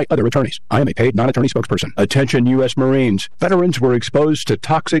performed by other attorneys. I am a paid non-attorney spokesperson. Attention U.S. Marines. Veterans were exposed to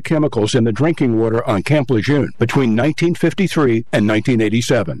toxic chemicals in the drinking water on Camp Lejeune between 1953 and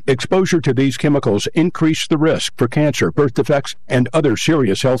 1987. Exposure to these chemicals increased the risk for cancer, birth defects, and other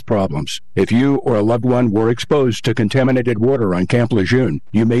serious health problems. If you or a loved one were exposed to contaminated water on Camp Lejeune,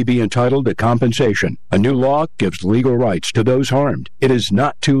 you may be entitled to compensation. A new law gives legal rights to those harmed. It is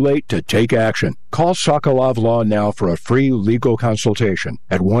not too late to take action. Call Sokolov Law now for a free legal consultation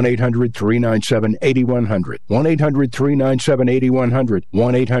at 1-800-397-8100. 1-800-397-8100.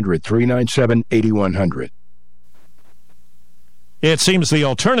 1-800-397-8100. It seems the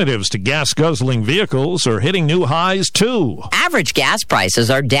alternatives to gas-guzzling vehicles are hitting new highs, too. Average gas prices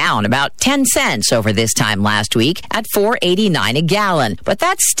are down about 10 cents over this time last week at $4.89 a gallon. But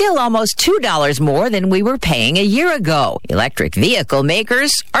that's still almost $2 more than we were paying a year ago. Electric vehicle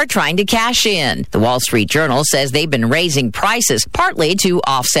makers are trying to cash in. The Wall Street Journal says they've been raising prices partly to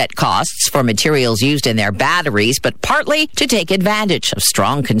offset costs for materials used in their batteries, but partly to take advantage of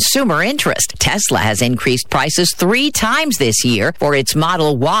strong consumer interest. Tesla has increased prices 3 times this year for its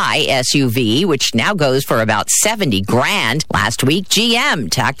Model Y SUV, which now goes for about $70,000. Last week, GM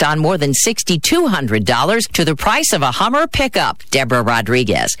tacked on more than $6,200 to the price of a Hummer pickup. Deborah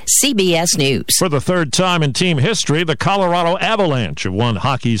Rodriguez, CBS News. For the third time in team history, the Colorado Avalanche have won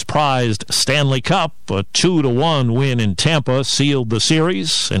hockey's prized Stanley Cup. A 2-1 win in Tampa sealed the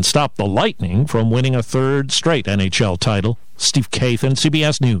series and stopped the Lightning from winning a third straight NHL title. Steve Kathan,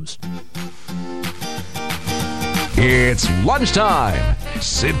 CBS News. It's lunchtime.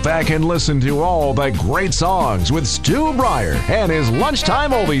 Sit back and listen to all the great songs with Stu Bryer and his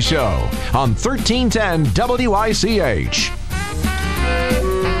Lunchtime Oldie Show on 1310 WICH.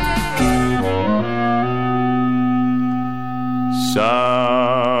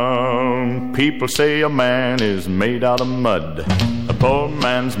 Some people say a man is made out of mud. A poor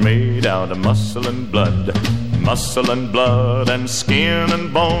man's made out of muscle and blood. Muscle and blood and skin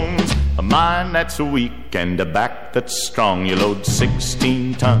and bones. A mind that's weak and a back that's strong. You load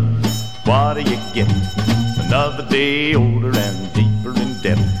 16 tons. What do you get? Another day older and deeper in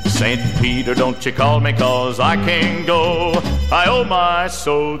debt. St. Peter, don't you call me, 'cause I can't go. I owe my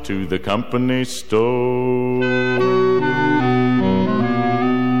soul to the company store.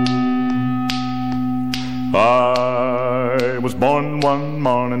 I was born one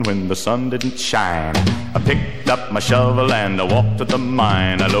morning when the sun didn't shine. I picked up my shovel and I walked to the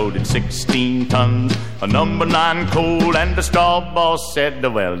mine. I loaded 16 tons of number 9 coal, and the straw boss said,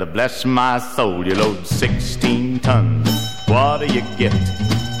 well, to bless my soul, you load 16 tons. What do you get?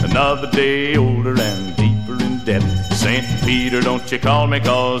 Another day older and deeper in debt. St. Peter, don't you call me,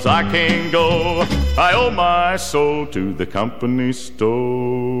 'cause I can't go. I owe my soul to the company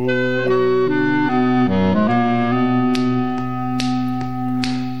store.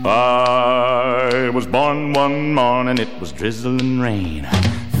 I was born one morning, it was drizzling rain.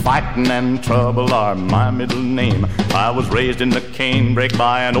 Fighting and trouble are my middle name. I was raised in the canebrake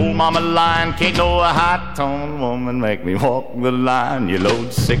by an old mama lion. Can't no high-toned woman make me walk the line. You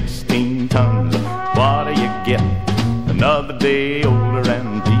load 16 tons, what do you get? Another day older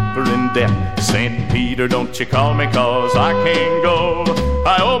and deeper in debt. St. Peter, don't you call me, 'cause I can't go.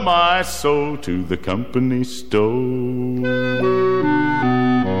 I owe my soul to the company store.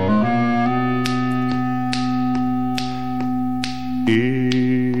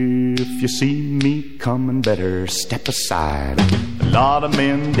 If you see me coming, better step aside. A lot of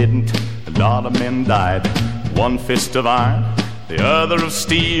men didn't, a lot of men died. One fist of iron, the other of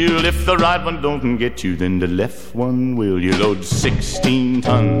steel. If the right one don't get you, then the left one will. You load 16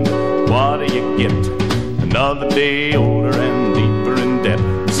 tons, what do you get? Another day older and deeper in debt.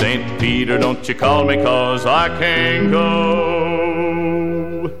 St. Peter, don't you call me, 'cause I can't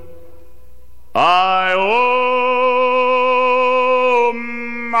go. I owe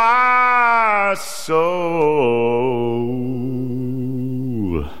my soul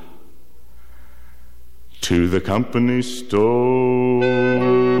to the company store.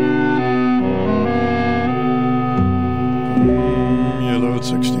 You load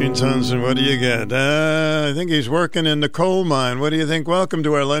 16 tons, and what do you get? I think he's working in the coal mine. What do you think? Welcome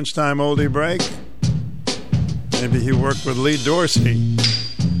to our lunchtime oldie break. Maybe he worked with Lee Dorsey.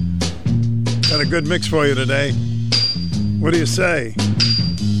 Got a good mix for you today. What do you say?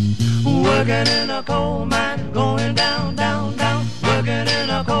 Working in a coal mine, going down, down, down. Working in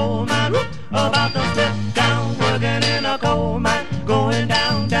a coal mine, about to slip down. Working in a coal mine, going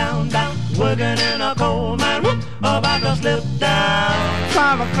down, down, down. Working in a coal mine, about to slip down.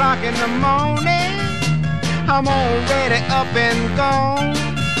 5 o'clock in the morning, I'm already up and gone.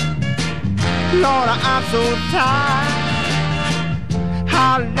 Lord, I'm so tired.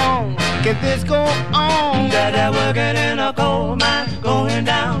 How long can this go on? That working in a coal mine, going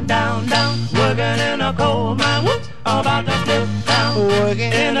down, down, down. Working in a coal mine, about to slip down.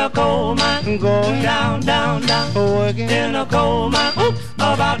 Working in a coal mine, going down, down, down. Working in a coal mine,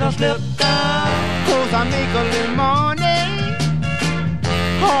 about to slip down. 'Cause I make a little money,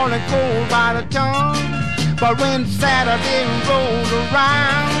 hauling coal by the ton. But when Saturday rolls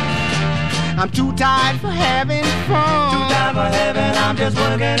around, I'm too tired for having fun. Too tired for having, I'm just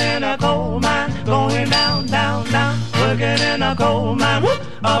working in a coal mine, going down, down, down. working in a coal mine,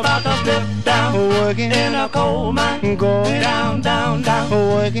 about to slip down, working in a coal mine, going down, down, down,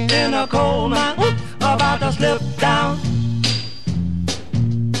 working in a coal mine, about to slip down.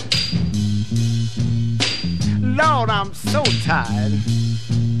 Lord, I'm so tired.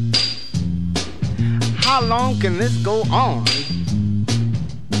 How long can this go on?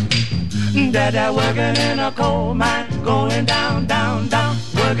 Dada working in a coal mine, going down, down, down,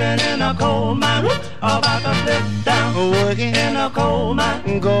 working in a coal mine, about to slip down, working in a coal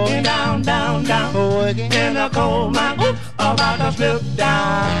mine, going down, down, down, working in a coal mine, about to slip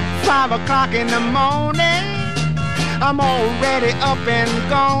down. 5 o'clock in the morning, I'm already up and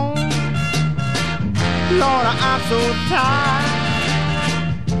gone. Lord, I'm so tired.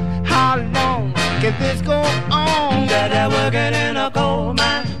 How long can this go on? Dada working in a coal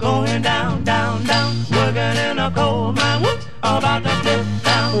mine, going down, down, down, working in a coal mine, about to slip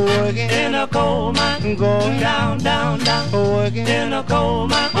down, working in a coal mine, going down, down, down, working in a coal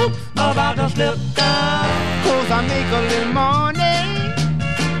mine, about to slip down. 'Cause I make a little money,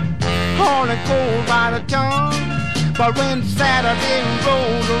 all the gold by the ton. But when Saturday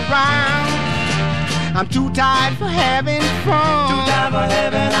rolls around, I'm too tired for having fun. Too tired for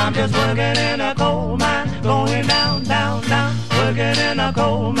having, I'm just working in a coal mine, going down, down, down, working in a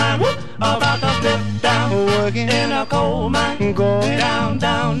coal mine, about to slip down, working in a coal mine, going down,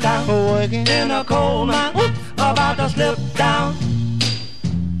 down, down, working in a coal mine, about to slip down.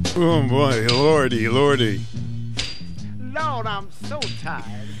 Oh boy, lordy, lordy. Lord, I'm so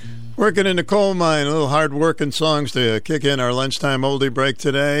tired. Working in the coal mine, a little hard-working songs to kick in our lunchtime oldie break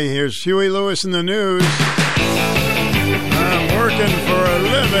today. Here's Huey Lewis in the news. I'm working for a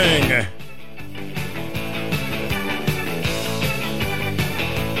living.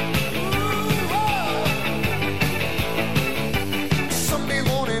 Someday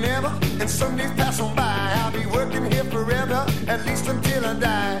won't it ever, and somedays pass on by. I'll be working here forever, at least until I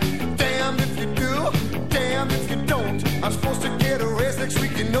die. Damn if you do, damn if you don't. I'm supposed to get a raise next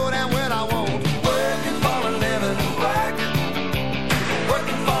week, you know that when I won't. Working for a living,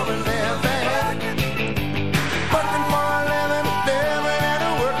 working for a living, working for a living, living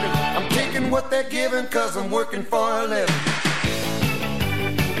and working. I'm taking what they're giving, 'cause I'm working for a living.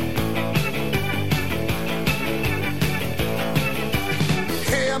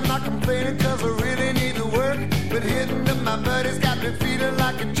 Hey, I'm not complaining, 'cause I really need to work, but hitting up my buddies got me feeling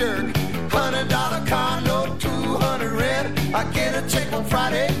like a jerk. $100 car note, 200 rent. I get a check on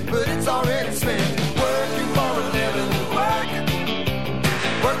Friday, but it's already spent. Working for a living, working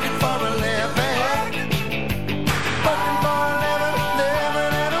for a living, working for a living,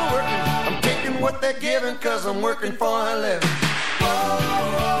 living and a working. I'm taking what they're giving, 'cause I'm working for a living.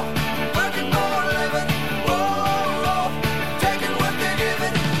 Whoa, working for a living. Whoa, taking what they're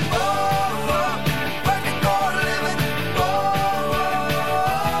giving. Whoa, working for a living.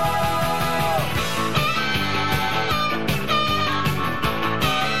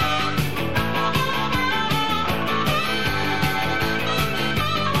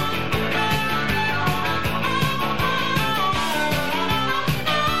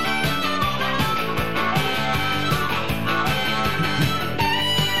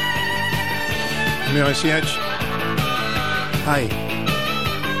 WICH. Hi.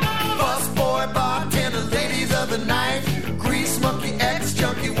 Bus boy, bartender, ladies of the night, grease monkey,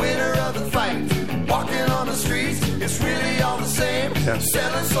 ex-junkie, winner of the fight. Walking on the streets, it's really all the same. Yes.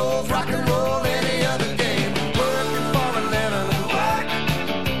 Selling souls, rock and roll, any other game. Working for a living,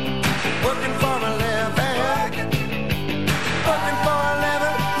 working for a living, working for a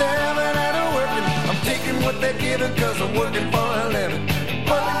living, living and a working. I'm taking what they're giving, 'cause I'm working for a living.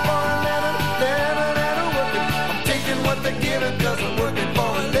 Working for a living, living and a working. I'm taking what they're giving, 'cause I'm working for a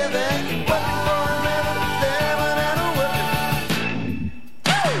living. Working for a living, living and a working.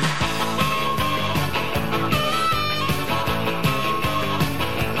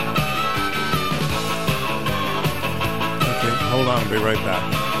 Okay, hold on, I'll be right back.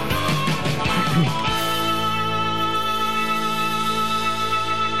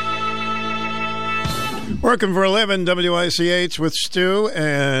 Working for a living, WICH with Stu,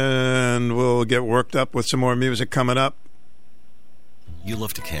 and we'll get worked up with some more music coming up. You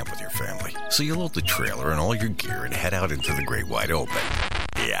love to camp with your family, so you load the trailer and all your gear and head out into the great wide open.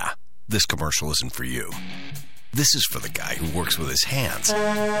 Yeah, this commercial isn't for you. This is for the guy who works with his hands.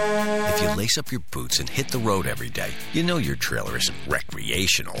 If you lace up your boots and hit the road every day, you know your trailer isn't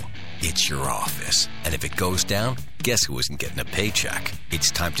recreational. It's your office. And if it goes down, guess who isn't getting a paycheck? It's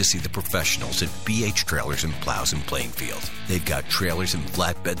time to see the professionals at BH Trailers and Plows in Plainfield. They've got trailers and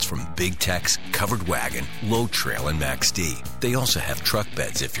flatbeds from Big Tex, Covered Wagon, Low Trail, and Max D. They also have truck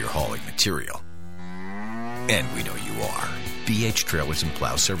beds if you're hauling material. And we know you are. BH Trailers and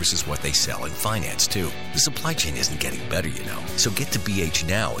Plow services what they sell and finance, too. The supply chain isn't getting better, you know. So get to BH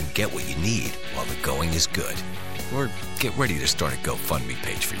now and get what you need while the going is good. Or get ready to start a GoFundMe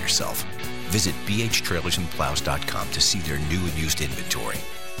page for yourself. Visit bhtrailersandplows.com to see their new and used inventory.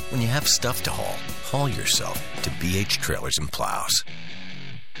 When you have stuff to haul, haul yourself to BH Trailers and Plows.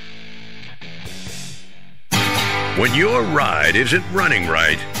 When your ride isn't running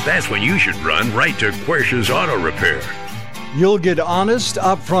right, that's when you should run right to Quercia's Auto Repair. You'll get honest,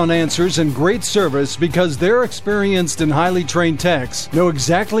 upfront answers and great service because their experienced and highly trained techs know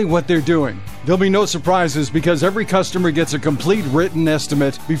exactly what they're doing. There'll be no surprises because every customer gets a complete written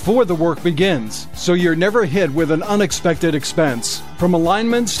estimate before the work begins, so you're never hit with an unexpected expense. From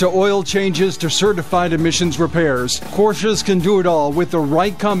alignments to oil changes to certified emissions repairs, Quercia's can do it all with the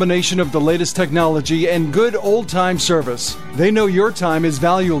right combination of the latest technology and good old-time service. They know your time is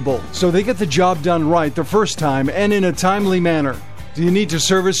valuable, so they get the job done right the first time and in a timely manner. Do you need to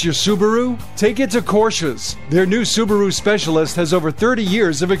service your Subaru? Take it to Quercia's. Their new Subaru specialist has over 30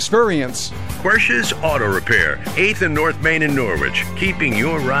 years of experience. Quercia's Auto Repair, 8th and North Main in Norwich, keeping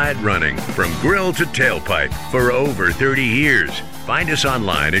your ride running from grill to tailpipe for over 30 years. Find us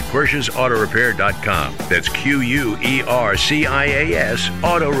online at QuerciasAutoRepair.com. That's QUERCIAS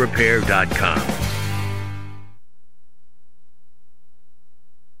autorepair.com.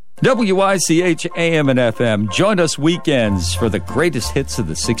 WICH AM and FM. Join us weekends for the greatest hits of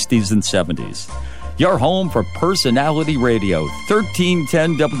the 60s and 70s. Your home for personality radio,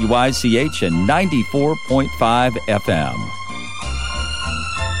 1310 WICH and 94.5 FM.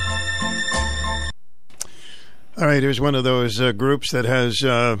 All right, here's one of those groups that has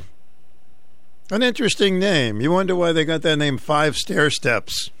an interesting name. You wonder why they got that name, Five Stair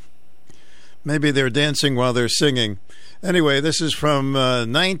Steps. Maybe they're dancing while they're singing. Anyway, this is from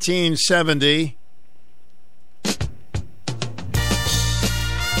 1970.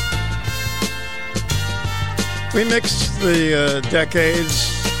 We mixed the decades,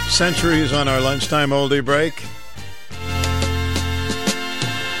 centuries on our lunchtime oldie break.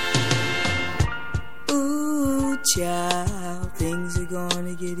 Ooh, child, things are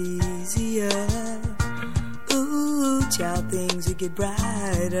gonna get easier. Ooh, child, things will get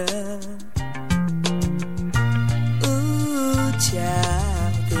brighter.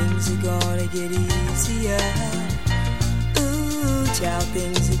 Child, things are gonna get easier. Ooh, child,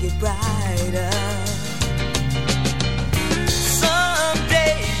 things will get brighter.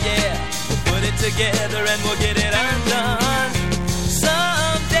 Someday, yeah, we'll put it together and we'll get it undone.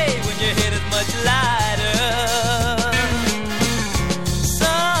 Someday, when your head is much lighter.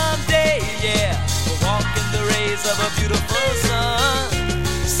 Someday, yeah, we'll walk in the rays of a beautiful sun.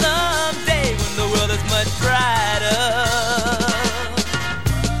 Someday, when the world is much brighter.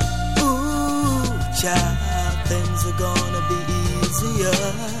 Child, things are gonna be easier.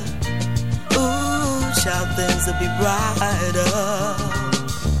 Ooh, child, things will be brighter.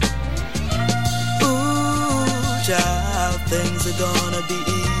 Ooh, child, things are gonna be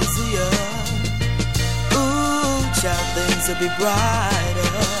easier. Ooh, child, things will be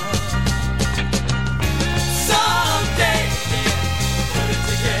brighter. Someday, yeah, put it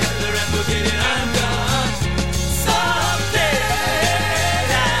together and we'll get it undone. Someday.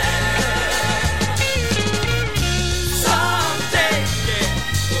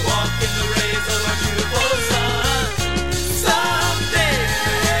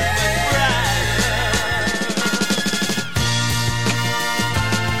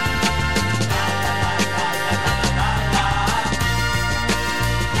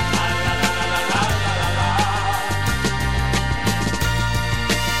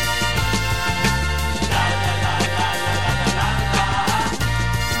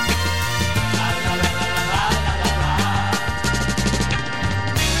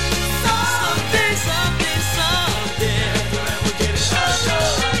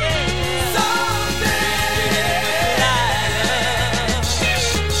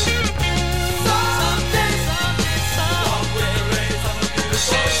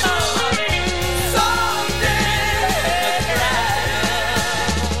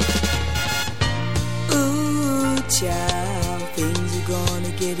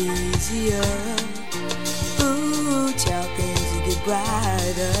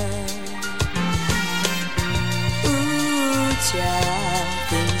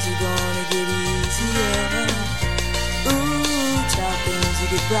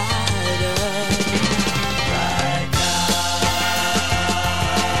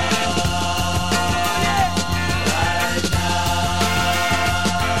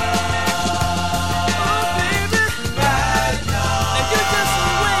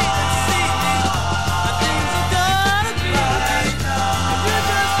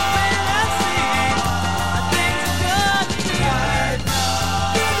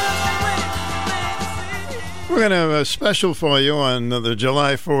 We're going to have a special for you on the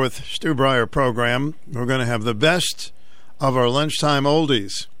July 4th Stu Bryer program. We're going to have the best of our lunchtime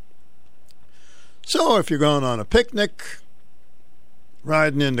oldies. So if you're going on a picnic,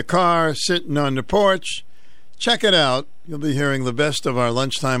 riding in the car, sitting on the porch, check it out. You'll be hearing the best of our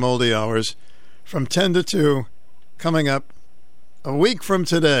lunchtime oldie hours from 10 to 2 coming up a week from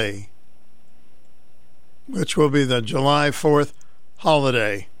today, which will be the July 4th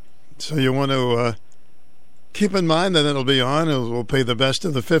holiday. So you want to keep in mind that it'll be on. We'll play the best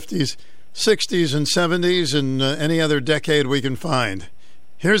of the 50s, 60s, and 70s, and any other decade we can find.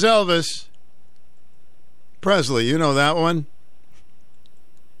 Here's Elvis Presley. You know that one?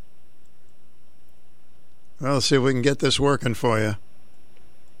 Well, let's see if we can get this working for you.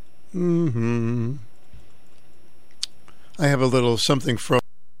 I have a little something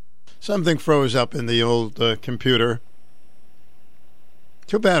froze up in the old computer.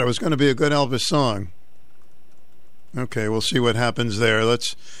 Too bad. It was going to be a good Elvis song. Okay, we'll see what happens there.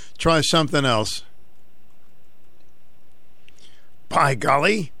 Let's try something else. By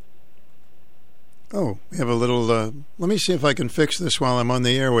golly. Oh, we have a little... let me see if I can fix this while I'm on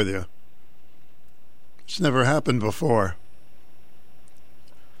the air with you. It's never happened before.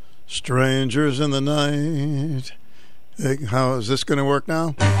 Strangers in the night. How is this going to work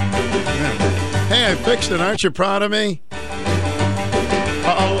now? Hey, I fixed it. Aren't you proud of me?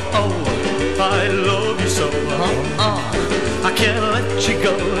 Oh, I love you so. I can't let you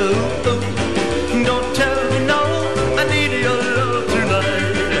go. Don't tell me no, I need your love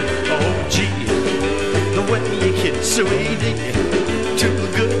tonight. Oh, gee, the way you kiss, sweetie, too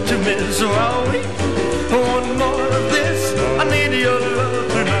good to miss. Rory, one more of this, I need your love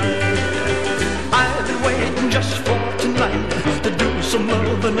tonight. I've been waiting just for tonight to do some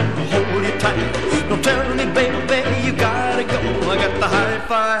loving and hold you tight. Don't tell me, baby, you gotta go. I got the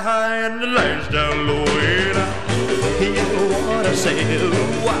hi-fi high and the lights down low. You wanna say,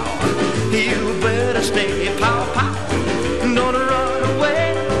 wow, you better stay, pow, pow. Don't run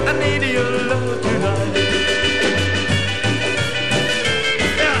away, I need your love tonight.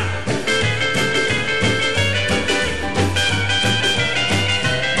 Yeah.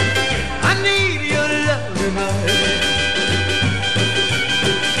 I need your love tonight.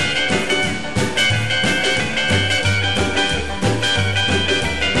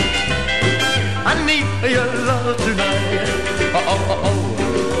 I need your love tonight.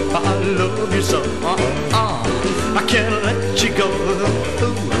 I love you so. I can't let you go.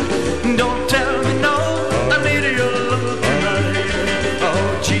 Don't tell me no, I need your love tonight.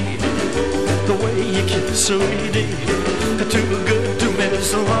 Oh, gee, the way you kiss, sweetie, too good to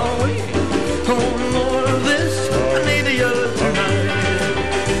miss. One more of this, I need your love tonight.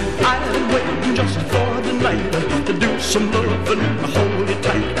 I've been waiting just for the night to do some loving and hold you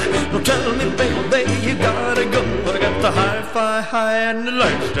tight. Don't tell me, baby, you gotta go. I got the hi-fi high and the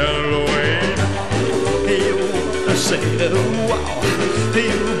lights down low. You wanna say, wow,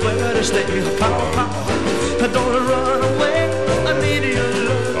 you better stay, pow, pow. Don't run away, I need your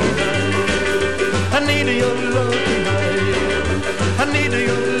love tonight. I need your love tonight. I need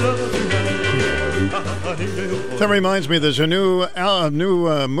your love tonight. That reminds me, there's a new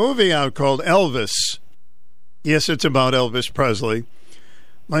movie out called Elvis. Yes, it's about Elvis Presley.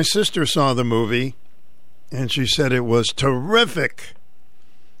 My sister saw the movie, and she said it was terrific.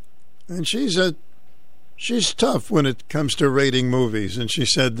 And she's tough when it comes to rating movies, and she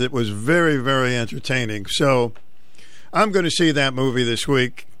said it was very, very entertaining. So I'm going to see that movie this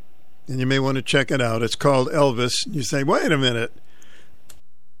week, and you may want to check it out. It's called Elvis. You say, wait a minute.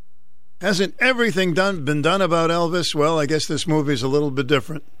 Hasn't everything been done about Elvis? Well, I guess this movie's a little bit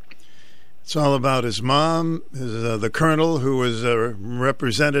different. It's all about his mom, the colonel who has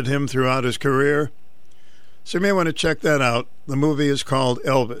represented him throughout his career. So you may want to check that out. The movie is called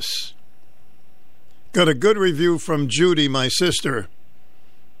Elvis. Got a good review from Judy, my sister,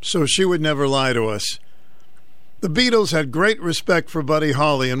 so she would never lie to us. The Beatles had great respect for Buddy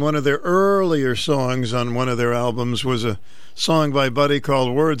Holly, and one of their earlier songs on one of their albums was a song by Buddy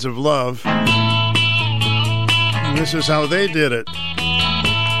called Words of Love. And this is how they did it.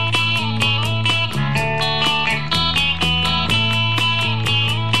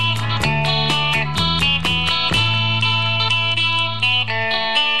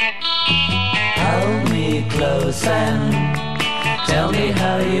 Hold me close and tell me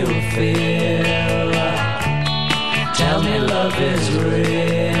how you feel. Tell me love is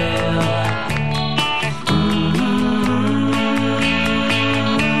real.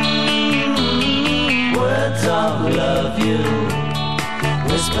 Words of love you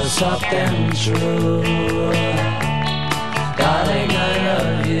whisper soft and true. Darling, I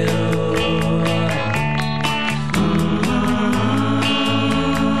love you.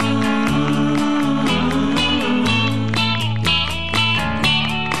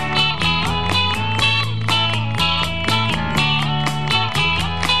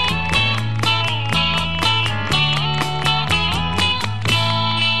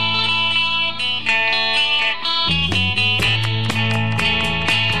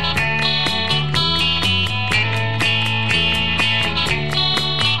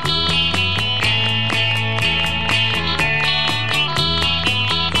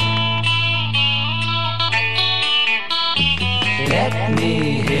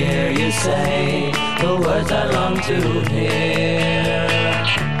 to hear,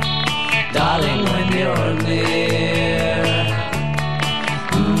 darling, when you're near.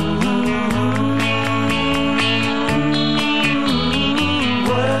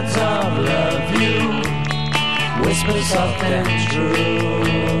 Words of love you whisper soft and true,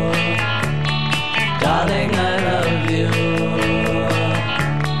 darling, I love you.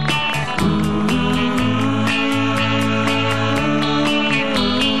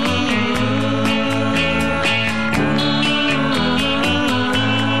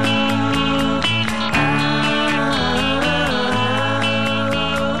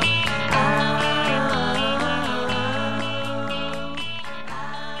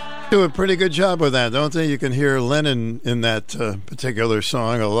 Do a pretty good job with that, don't they? You can hear Lennon in that particular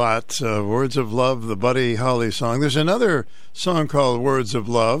song a lot. Words of Love, the Buddy Holly song. There's another song called Words of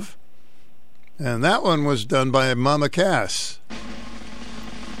Love, and that one was done by Mama Cass.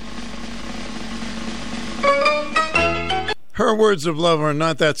 Her words of love are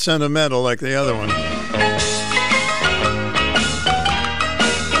not that sentimental like the other one.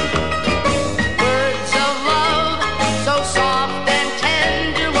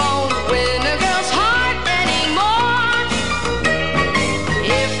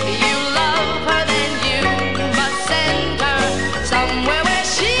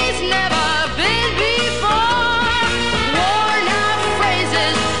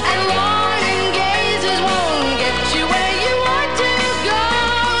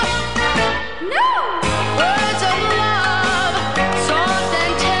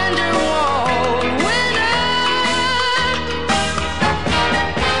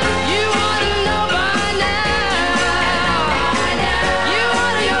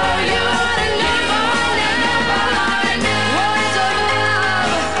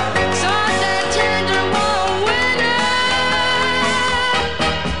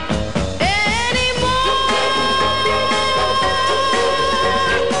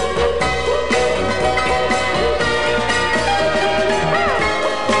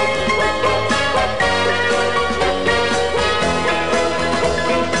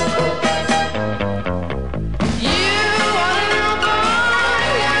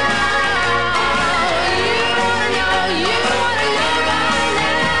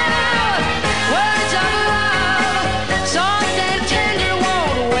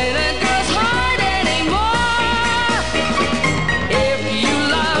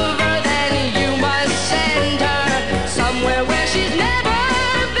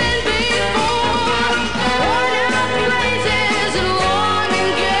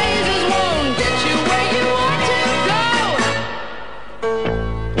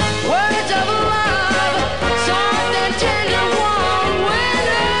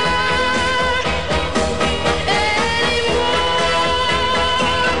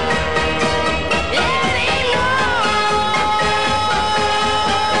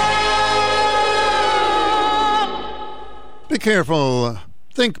 Careful.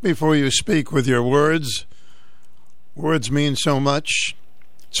 Think before you speak with your words. Words mean so much.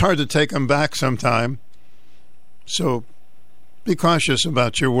 It's hard to take them back sometime. So be cautious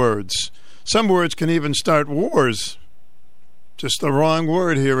about your words. Some words can even start wars. Just the wrong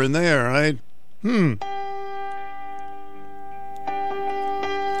word here and there, right?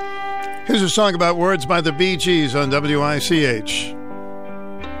 Here's a song about words by the Bee Gees on WICH.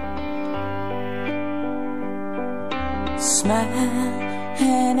 Smile,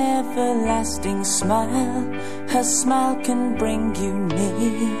 an everlasting smile. Her smile can bring you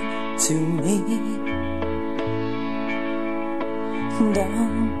near to me.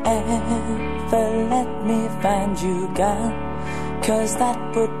 Don't ever let me find you, girl, 'cause that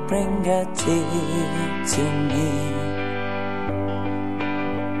would bring a tear to me.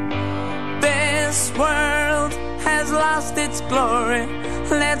 This world has lost its glory.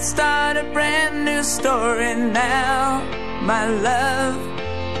 Let's start a brand new story now, my love.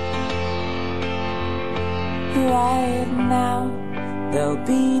 Right now, there'll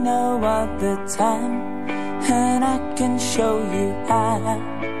be no other time, and I can show you how,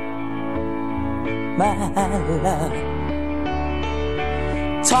 my love.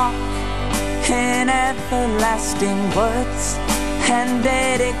 Talk in everlasting words and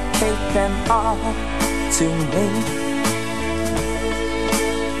dedicate them all to me.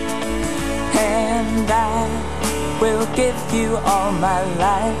 And I will give you all my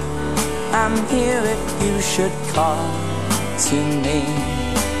life. I'm here if you should call to me.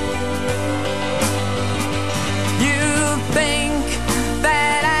 You think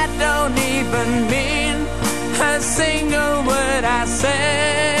that I don't even mean a single word I say.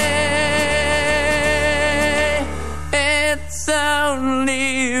 It's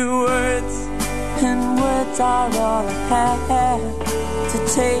only words, and words are all have to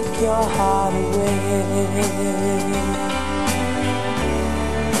take your heart away.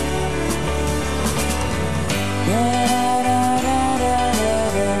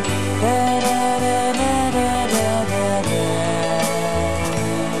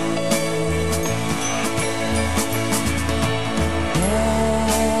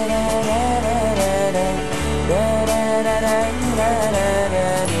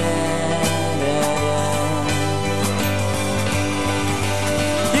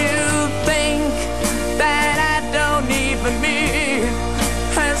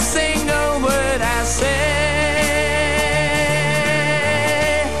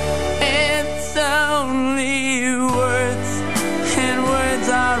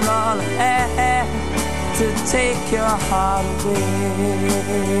 Take your heart away.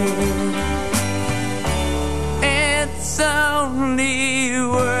 It's only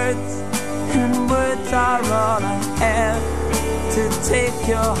words, and words are all I have to take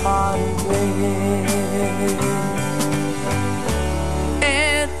your heart away.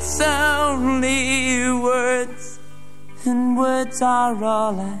 It's only words, and words are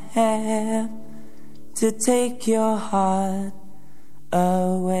all I have to take your heart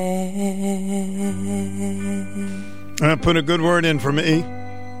away. Put a good word in for me.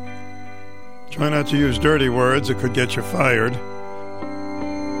 Try not to use dirty words. It could get you fired.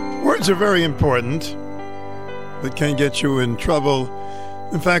 Words are very important. They can get you in trouble.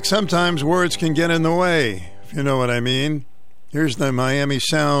 In fact, sometimes words can get in the way, if you know what I mean. Here's the Miami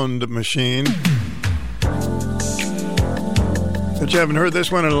Sound Machine. Bet you haven't heard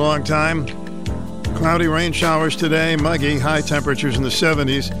this one in a long time. Cloudy rain showers today, muggy, high temperatures in the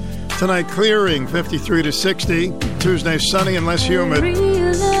 70s. Tonight clearing, 53 to 60. Tuesday sunny and less humid.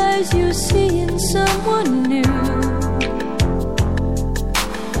 Realize you're seeing someone new.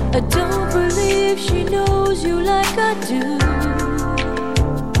 I don't believe she knows you like I do.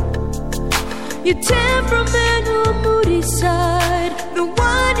 Your temperamental, moody side, the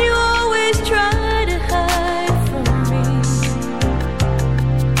one you always try to hide from me.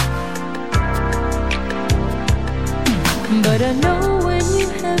 But I know when you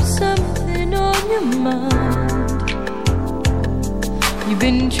have something on your mind. You've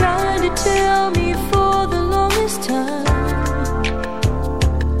been trying to tell me for the longest time.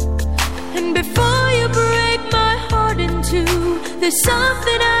 And before you break my heart in two, there's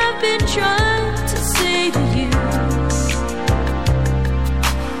something I've been trying to say to you.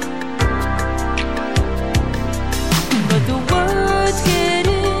 But the words get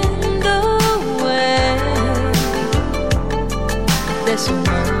in the way. There's so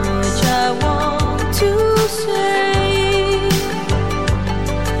much I want to say,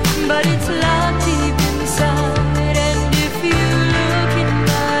 but it's locked deep inside. And if you look in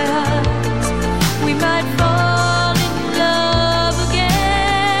my eyes, we might fall in love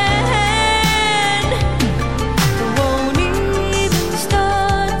again. I won't even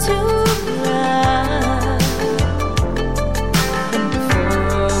start to cry. And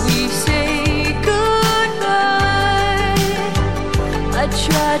before we say goodbye, I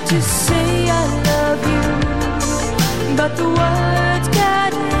tried to say I love you, but the words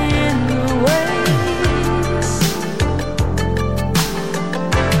got in the way.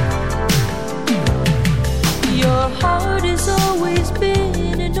 Your heart has always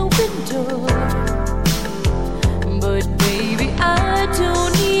been an open door, but baby, I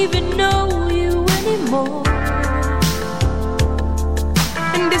don't even know you anymore.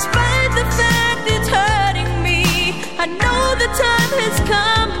 And despite the fact it's hurting me, I know the time has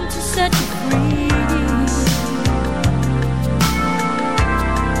come to set you free.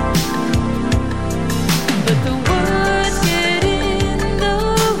 But the words get in the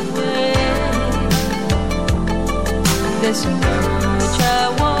way. There's so much I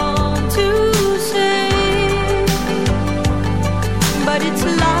want to say, but it's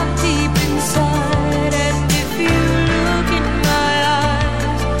locked deep inside. And if you look in my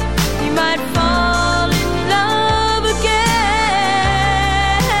eyes, you might fall in love again.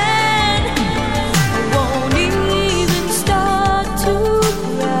 I won't even start to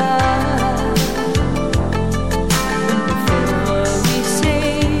cry. And before we say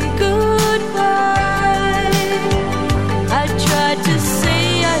goodbye, I tried to say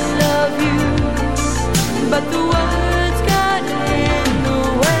I love you, but the words got in the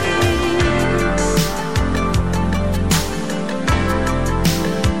way.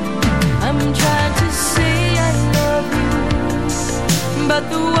 I'm trying to say I love you, but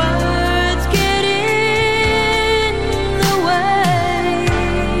the words get in the way.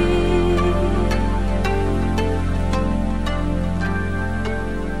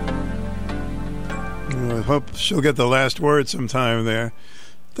 I hope she'll get the last word sometime there.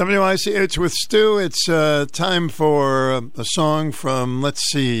 WICH with Stu. It's time for a song from, let's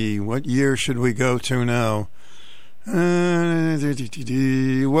see, what year should we go to now? What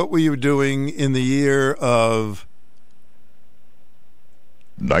were you doing in the year of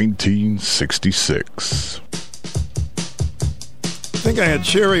 1966? I think I had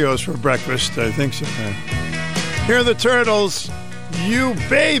Cheerios for breakfast. I think so. Here are the Turtles. You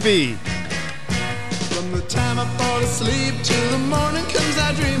baby. From the time I fall asleep till the morning comes,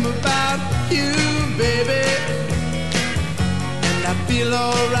 I dream about you, baby. And I feel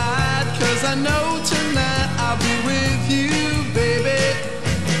alright, 'cause I know tonight I'll be with you, baby.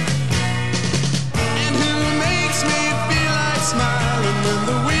 And who makes me feel like smiling when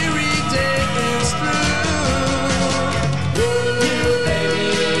the weary day is through? You, baby,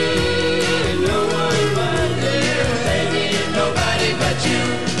 no one but you, baby, nobody but you.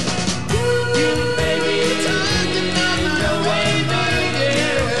 You, baby, no one but you,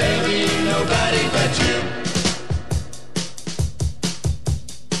 baby, nobody but you.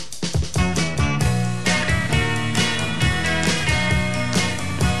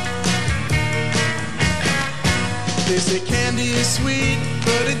 They say candy is sweet,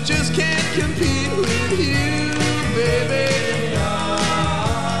 but it just can't compete with you, baby.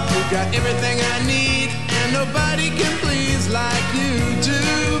 You got everything I need, and nobody can please like you do,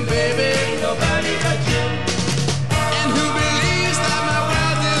 baby. Nobody but you. And who believes that my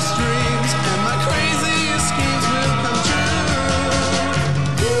wildest dreams and my craziest schemes will come true?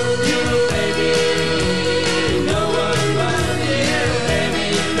 You, baby, no one but you, baby,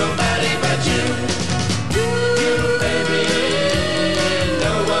 nobody but you.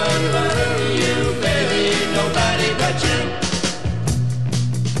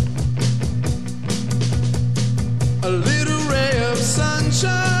 A little ray of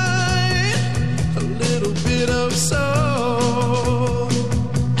sunshine, a little bit of soul,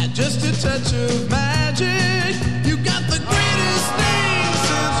 and just a touch of magic. You got the greatest thing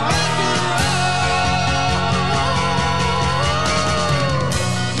since rock and roll.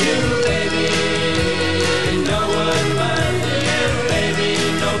 You, baby, no one but you, baby,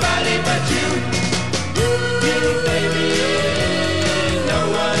 nobody but you. You, baby, no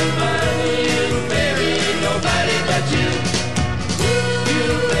one but you, baby, nobody but you. You,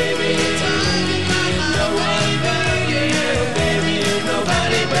 baby, no one but you, baby,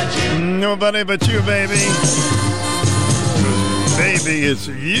 nobody but you. Nobody but you, baby. Baby, it's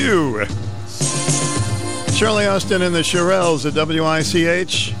you. Shirley Austin and the Shirelles at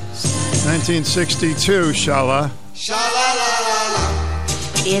WICH, 1962, Shala.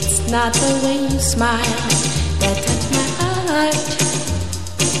 It's not the way you smile that touch my heart.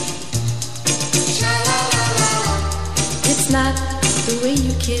 It's not the way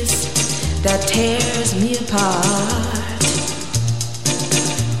you kiss that tears me apart.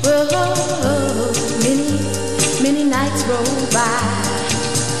 Whoa, many nights roll by.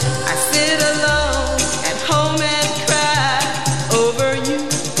 I sit alone at home and cry over you.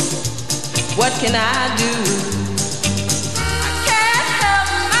 What can I do?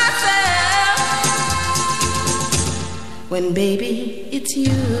 When baby, it's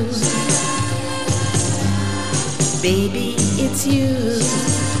you. Baby, it's you.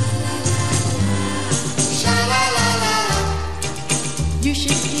 You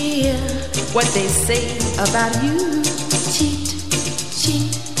should hear what they say about you. Cheat,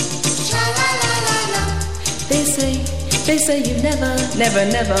 cheat. They say you've never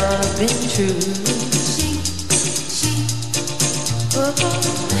been true. Oh,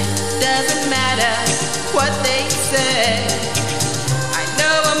 doesn't matter what they say. I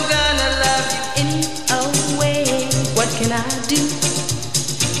know I'm gonna love you any old way. What can I do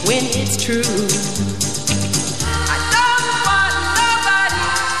when it's true? I don't want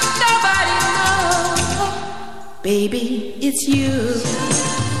nobody, no. Baby, it's you.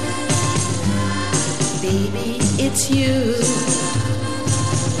 Baby, it's you.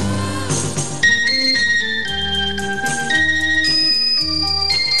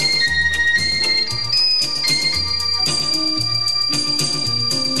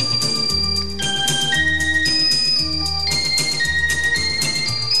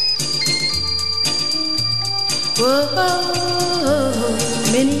 Whoa,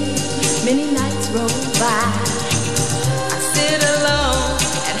 many nights roll by. I sit alone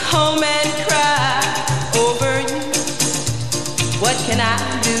at home and cry over you. What can I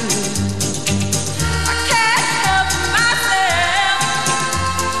do? I can't help myself.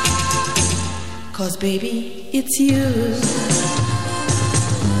 'Cause baby, it's you.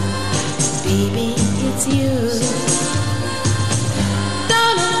 Baby, it's you.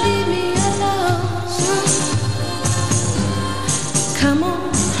 Don't leave me alone.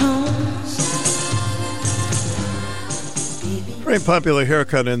 Very popular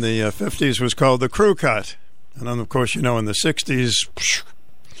haircut in the 50s was called the crew cut. And then, of course, in the 60s,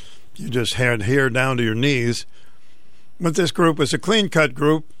 you just had hair down to your knees. But this group was a clean-cut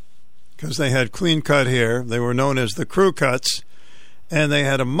group because they had clean-cut hair. They were known as the Crew Cuts, and they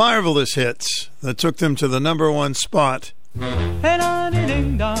had a marvelous hits that took them to the #1 spot.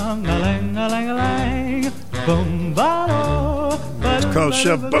 It's called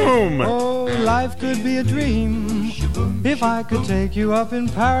Shaboom. Oh, life could be a dream if I could take you up in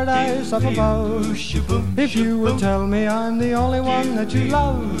paradise up above. If you would tell me I'm the only one that you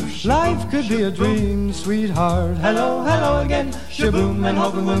love. Life could be a dream, sweetheart. Hello, hello again. Shaboom, and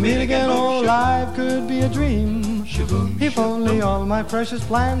hoping we'll meet again. Oh, life could be a dream if only all my precious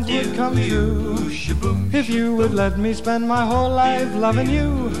plans would come true. If you would let me spend my whole life loving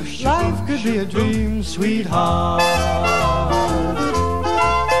you. Life could be a dream, sweetheart.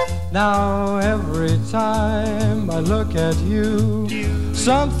 Now every time I look at you,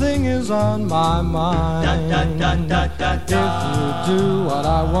 something is on my mind. If you do what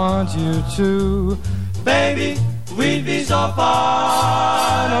I want you to, baby, we'd be so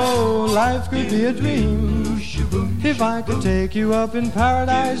fine. Oh, life could be a dream if I could take you up in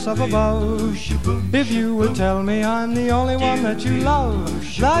paradise up above. If you would tell me I'm the only one that you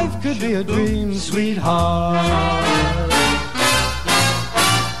love. Life could be a dream, sweetheart.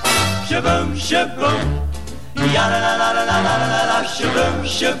 Shaboom, shaboom, ya-la-la-la-la-la-la-la, shaboom,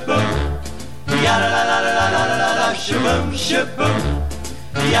 shaboom, ya-la-la-la-la-la-la-la, shaboom, shaboom,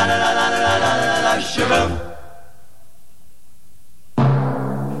 ya-la-la-la-la-la-la-la, shaboom.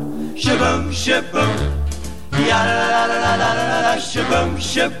 Shaboom, shaboom, ya-la-la-la-la-la-la-la, shaboom,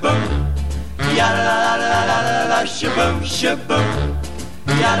 shaboom, ya-la-la-la-la-la-la-la, shaboom, shaboom,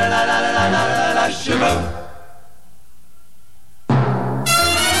 ya-la-la-la-la-la-la-la, shaboom.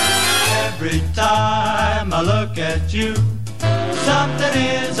 Every time I look at you, something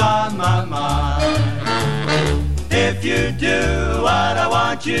is on my mind. If you do what I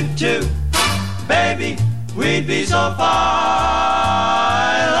want you to, baby, we'd be so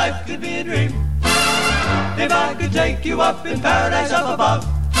fine. Life could be a dream if I could take you up in paradise up above.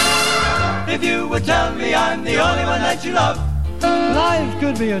 If you would tell me I'm the only one that you love. Life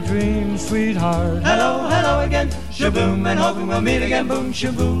could be a dream, sweetheart. Hello, hello again. Shaboom, and hoping we'll meet again. Boom,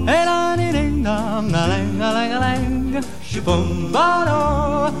 shaboom. Hey, la ding dong, la lang, la lang, la lang. Shaboom,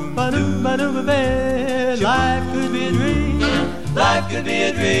 ba-do, ba-do, ba-do, ba-ba. Life could be a dream. Life could be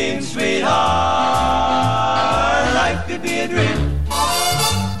a dream, sweetheart. Life could be a dream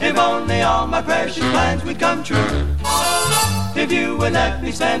if only all my precious plans would come true. If you would let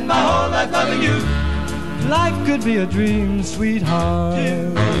me spend my whole life loving you. Life could be a dream, sweetheart. Do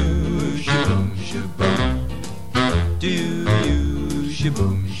you, shaboom, shaboom. Do you,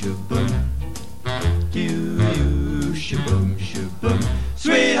 shaboom, shaboom. Do you, shaboom, shaboom.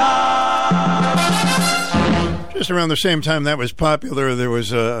 Sweetheart. Just around the same time that was popular, there was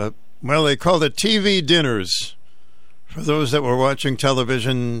they called it TV dinners. For those that were watching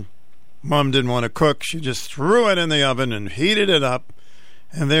television, Mom didn't want to cook. She just threw it in the oven and heated it up.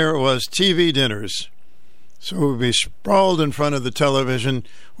 And there it was, TV dinners. So we would be sprawled in front of the television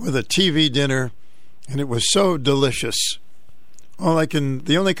with a TV dinner, and it was so delicious.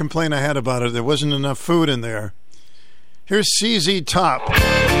 The only complaint I had about it, there wasn't enough food in there. Here's CZ Top.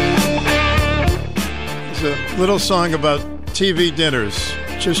 It's a little song about TV dinners.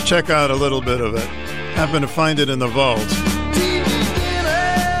 Just check out a little bit of it. Happen to find it in the vault.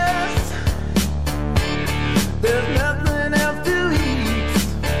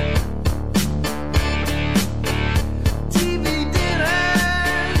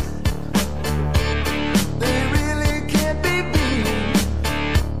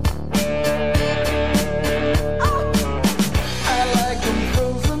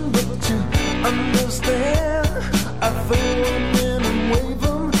 I throw them in and wave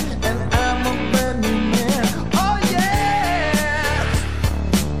them, and I'm a brand new man. Oh yeah!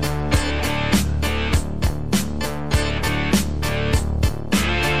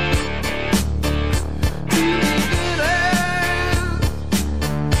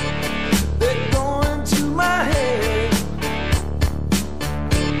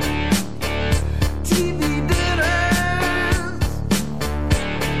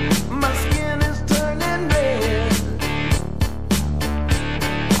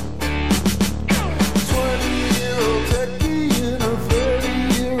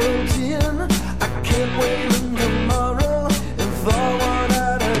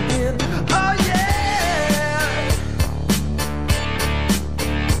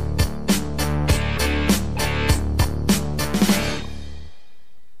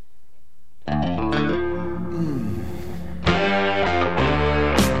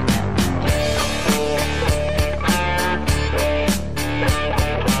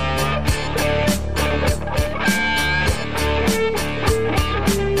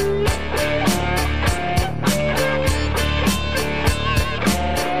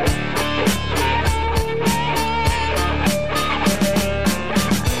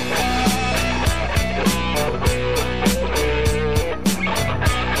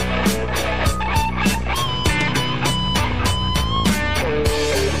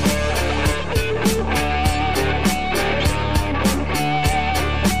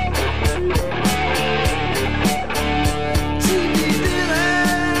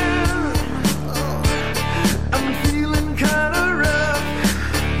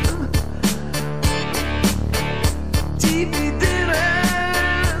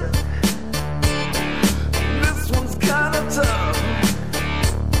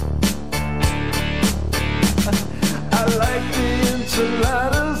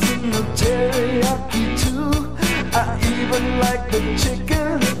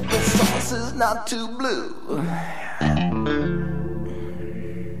 not too blue.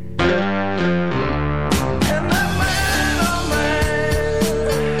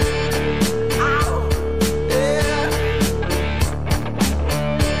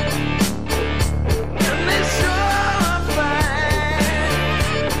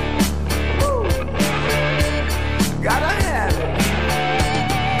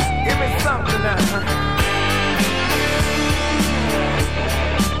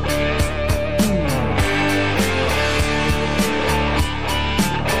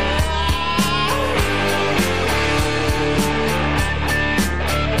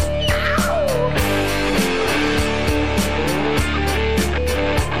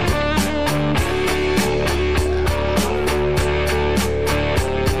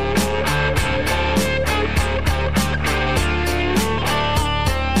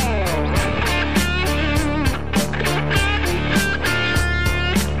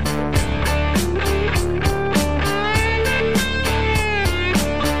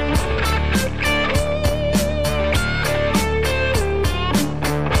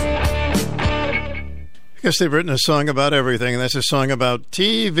 I guess they've written a song about everything, and that's a song about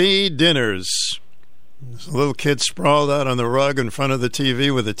TV dinners. There's a little kid sprawled out on the rug in front of the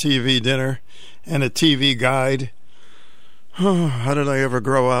TV with a TV dinner and a TV guide. Oh, how did I ever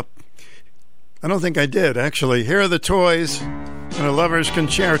grow up? I don't think I did, actually. Here are the Toys and a Lover's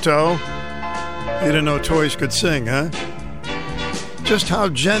Concerto. You didn't know Toys could sing, huh? Just How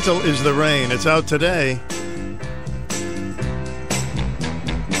Gentle Is the Rain. It's out today.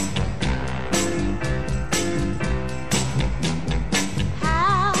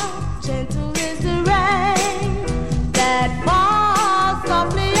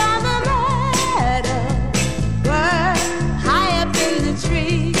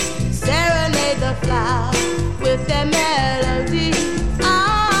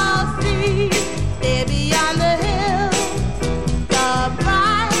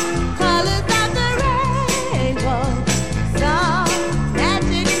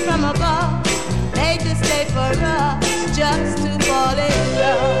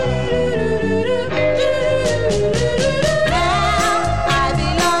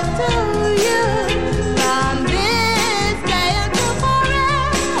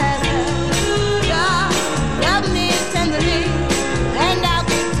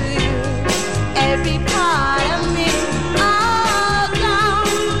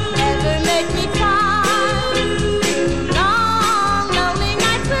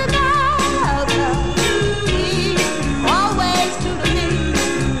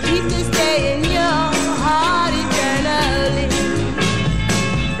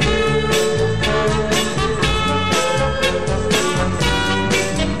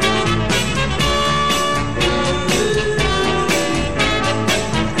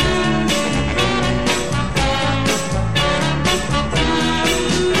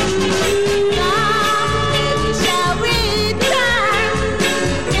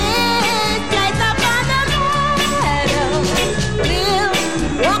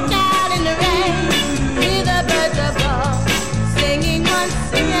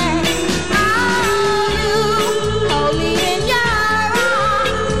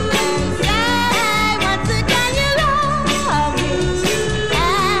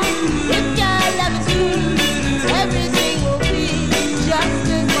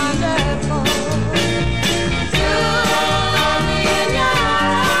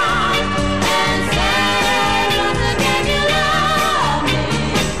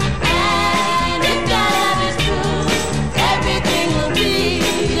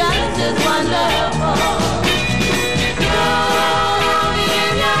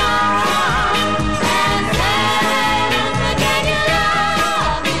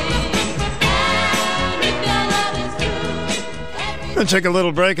 Take a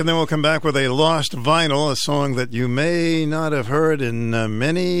little break, and then we'll come back with a lost vinyl, a song that you may not have heard in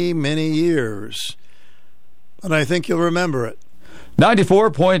many, many years. But I think you'll remember it.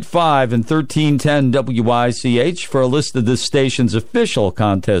 94.5 and 1310 WICH. For a list of this station's official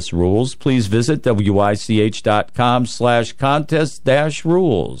contest rules, please visit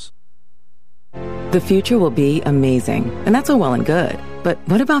WICH.com/contest-rules. The future will be amazing, and that's all well and good. But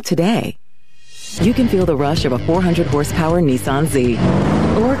what about today? You can feel the rush of a 400-horsepower Nissan Z,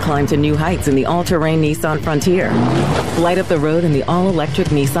 or climb to new heights in the all-terrain Nissan Frontier. Light up the road in the all-electric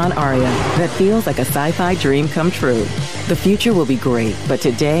Nissan Ariya that feels like a sci-fi dream come true. The future will be great, but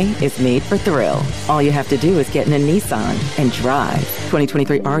today is made for thrill. All you have to do is get in a Nissan and drive.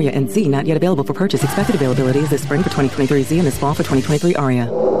 2023 Ariya and Z not yet available for purchase. Expected availability is this spring for 2023 Z and this fall for 2023 Ariya.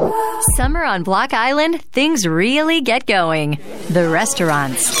 Summer on Block Island, things really get going. The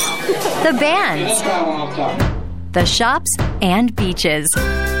restaurants, the bands, the shops and beaches,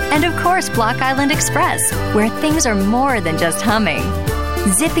 and of course Block Island Express, where things are more than just humming.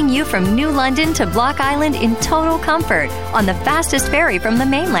 Zipping you from New London to Block Island in total comfort on the fastest ferry from the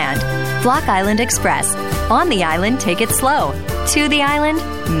mainland. Block Island Express. On the island, take it slow. To the island,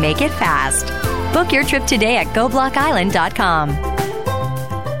 make it fast. Book your trip today at goblockisland.com.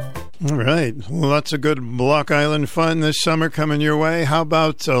 All right. Lots of good Block Island fun this summer coming your way. How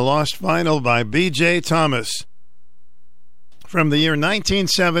about Lost Vinyl by B.J. Thomas from the year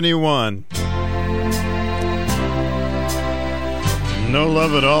 1971. No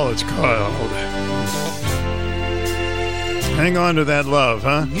Love at All, it's called. Hang on to that love,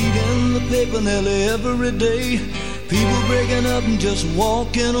 huh? Reading the paper nearly every day. People breaking up and just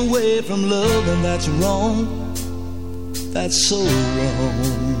walking away from love, and that's wrong. That's so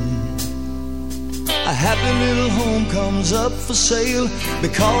wrong. A happy little home comes up for sale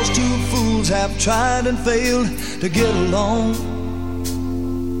because two fools have tried and failed to get along,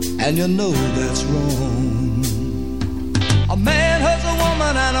 and you know that's wrong. A man hurts a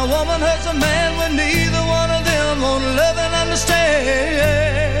woman and a woman hurts a man when neither one of them won't love and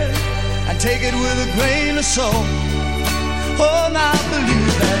understand, and take it with a grain of salt. Oh, now I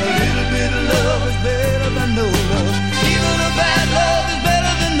believe that a little bit of love is better than no love. Even a bad love is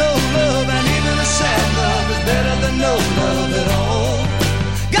better than no love, and even a sad love is better than no love at all.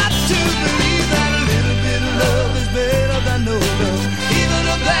 Got to believe that a little bit of love is better than no love. Even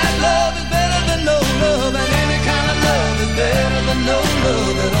a bad love is better than no love, and any kind of love is better than no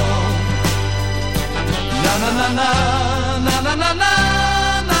love at all. Na na na na na na na na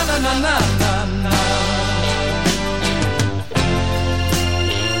na na na na na.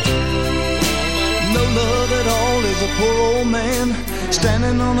 No love at all is a poor old man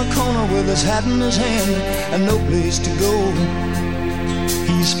standing on a corner with his hat in his hand and no place to go.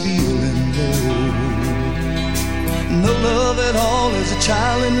 He's feeling low. No love at all is a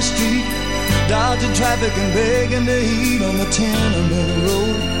child in the street dodging traffic and begging to eat on the tenement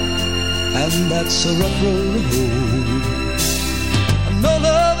road, and that's a rough road to hoe. No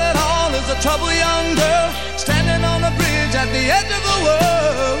love at all is a troubled young girl standing on a bridge at the edge of the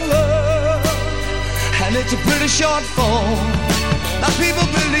world, and it's a pretty short fall. Now people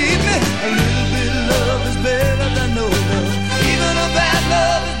believe me, a little bit of love is better than no love. Even a bad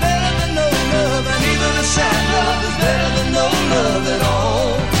love is better than no love, and even a sad love is better than no love at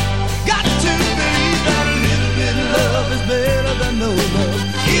all. Got to believe that a little bit of love is better than no love.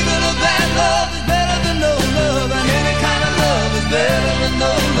 Even a bad love is better than no love, and any kind of love is better than no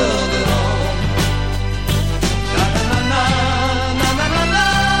love at all. Na na na na na na na na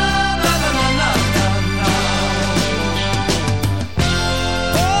na na na na na.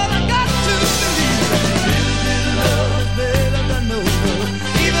 Oh, I got to believe that a little bit of love is better than no love.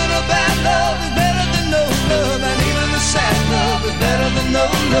 Even a bad love is better than no love, and even a sad love is better than no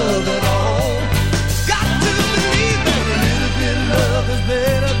love at all. Got to believe that a little bit of love is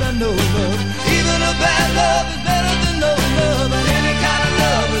better than no love. Even a bad love is better than no love, and any kind of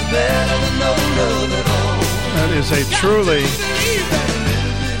love is better than no love at all. That is a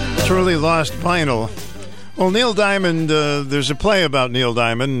truly lost vinyl. Well, Neil Diamond, there's a play about Neil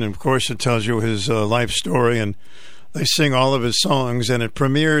Diamond, and of course it tells you his life story, and they sing all of his songs, and it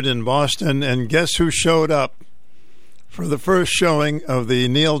premiered in Boston, and guess who showed up for the first showing of the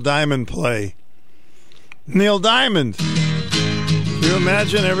Neil Diamond play? Neil Diamond. Can you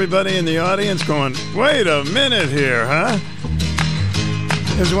imagine everybody in the audience going, wait a minute here, huh?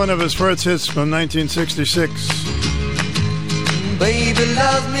 Here's one of his first hits from 1966. Baby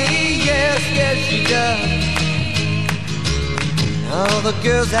loves me, yes, yes she does. All the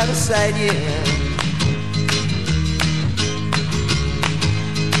girls out of sight, yeah.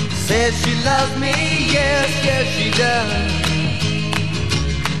 Says she loves me, yes, yes she does.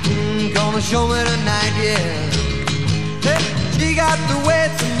 Gonna show me tonight, yeah. Hey, she got the way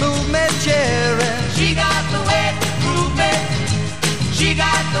to move me, cherry. She got the way to move me. She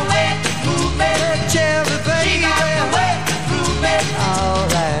got the way to move me, cherry, baby. She got the way to move me. All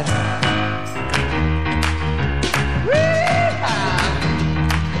right.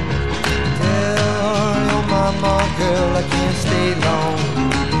 Tell your mama, girl, I can't stay long.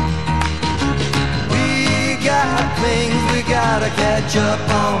 We got things we gotta catch up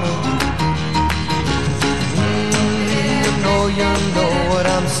on. You know what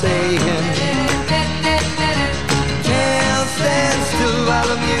I'm saying. Can't stand still while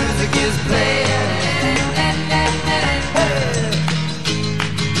the music is playing. Hey.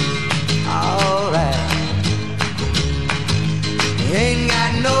 Alright. You ain't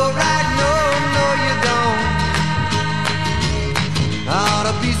got no right, no, you don't. Ought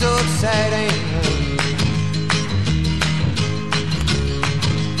to be so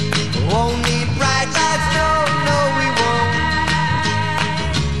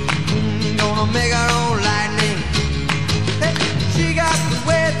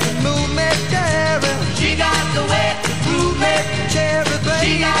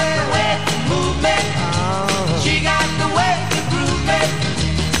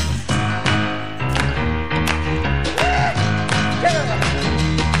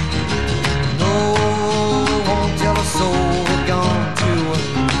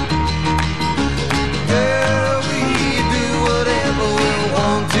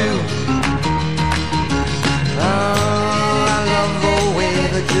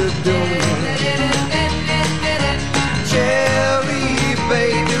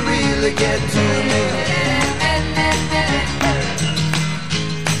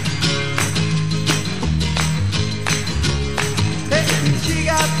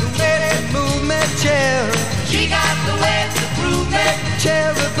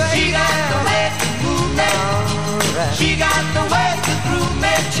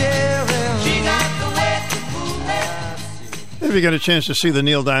If you get a chance to see the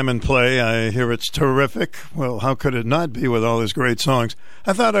Neil Diamond play, I hear it's terrific. Well, how could it not be with all his great songs?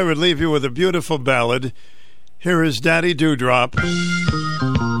 I thought I would leave you with a beautiful ballad. Here is Daddy Dewdrop. Last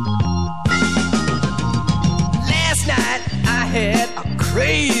night I had a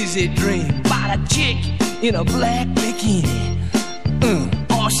crazy dream about a chick in a black bikini.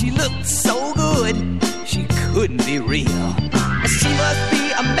 Oh, she looked so good, she couldn't be real. She must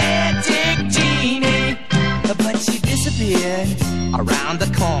be a magic genie, but she disappeared around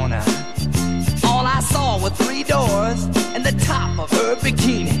the corner. All I saw were 3 doors and the top of her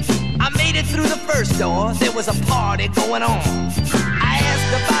bikini. I made it through the first door, there was a party going on. I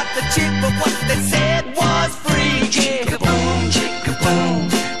asked about the chick, but what they said was free. Chicka-boom, chicka-boom,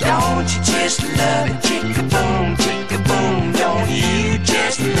 don't you just love it? Chicka-boom, chicka-boom, don't you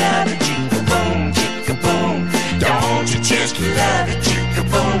just love it? Chicka-boom, chicka-boom, don't you just love it?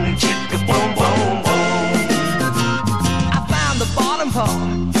 Chicka-boom, chicka-boom, boom, boom. I found the bottom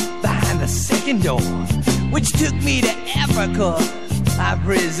hall behind the second door, which took me to Africa, I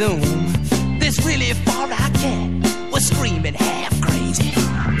presume. This really far-out cat was screaming half crazy.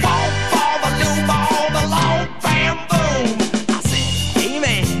 Boom, boom, a loom, boom, a long, bam, boom. I said, hey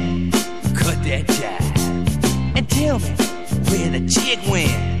man, cut that jive and tell me where the chick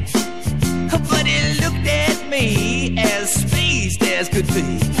went. But he looked at me as spaced as could be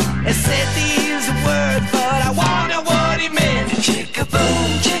and said these words, but I wonder what he meant.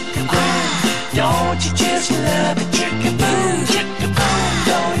 Chicka-boom, chicka-boom, don't you just love it? Chicka-boom, chicka-boom,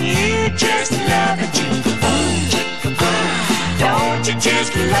 don't you just love it? Chicka-boom, chicka-boom, don't you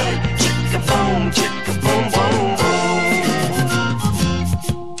just love it? Chicka-boom, chicka-boom, boom, boom.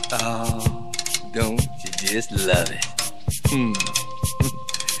 Oh, don't you just love it?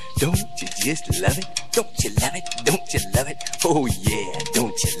 Don't you just love it? Don't you love it? Don't you love it? Oh yeah,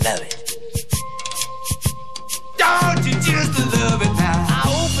 don't you love it? Don't you just love it now? I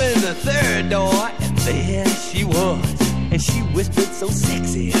opened the third door and there she was, and she whispered so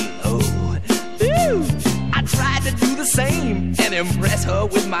sexy and low. Ooh, I tried to do the same and impress her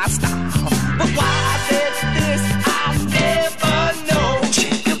with my style, but why I said this I'll never know.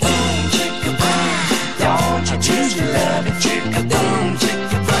 Chicka-boom, chicka-boom, don't you just love it? Chicka-boom,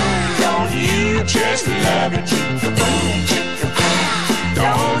 chicka-boom, don't you just love it? Chicka-boom, chicka-boom,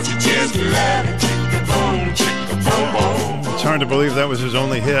 don't you just love it? Chicka-boom, chicka-boom, boom. It's hard to believe that was his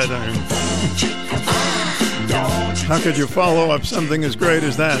only hit. How could you follow up something as great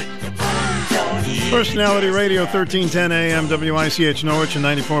as that? Personality Radio, 1310 AM, WICH Norwich, and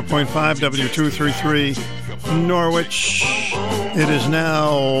 94.5 W233 Norwich. It is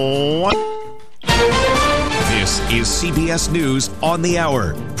now 1. This is CBS News on the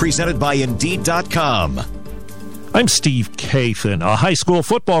Hour, presented by Indeed.com. I'm Steve Kathan. A high school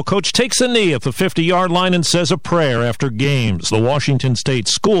football coach takes a knee at the 50-yard line and says a prayer after games. The Washington State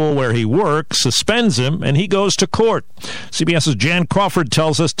school where he works suspends him, and he goes to court. CBS's Jan Crawford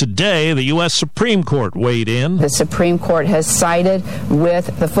tells us today the U.S. Supreme Court weighed in. The Supreme Court has sided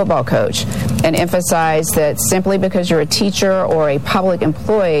with the football coach and emphasized that simply because you're a teacher or a public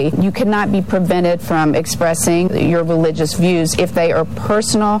employee, you cannot be prevented from expressing your religious views if they are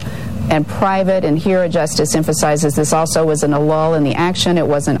personal and private. And here a justice emphasizes this also was in a lull in the action. It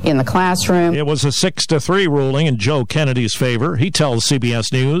wasn't in the classroom. It was a 6-3 ruling in Joe Kennedy's favor. He tells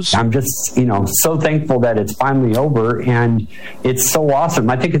CBS News. I'm just, so thankful that it's finally over, and it's so awesome.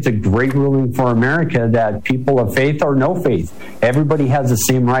 I think it's a great ruling for America that people of faith or no faith, everybody has the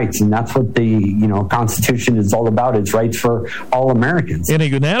same rights, and that's what the, Constitution is all about. It's rights for all Americans. In a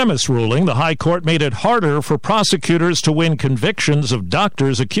unanimous ruling, the High Court made it harder for prosecutors to win convictions of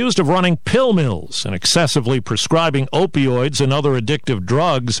doctors accused of running pill mills and excessively prescribing opioids and other addictive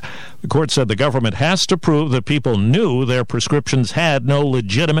drugs. The court said the government has to prove that people knew their prescriptions had no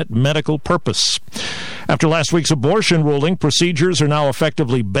legitimate medical purpose. After last week's abortion ruling, procedures are now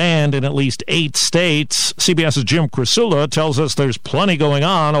effectively banned in at least 8 states. CBS's Jim Krasula tells us there's plenty going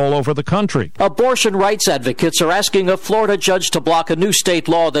on all over the country. Abortion rights advocates are asking a Florida judge to block a new state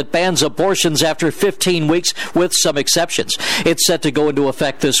law that bans abortions after 15 weeks with some exceptions. It's set to go into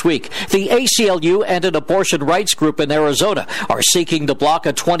effect this week. The ACLU and an abortion rights group in Arizona are seeking to block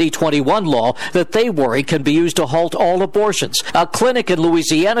a 2021 law that they worry can be used to halt all abortions. A clinic in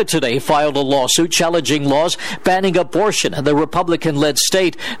Louisiana today filed a lawsuit challenging laws banning abortion in the Republican-led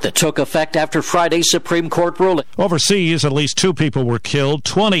state that took effect after Friday's Supreme Court ruling. Overseas, at least 2 people were killed,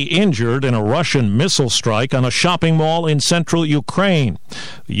 20 injured in a Russian missile strike on a shopping mall in central Ukraine.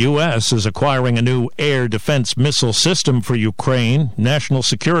 The U.S. is acquiring a new air defense missile system for Ukraine. National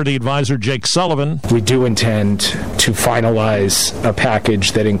Security Advisor Jake Sullivan. We do intend to finalize a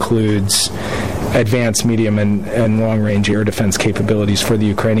package that includes advanced medium and long-range air defense capabilities for the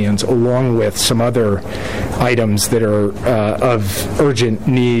Ukrainians, along with some other items that are of urgent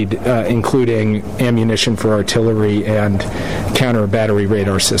need, including ammunition for artillery and counter-battery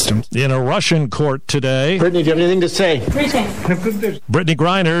radar systems. In a Russian court today, Brittany, do you have anything to say? Brittany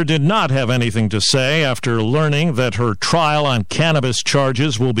Griner did not have anything to say after learning that her trial on cannabis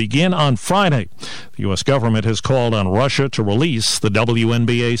charges will begin on Friday. The U.S. government has called on Russia to release the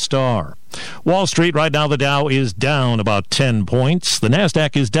WNBA star. Wall Street, right now the Dow is down about 10 points. The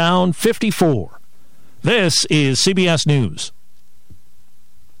NASDAQ is down 54. This is CBS News.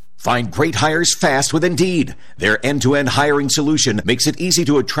 Find great hires fast with Indeed. Their end-to-end hiring solution makes it easy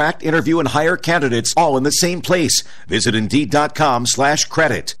to attract, interview, and hire candidates all in the same place. Visit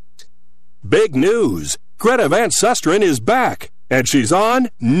Indeed.com/credit. Big news. Greta Van Susteren is back, and she's on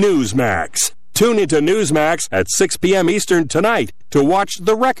Newsmax. Tune into Newsmax at 6 p.m. Eastern tonight to watch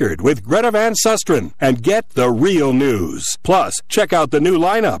The Record with Greta Van Susteren and get the real news. Plus, check out the new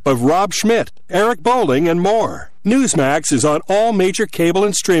lineup of Rob Schmidt, Eric Bowling, and more. Newsmax is on all major cable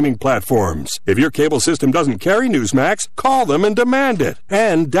and streaming platforms. If your cable system doesn't carry Newsmax, call them and demand it.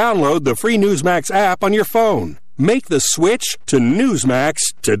 And download the free Newsmax app on your phone. Make the switch to Newsmax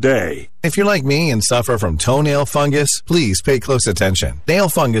today. If you're like me and suffer from toenail fungus, please pay close attention. Nail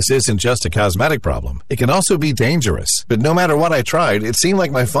fungus isn't just a cosmetic problem. It can also be dangerous. But no matter what I tried, it seemed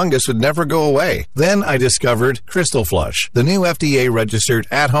like my fungus would never go away. Then I discovered Crystal Flush, the new FDA-registered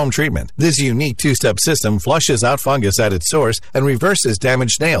at-home treatment. This unique two-step system flushes out fungus at its source and reverses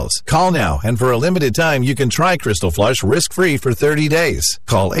damaged nails. Call now, and for a limited time, you can try Crystal Flush risk-free for 30 days.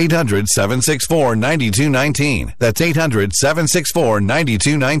 Call 800-764-9219. That's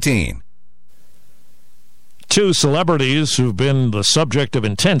 800-764-9219. Two celebrities who've been the subject of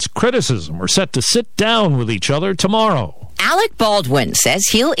intense criticism are set to sit down with each other tomorrow. Alec Baldwin says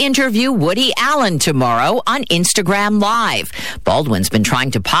he'll interview Woody Allen tomorrow on Instagram Live. Baldwin's been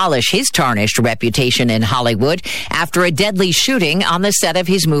trying to polish his tarnished reputation in Hollywood after a deadly shooting on the set of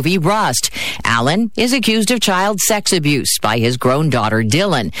his movie Rust. Allen is accused of child sex abuse by his grown daughter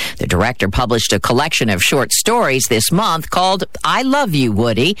Dylan. The director published a collection of short stories this month called I Love You,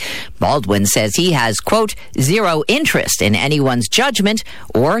 Woody. Baldwin says he has, quote, zero interest in anyone's judgment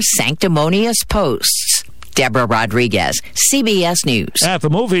or sanctimonious posts. Deborah Rodriguez, CBS News. At the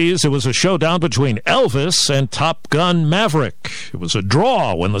movies, it was a showdown between Elvis and Top Gun Maverick. It was a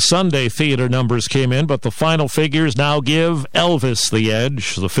draw when the Sunday theater numbers came in, but the final figures now give Elvis the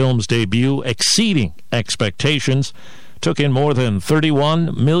edge. The film's debut, exceeding expectations, took in more than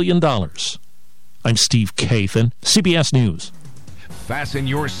 $31 million. I'm Steve Kathan, CBS News. Fasten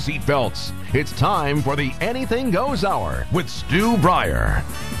your seatbelts. It's time for the Anything Goes Hour with Stu Bryer.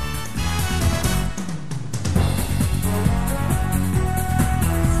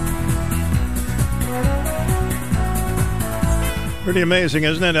 Pretty amazing,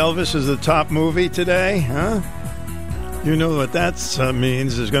 isn't it? Elvis is the top movie today, huh? You know what that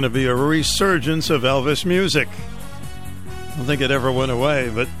means. There's going to be a resurgence of Elvis music. I don't think it ever went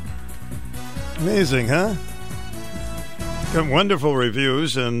away, but amazing, huh? Got wonderful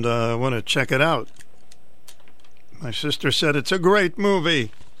reviews, and I want to check it out. My sister said it's a great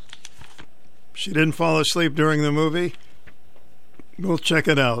movie. She didn't fall asleep during the movie. We'll check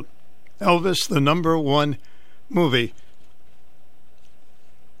it out. Elvis, the #1 movie.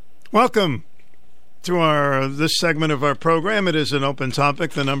 Welcome to this segment of our program. It is an open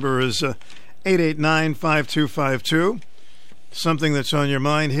topic. The number is 889-5252. Something that's on your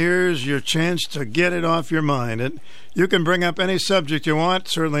mind. Here's your chance to get it off your mind. You can bring up any subject you want.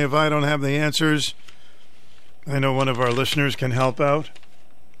 Certainly if I don't have the answers, I know one of our listeners can help out.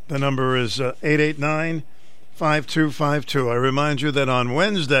 The number is 889-5252. I remind you that on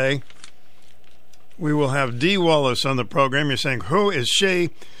Wednesday, we will have Dee Wallace on the program. You're saying, who is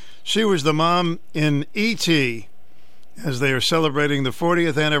she? She was the mom in E.T. as they are celebrating the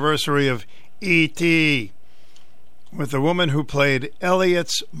 40th anniversary of E.T. with the woman who played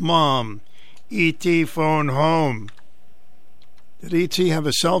Elliot's mom. E.T. phone home. Did E.T. have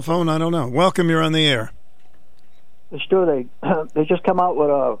a cell phone? I don't know. Welcome, you're on the air. Stu, they just come out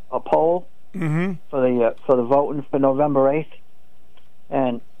with a poll for the voting for November 8th,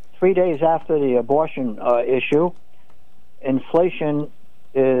 and 3 days after the abortion issue, inflation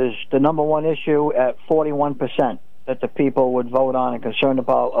is the number 1 issue at 41% that the people would vote on and concerned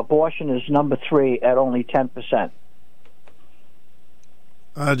about. Abortion is number 3 at only 10%.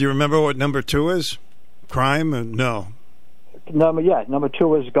 Do you remember what number 2 is? Crime? No. Number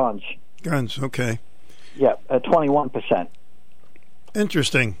 2 is guns. Guns, okay. Yeah, at 21%.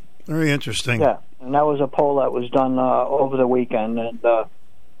 Interesting. Very interesting. Yeah, and that was a poll that was done over the weekend, and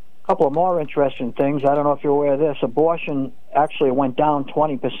A couple of more interesting things. I don't know if you're aware of this. Abortion actually went down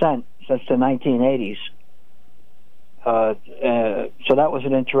 20% since the 1980s. So that was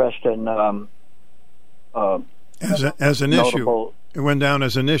an interesting. As an issue, it went down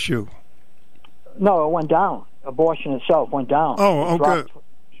as an issue. No, it went down. Abortion itself went down. Oh, okay.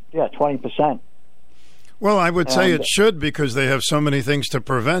 20%. Well, I would say it should because they have so many things to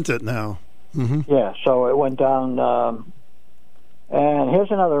prevent it now. Mm-hmm. Yeah, so it went down. And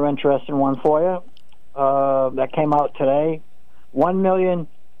here's another interesting one for you that came out today. 1 million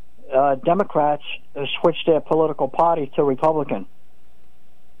Democrats have switched their political party to Republican.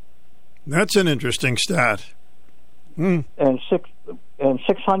 That's an interesting stat. And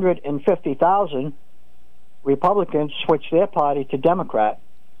 650,000 Republicans switched their party to Democrat.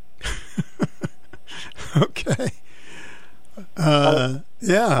 Okay.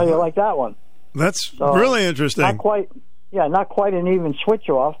 Yeah. How do you like that one? That's really interesting. Not quite an even switch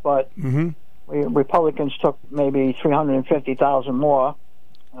off, but Republicans took maybe 350,000 more.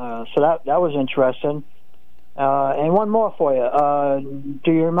 So that was interesting. And one more for you.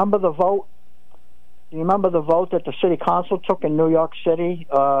 Do you remember the vote? Do you remember the vote that the city council took in New York City,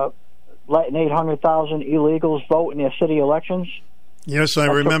 letting 800,000 illegals vote in their city elections? Yes, I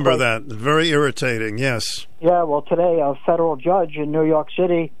remember that. Very irritating, yes. Yeah, well, today a federal judge in New York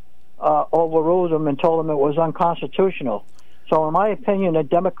City overruled them and told them it was unconstitutional. So in my opinion, the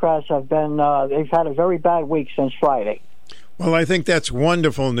Democrats have been, they've had a very bad week since Friday. Well, I think that's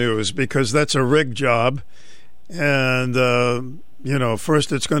wonderful news because that's a rigged job. And,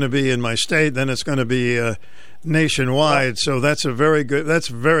 first it's going to be in my state, then it's going to be nationwide. So that's very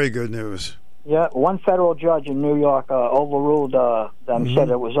good news. Yeah, one federal judge in New York overruled them, said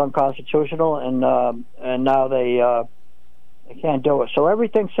it was unconstitutional, and now they can't do it. So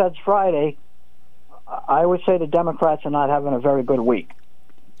everything since Friday, I would say the Democrats are not having a very good week.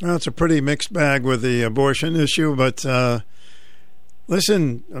 Well, it's a pretty mixed bag with the abortion issue, but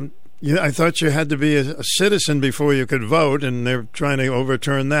listen, I thought you had to be a citizen before you could vote, and they're trying to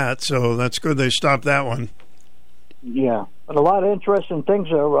overturn that, so that's good they stopped that one. Yeah, but a lot of interesting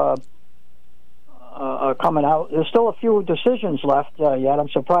things are coming out. There's still a few decisions left yet. I'm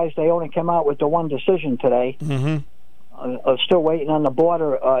surprised they only came out with the one decision today. I'm still waiting on the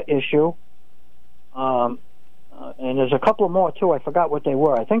border issue. And there's a couple more, too. I forgot what they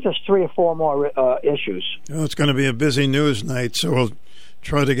were. I think there's 3 or 4 more issues. Well, it's going to be a busy news night, so we'll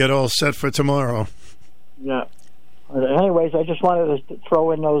try to get all set for tomorrow. Yeah. Anyways, I just wanted to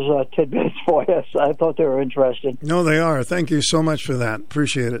throw in those tidbits for you. I thought they were interesting. No, they are. Thank you so much for that.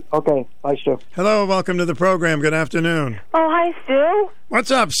 Appreciate it. Okay. Bye, Stu. Hello. Welcome to the program. Good afternoon. Oh, hi, Stu.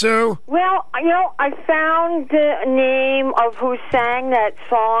 What's up, Sue? Well, I found the name of who sang that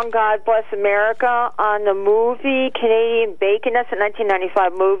song, God Bless America, on the movie Canadian Bacon. That's a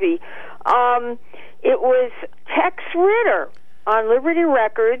 1995 movie. It was Tex Ritter on Liberty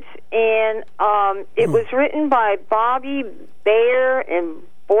Records, and it was written by Bobby Bryer and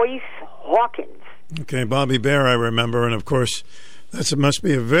Boyce Hawkins. Okay, Bobby Bryer, I remember, and of course, that must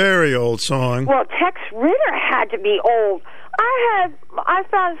be a very old song. Well, Tex Ritter had to be old. I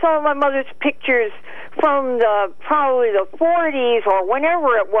found some of my mother's pictures from probably the 40s or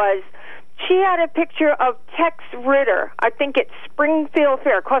whenever it was. She had a picture of Tex Ritter, I think at Springfield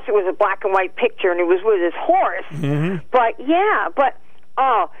Fair. Of course, it was a black and white picture, and he was with his horse. But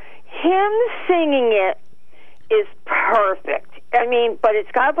him singing it is perfect. I mean, but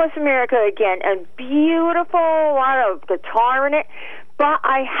it's God Bless America again, and beautiful, a lot of guitar in it. But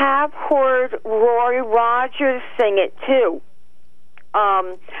I have heard Roy Rogers sing it, too.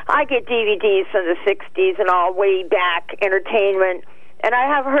 I get DVDs from the 60s and all way back, entertainment, and I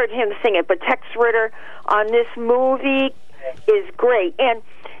have heard him sing it. But Tex Ritter on this movie is great. And,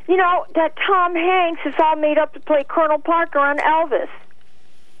 that Tom Hanks is all made up to play Colonel Parker on Elvis.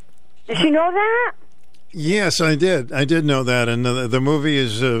 Did you know that? Yes, I did. I did know that, and the movie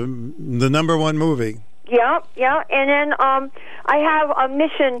is the #1 movie. Yeah. And then I have a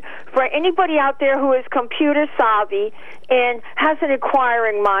mission for anybody out there who is computer savvy and has an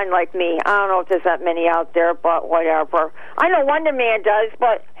inquiring mind like me. I don't know if there's that many out there, but whatever. I know Wonder Man does,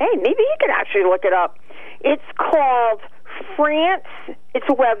 but hey, maybe you could actually look it up. It's called France. It's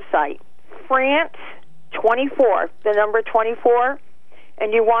a website. France 24, the number 24,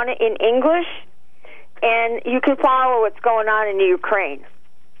 and you want it in English, and you can follow what's going on in the Ukraine.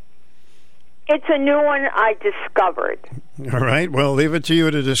 It's a new one I discovered. All right. Well, leave it to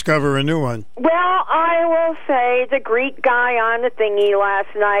you to discover a new one. Well, I will say the Greek guy on the thingy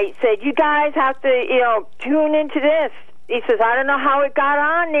last night said, you guys have to, tune into this. He says, I don't know how it got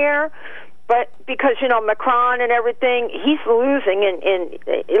on there, But because, Macron and everything, he's losing in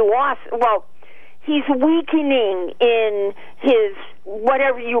loss. Well, he's weakening in his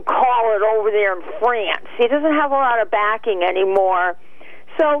whatever you call it over there in France. He doesn't have a lot of backing anymore.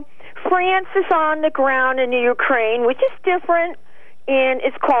 So France is on the ground in the Ukraine, which is different, and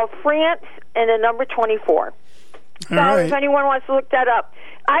it's called France and the number 24. So if anyone wants to look that up.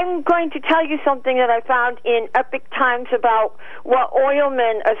 I'm going to tell you something that I found in Epic Times about what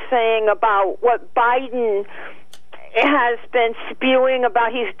oilmen are saying about what Biden has been spewing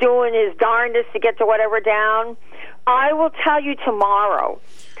about. He's doing his darndest to get to whatever down. I will tell you tomorrow,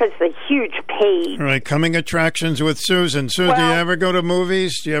 because it's a huge page. All right, coming attractions with Susan. Susan, do you ever go to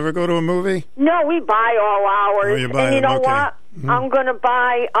movies? Do you ever go to a movie? No, we buy all ours. Oh, you buy and you them, know okay. what? Mm-hmm. I'm going to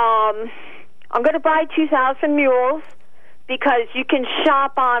buy 2,000 Mules, because you can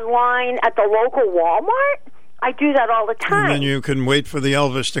shop online at the local Walmart. I do that all the time. And then you can wait for the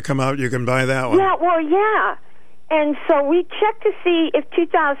Elvis to come out. You can buy that one. Yeah, well, yeah. And so we checked to see if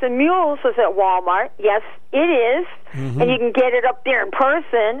 2,000 Mules was at Walmart. Yes, it is. Mm-hmm. And you can get it up there in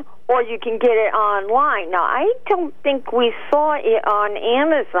person, or you can get it online. Now, I don't think we saw it on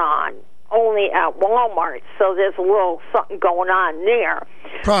Amazon, only at Walmart. So there's a little something going on there.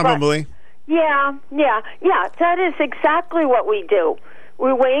 Probably. But, yeah. That is exactly what we do.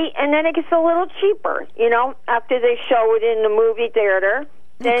 We wait, and then it gets a little cheaper, after they show it in the movie theater.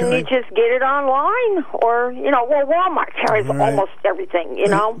 Then you just get it online, or, Walmart carries almost everything,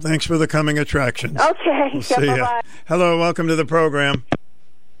 Thanks for the coming attractions. Okay. We'll see ya. Bye-bye. Hello, welcome to the program.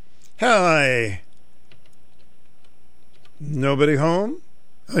 Hi. Nobody home?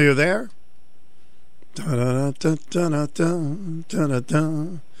 Are you there?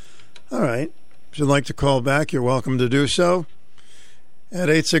 Da-da-da-da-da-da-da-da-da. All right. If you'd like to call back, you're welcome to do so at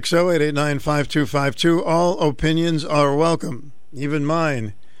 860-889-5252. All opinions are welcome, even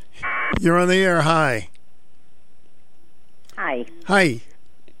mine. You're on the air. Hi. Hi. Hi.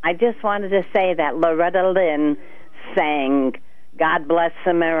 I just wanted to say that Loretta Lynn sang God Bless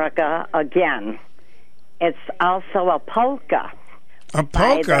America again. It's also a polka. A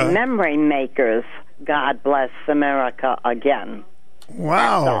polka? By the Memory Makers, God Bless America again.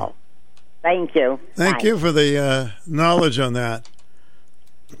 Wow. That's all. Thank you. Thank you for the knowledge on that.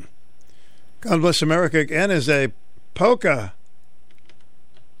 God Bless America again is a polka.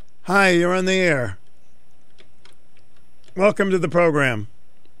 Hi, you're on the air. Welcome to the program.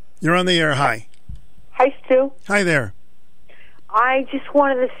 You're on the air. Hi. Hi, Stu. Hi there. I just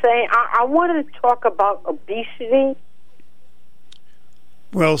wanted to say, I wanted to talk about obesity.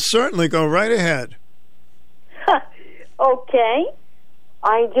 Well, certainly, go right ahead. Okay.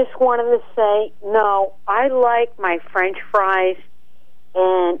 I just wanted to say, no, I like my French fries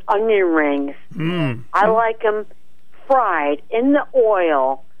and onion rings. I like them fried in the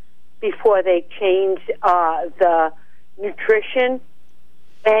oil before they change the nutrition.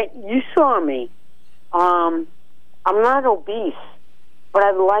 And you saw me. I'm not obese, but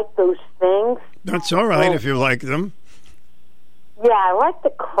I like those things. That's all right if you like them. Yeah, I like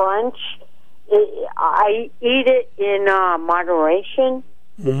the crunch. I eat it in moderation.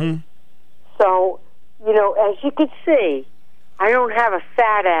 Mm-hmm. So, as you can see, I don't have a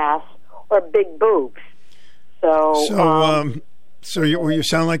fat ass or big boobs. So you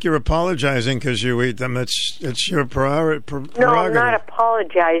sound like you're apologizing because you eat them. It's your prerogative. No, I'm not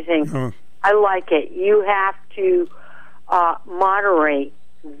apologizing. Oh. I like it. You have to moderate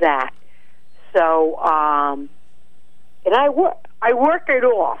that. So, and I work it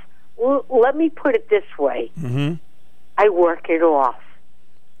off. Let me put it this way. Mm-hmm. I work it off.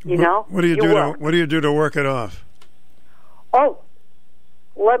 What do you do? What do you do to work it off? Oh,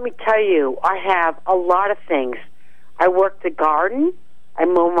 let me tell you, I have a lot of things. I work the garden. I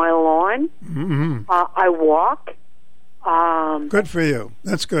mow my lawn. Mm-hmm. I walk. Good for you.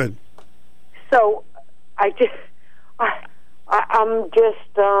 That's good. So, I'm just.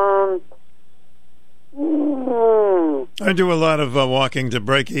 I do a lot of walking to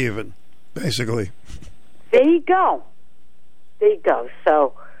break even, basically. There you go.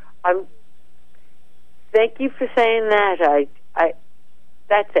 So, thank you for saying that.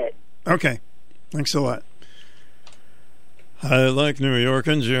 That's it. Okay. Thanks a lot. I like New York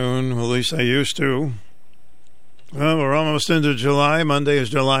in June. At least I used to. Well, we're almost into July. Monday is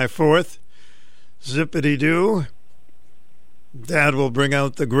July 4th. Zippity-doo. Dad will bring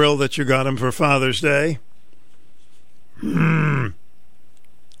out the grill that you got him for Father's Day.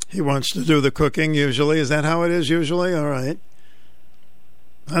 He wants to do the cooking usually. Is that how it is usually? All right.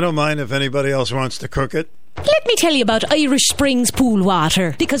 I don't mind if anybody else wants to cook it. Let me tell you about Irish Springs Pool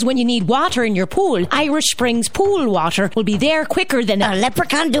Water. Because when you need water in your pool, Irish Springs Pool Water will be there quicker than a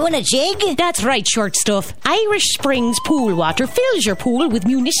leprechaun doing a jig? That's right, short stuff. Irish Springs Pool Water fills your pool with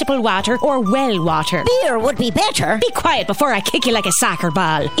municipal water or well water. Beer would be better. Be quiet before I kick you like a soccer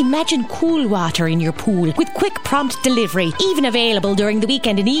ball. Imagine cool water in your pool with quick, prompt delivery, even available during the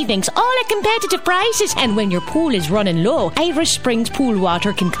weekend and evenings, all at competitive prices. And when your pool is running low, Irish Springs Pool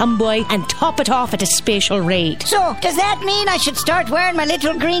Water can come by and top it off at a special rate. So, does that mean I should start wearing my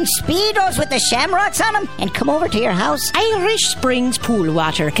little green Speedos with the shamrocks on them and come over to your house? Irish Springs Pool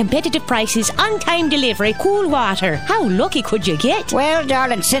Water. Competitive prices, on-time delivery, cool water. How lucky could you get? Well,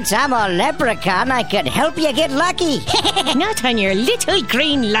 darling, since I'm a leprechaun, I could help you get lucky. Not on your little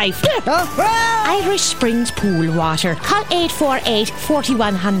green life. Irish Springs Pool Water. Call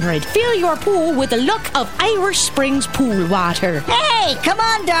 848-4100. Fill your pool with the luck of Irish Springs Pool Water. Hey, come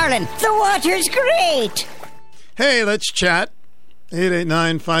on, darling. The water's great. Hey, let's chat.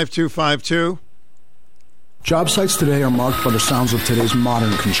 889-5252. Job sites today are marked by the sounds of today's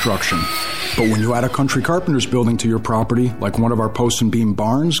modern construction. But when you add a Country Carpenters building to your property, like one of our post and beam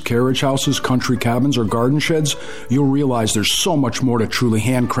barns, carriage houses, country cabins, or garden sheds, you'll realize there's so much more to truly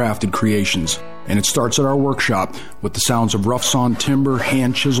handcrafted creations. And it starts at our workshop with the sounds of rough-sawn timber,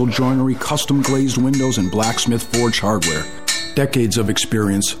 hand-chiseled joinery, custom glazed windows, and blacksmith forged hardware. Decades of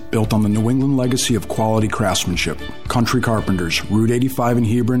experience built on the New England legacy of quality craftsmanship. Country Carpenters, Route 85 in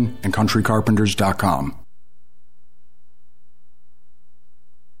Hebron, and countrycarpenters.com.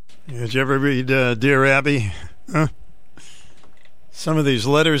 Did you ever read Dear Abby? Huh? Some of these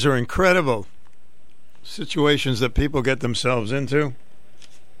letters are incredible. Situations that people get themselves into.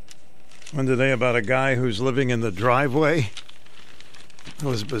 One today about a guy who's living in the driveway. It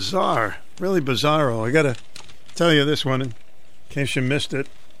was bizarre. Really bizarro. I got to tell you this one in case you missed it.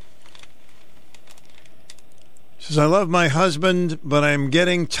 He says, I love my husband, but I'm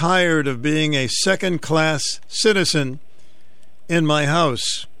getting tired of being a second-class citizen in my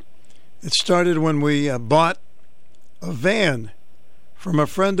house. It started when we bought a van from a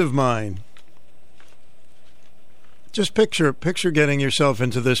friend of mine. Just picture getting yourself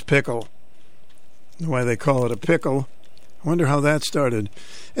into this pickle. Why they call it a pickle. I wonder how that started.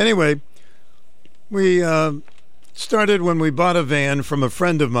 Anyway, we started when we bought a van from a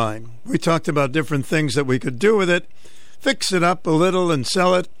friend of mine. We talked about different things that we could do with it, fix it up a little and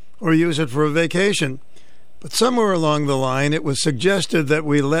sell it, or use it for a vacation. But somewhere along the line, it was suggested that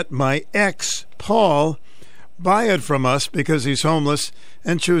we let my ex, Paul, buy it from us because he's homeless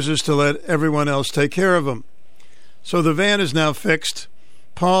and chooses to let everyone else take care of him. So the van is now fixed.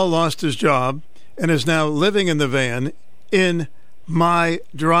 Paul lost his job and is now living in the van in my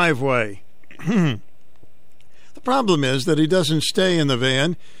driveway. The problem is that he doesn't stay in the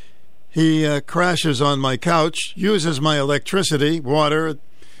van. He crashes on my couch, uses my electricity, water,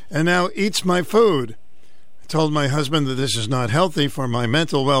 and now eats my food. I told my husband that this is not healthy for my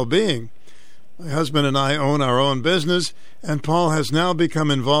mental well-being. My husband and I own our own business, and Paul has now become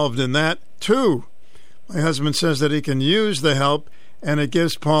involved in that too. My husband says that he can use the help, and it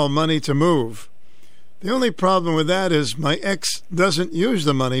gives Paul money to move. The only problem with that is my ex doesn't use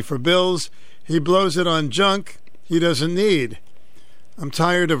the money for bills. He blows it on junk he doesn't need. I'm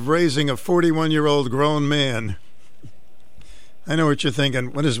tired of raising a 41-year-old grown man. I know what you're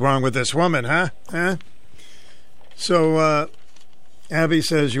thinking. What is wrong with this woman, huh? So, Abby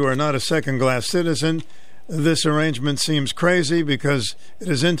says you are not a second-class citizen. This arrangement seems crazy because it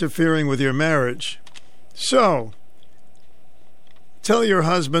is interfering with your marriage. So, tell your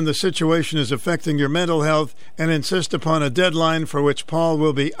husband the situation is affecting your mental health and insist upon a deadline for which Paul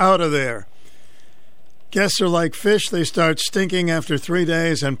will be out of there. Guests are like fish. They start stinking after 3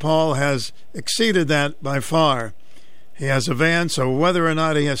 days, and Paul has exceeded that by far. He has a van, so whether or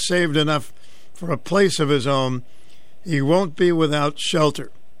not he has saved enough for a place of his own, he won't be without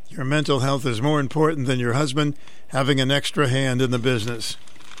shelter. Your mental health is more important than your husband having an extra hand in the business.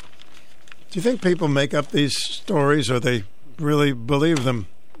 Do you think people make up these stories or they really believe them?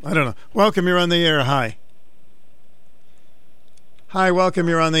 I don't know. Welcome, you're on the air. Hi. Hi, welcome,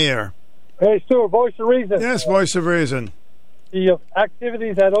 you're on the air. Hey, Stuart, Voice of Reason. Yes, Voice of Reason. The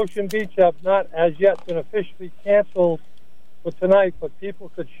activities at Ocean Beach have not as yet been officially canceled for tonight, but people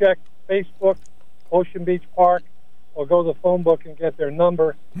could check Facebook, Ocean Beach Park, or go to the phone book and get their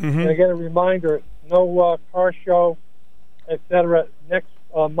number. Mm-hmm. And again, a reminder, no car show, etc., next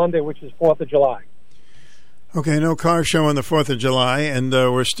Monday, which is 4th of July. Okay, no car show on the 4th of July, and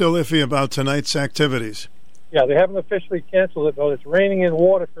we're still iffy about tonight's activities. Yeah, they haven't officially canceled it, though. It's raining in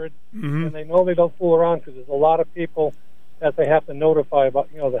Waterford, and they normally don't fool around because there's a lot of people that they have to notify about,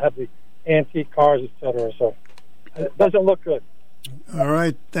 they have the antique cars, etc. So it doesn't look good. All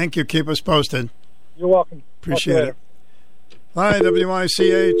right. Thank you. Keep us posted. You're welcome. Appreciate it. Hi,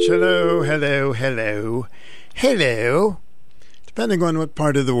 WICH. Hello, hello, hello. Hello. Depending on what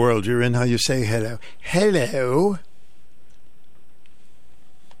part of the world you're in, how you say hello. Hello.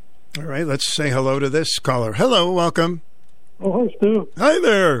 All right, let's say hello to this caller. Hello, welcome. Oh, hi, Stu. Hi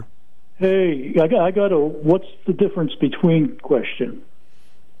there. Hey, I got a what's the difference between question.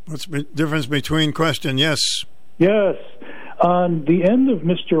 What's the difference between question? Yes. Yes. On the end of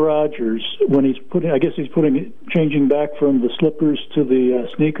Mr. Rogers, when he's changing back from the slippers to the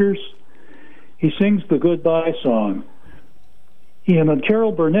sneakers, he sings the goodbye song. And on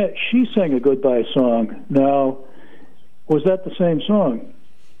Carol Burnett, she sang a goodbye song. Now, was that the same song?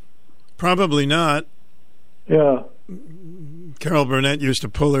 Probably not. Yeah. Carol Burnett used to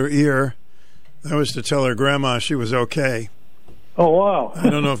pull her ear. That was to tell her grandma she was okay. Oh, wow. I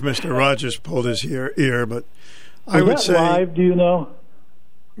don't know if Mr. Rogers pulled his ear, but I would would say... live, do you know?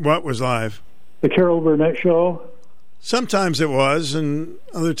 What was live? The Carol Burnett show? Sometimes it was, and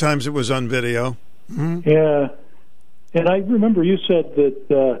other times it was on video. Mm-hmm. Yeah. And I remember you said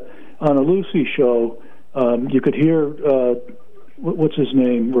that on a Lucy show, you could hear, what's his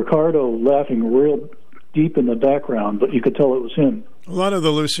name, Ricardo laughing real deep in the background, but you could tell it was him. A lot of the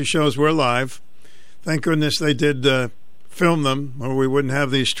Lucy shows were live. Thank goodness they did film them, or we wouldn't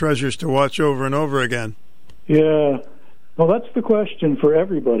have these treasures to watch over and over again. Yeah. Well, that's the question for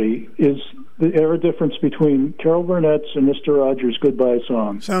everybody. Is there a difference between Carol Burnett's and Mr. Rogers' goodbye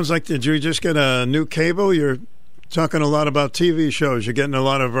song? Sounds like, did you just get a new cable? You're talking a lot about TV shows. You're getting a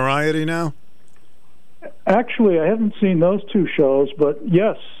lot of variety now? Actually, I haven't seen those two shows, but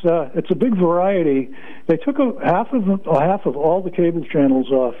yes, it's a big variety. They took half of all the cable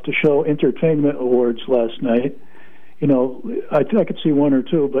channels off to show entertainment awards last night. You know, I could see one or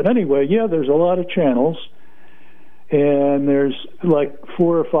two, but anyway, yeah, there's a lot of channels, and there's like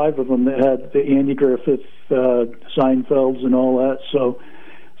 4 or 5 of them that had the Andy Griffith, Seinfelds, and all that. So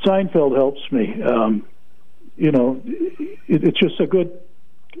Seinfeld helps me. You know, it's just a good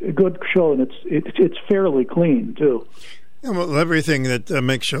show, and it's fairly clean too. Yeah, well, everything that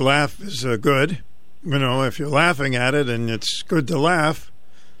makes you laugh is good. You know, if you're laughing at it, and it's good to laugh,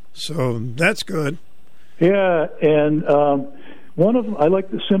 so that's good. Yeah, and one of them, I like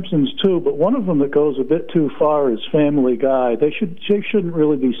The Simpsons too, but one of them that goes a bit too far is Family Guy. They shouldn't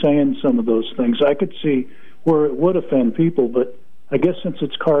really be saying some of those things. I could see where it would offend people, but I guess since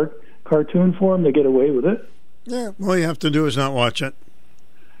it's cartoon form, they get away with it. Yeah, all you have to do is not watch it.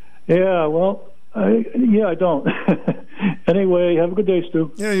 Yeah, well, I don't. Anyway, have a good day,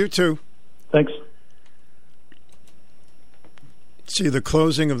 Stu. Yeah, you too. Thanks. See the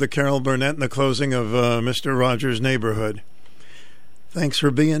closing of the Carol Burnett and the closing of Mr. Rogers' Neighborhood. Thanks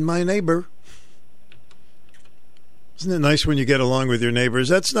for being my neighbor. Isn't it nice when you get along with your neighbors?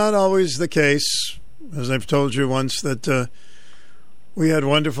 That's not always the case. As I've told you once, that we had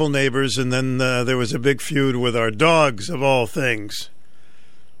wonderful neighbors, and then there was a big feud with our dogs, of all things.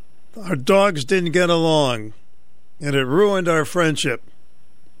 Our dogs didn't get along, and it ruined our friendship.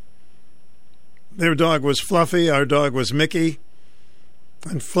 Their dog was Fluffy, our dog was Mickey,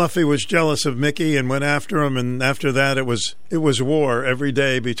 and Fluffy was jealous of Mickey and went after him, and after that it was war every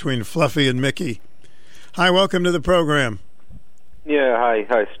day between Fluffy and Mickey. Hi, welcome to the program. Yeah,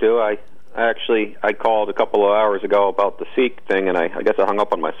 hi, Stu. I called a couple of hours ago about the Sikh thing, and I guess I hung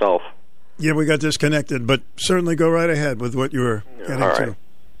up on myself. Yeah, we got disconnected, but certainly go right ahead with what you were getting to.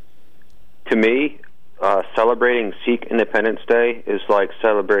 To me, celebrating Sikh Independence Day is like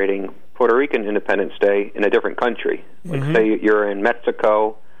celebrating Puerto Rican Independence Day in a different country. Like, say you're in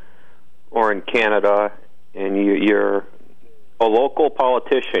Mexico or in Canada, and you're a local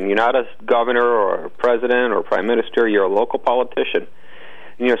politician. You're not a governor or a president or prime minister. You're a local politician,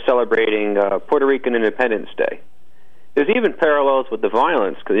 and you're celebrating Puerto Rican Independence Day. There's even parallels with the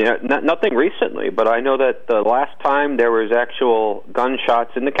violence, because nothing recently, but I know that the last time there was actual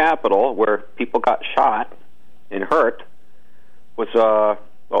gunshots in the Capitol where people got shot and hurt was,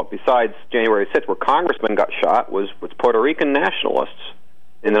 besides January 6th, where congressmen got shot, was Puerto Rican nationalists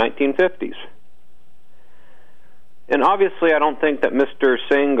in the 1950s. And obviously I don't think that Mr.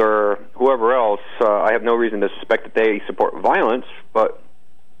 Singh or whoever else, I have no reason to suspect that they support violence, but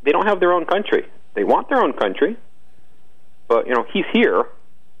they don't have their own country. They want their own country. But, he's here,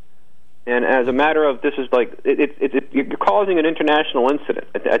 and as a matter of, this is like, you're causing an international incident.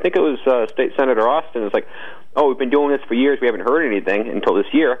 I think it was State Senator Austin. It's like, we've been doing this for years, we haven't heard anything until this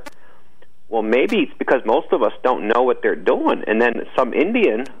year. Well, maybe it's because most of us don't know what they're doing, and then some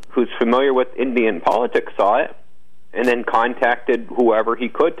Indian who's familiar with Indian politics saw it, and then contacted whoever he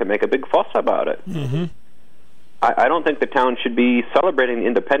could to make a big fuss about it. Mm-hmm. I don't think the town should be celebrating the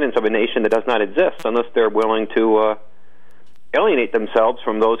independence of a nation that does not exist unless they're willing to alienate themselves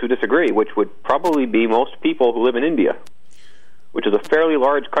from those who disagree, which would probably be most people who live in India, which is a fairly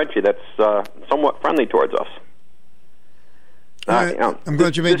large country that's somewhat friendly towards us. I'm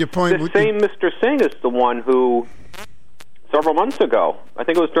glad you made your point. The same Mr. Singh is the one who, several months ago, I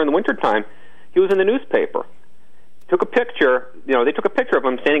think it was during the winter time, he was in the newspaper. Took a picture. They took a picture of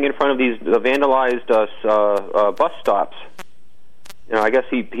him standing in front of these vandalized bus stops. I guess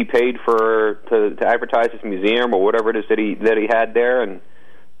he paid to advertise his museum or whatever it is that he had there, and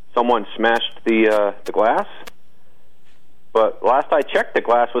someone smashed the glass. But last I checked, the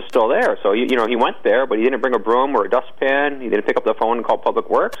glass was still there. So he went there, but he didn't bring a broom or a dustpan. He didn't pick up the phone and call Public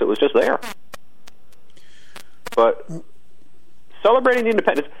Works. It was just there. But celebrating the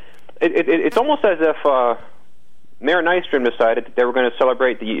independence, it's almost as if Mayor Nystrom decided that they were going to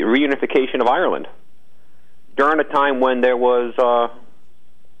celebrate the reunification of Ireland during a time when there was,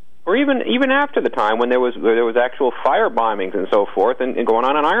 or even after the time when there was actual fire bombings and so forth and going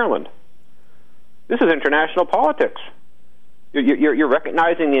on in Ireland. This is international politics. You're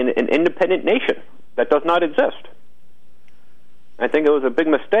recognizing an independent nation that does not exist. I think it was a big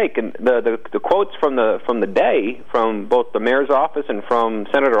mistake, and the quotes from the day from both the mayor's office and from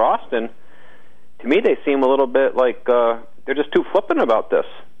Senator Austin, to me they seem a little bit like they're just too flippant about this.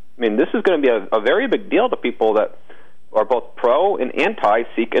 I mean, this is going to be a very big deal to people that are both pro and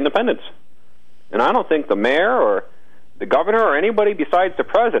anti-Sikh independence. And I don't think the mayor or the governor or anybody besides the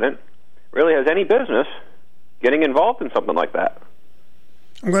president really has any business getting involved in something like that.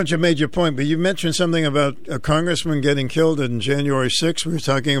 I'm glad you made your point, but you mentioned something about a congressman getting killed on January 6th. We were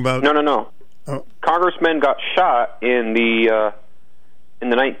talking about... No. Oh. Congressmen got shot in the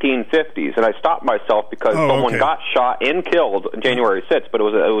 1950s, and I stopped myself because someone got shot and killed on January 6th, but it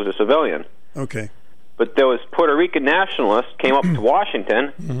was a civilian. Okay. But there was Puerto Rican nationalists came up to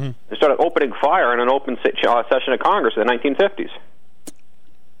Washington and started opening fire in an open session of Congress in the 1950s.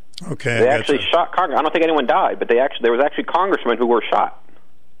 Okay. They actually shot Congress. I don't think anyone died, but there was actually congressmen who were shot.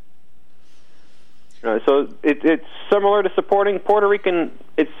 So it's similar to supporting Puerto Rican.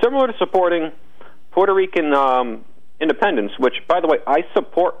 It's similar to supporting Puerto Rican independence. Which, by the way, I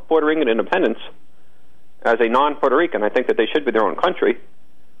support Puerto Rican independence as a non-Puerto Rican. I think that they should be their own country.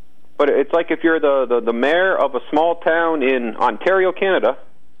 But it's like if you're the mayor of a small town in Ontario, Canada,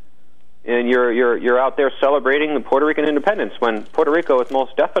 and you're out there celebrating the Puerto Rican independence when Puerto Rico is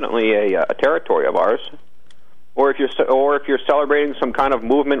most definitely a territory of ours. Or if you're celebrating some kind of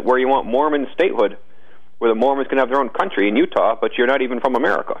movement where you want Mormon statehood, where the Mormons can have their own country in Utah, but you're not even from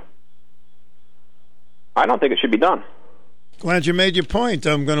America. I don't think it should be done. Glad you made your point.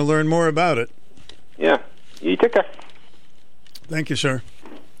 I'm going to learn more about it. Yeah. You take care. Thank you, sir.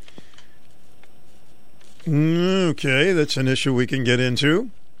 Okay, that's an issue we can get into.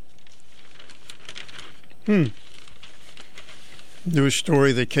 News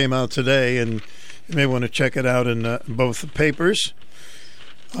story that came out today, and you may want to check it out in both the papers.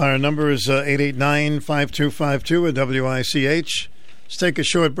 Our number is 889-5252 at WICH. Let's take a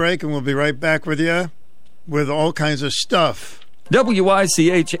short break, and we'll be right back with you with all kinds of stuff.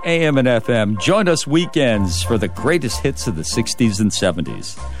 WICH AM and FM. Join us weekends for the greatest hits of the 60s and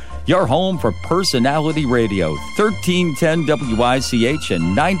 70s. Your home for personality radio, 1310 WICH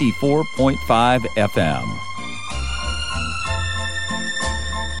and 94.5 FM.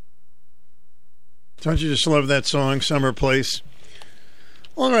 Don't you just love that song, Summer Place?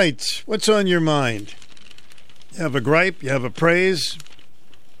 All right, what's on your mind? You have a gripe, you have a praise,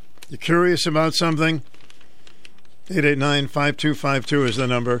 you're curious about something? 889-5252 is the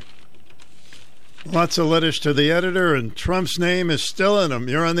number. Lots of letters to the editor, and Trump's name is still in them.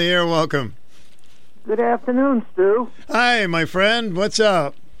 You're on the air. Welcome. Good afternoon, Stu. Hi, my friend. What's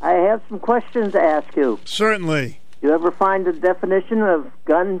up? I have some questions to ask you. Certainly. You ever find the definition of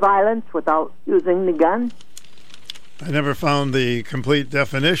gun violence without using the gun? I never found the complete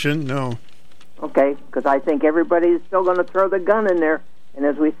definition, no. Okay, because I think everybody's still going to throw the gun in there. And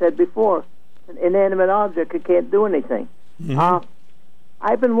as we said before, an inanimate object, it can't do anything. Mm-hmm.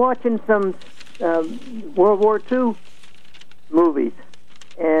 I've been watching some World War II movies,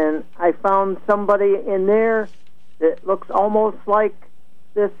 and I found somebody in there that looks almost like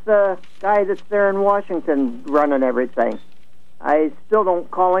this guy that's there in Washington running everything. I still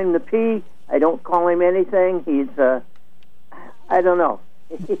don't call him the P. I don't call him anything. He's, I don't know.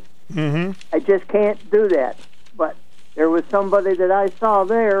 Mm-hmm. I just can't do that. But there was somebody that I saw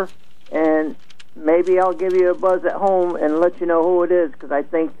there, and maybe I'll give you a buzz at home and let you know who it is, because I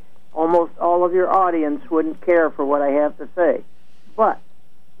think almost all of your audience wouldn't care for what I have to say. But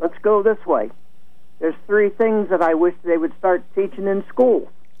let's go this way. There's 3 things that I wish they would start teaching in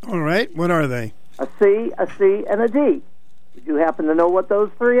school. All right. What are they? A C, and a D. Did you happen to know what those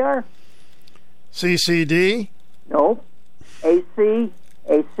 3 are? CCD? No. A C,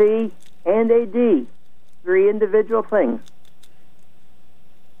 and a D. 3 individual things.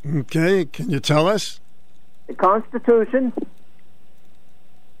 Okay. Can you tell us? The Constitution,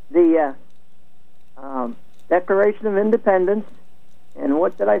 the Declaration of Independence, and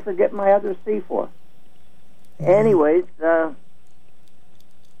what did I forget my other C for? Anyways, the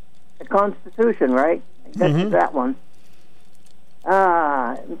Constitution, right? I guess that one.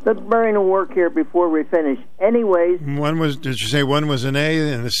 The brain will work here before we finish. Anyways. Did you say one was an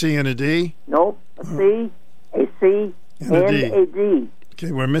A and a C and a D? Nope. A C, and a D.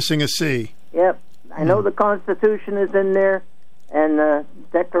 Okay, we're missing a C. Yep. I know the Constitution is in there, and the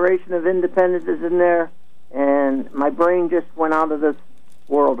Declaration of Independence is in there, and my brain just went out of this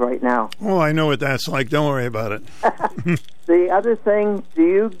world right now. Oh, I know what that's like. Don't worry about it. The other thing, do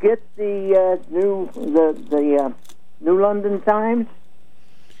you get the New London Times?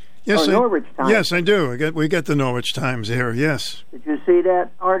 Yes, Norwich Times. Yes, I do. We get the Norwich Times here. Yes. Did you see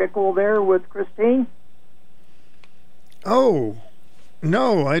that article there with Christine? Oh,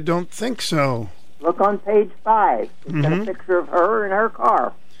 no, I don't think so. Look on page 5. It's got a picture of her in her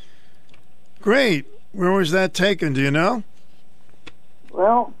car. Great. Where was that taken? Do you know?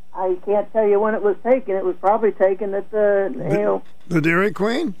 Well, I can't tell you when it was taken. It was probably taken at the Dairy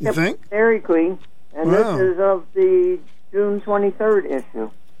Queen, you think? Dairy Queen. And Wow. This is of the June 23rd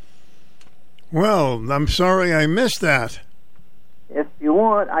issue. Well, I'm sorry I missed that. If you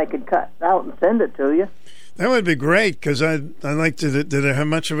want, I could cut it out and send it to you. That would be great, because I like to... Did it have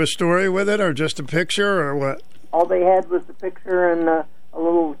much of a story with it, or just a picture, or what? All they had was the picture and a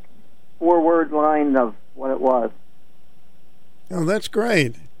little 4-word line of what it was. Oh, that's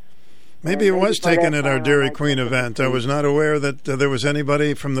great. Maybe it was taken at our Dairy Queen event. I was not aware that there was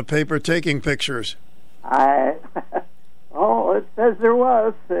anybody from the paper taking pictures. Oh, it says there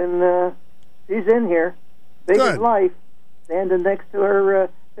was, and she's in here. Big as life, standing next to her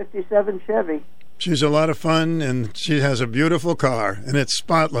 57 Chevy. She's a lot of fun, and she has a beautiful car, and it's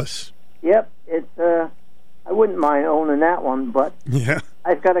spotless. Yep, it's. I wouldn't mind owning that one, but yeah,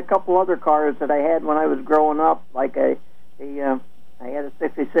 I've got a couple other cars that I had when I was growing up. Like I had a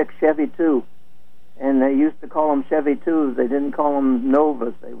 '66 Chevy 2, and they used to call them Chevy 2s. They didn't call them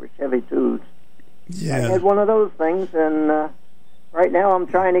Novas; they were Chevy 2s. Yeah, I had one of those things, and right now I'm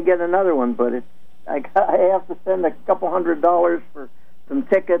trying to get another one, but I have to spend a couple $100 for some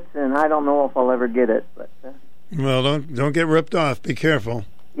tickets, and I don't know if I'll ever get it. But well, don't get ripped off. Be careful.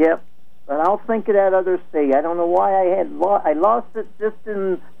 Yep, but I'll think of that other C. I don't know why I lost it just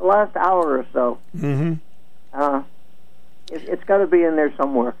in the last hour or so. It's got to be in there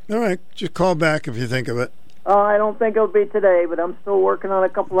somewhere. All right, just call back if you think of it. Oh, I don't think it'll be today, but I'm still working on a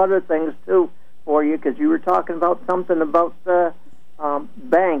couple other things too for you, because you were talking about something about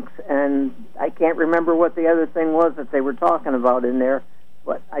banks, and I can't remember what the other thing was that they were talking about in there.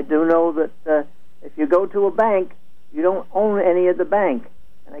 But I do know that if you go to a bank, you don't own any of the bank.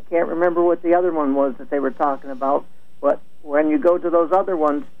 And I can't remember what the other one was that they were talking about. But when you go to those other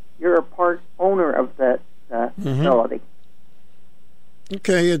ones, you're a part owner of that facility.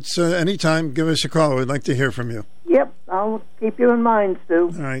 Okay, it's anytime. Give us a call. We'd like to hear from you. Yep, I'll keep you in mind,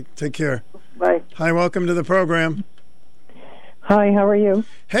 Stu. All right, take care. Bye. Hi, welcome to the program. Hi, how are you?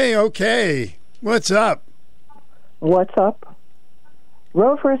 Hey, okay. What's up? What's up?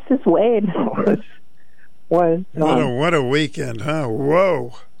 Roe versus Wade was what a weekend, huh?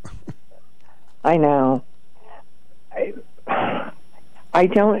 Whoa. I know.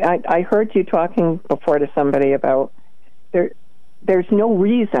 I heard you talking before to somebody about there's no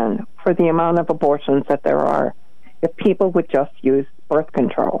reason for the amount of abortions that there are if people would just use birth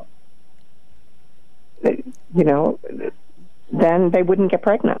control. Then they wouldn't get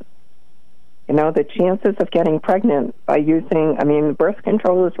pregnant. The chances of getting pregnant by using, birth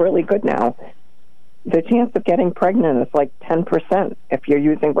control is really good now. The chance of getting pregnant is like 10% if you're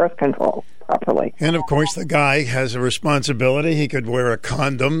using birth control properly. And, of course, the guy has a responsibility. He could wear a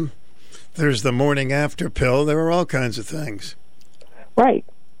condom. There's the morning after pill. There are all kinds of things. Right.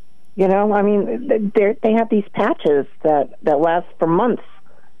 They have these patches that last for months.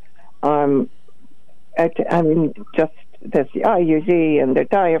 Just this IUD and the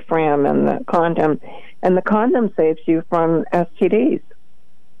diaphragm and the condom. And the condom saves you from STDs.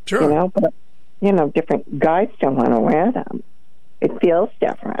 Sure. But, different guys don't want to wear them. It feels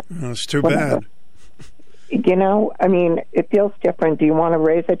different. Well, it's too bad. You know, I mean, it feels different. Do you want to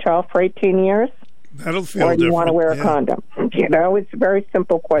raise a child for 18 years? That'll feel or do you different. want to wear a condom? You know, it's a very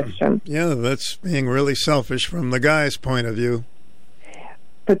simple question. Yeah, that's being really selfish from the guy's point of view.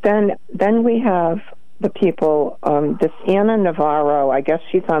 But then we have the people, this Anna Navarro, I guess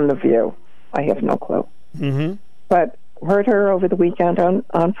she's on The View. I have no clue. Mm-hmm. But heard her over the weekend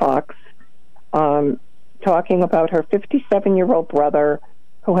on Fox talking about her 57-year-old brother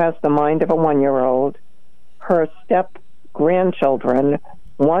who has the mind of a 1-year-old, her step-grandchildren,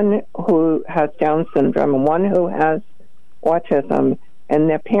 one who has Down syndrome, one who has autism, and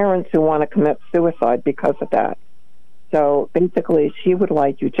their parents who want to commit suicide because of that. So basically, she would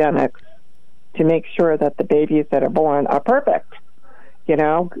like eugenics to make sure that the babies that are born are perfect. You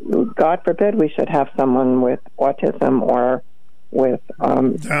know, God forbid we should have someone with autism or with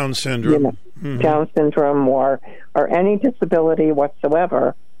Down syndrome, you know, mm-hmm. Down syndrome, or any disability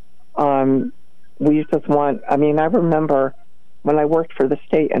whatsoever. We just want. I mean, I remember when I worked for the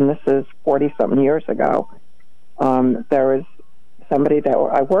state, and this is 40-something years ago. There was somebody that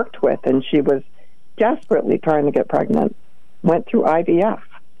I worked with, and she was desperately trying to get pregnant. Went through IVF,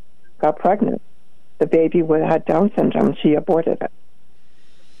 got pregnant. The baby had Down syndrome. She aborted it.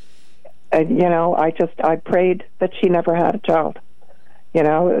 And, you know, I prayed that she never had a child. You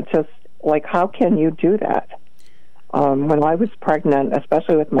know, it's just like, how can you do that? When I was pregnant,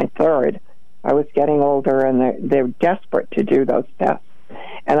 especially with my third, I was getting older, and they're desperate to do those tests.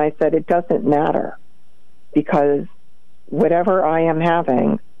 And I said, it doesn't matter, because whatever I am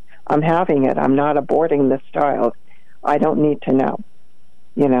having, I'm having it. I'm not aborting this child. I don't need to know,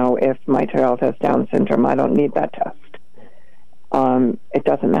 you know, if my child has Down syndrome. I don't need that test. It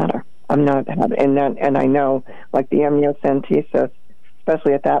doesn't matter. I'm not having, and I know, like the amniocentesis,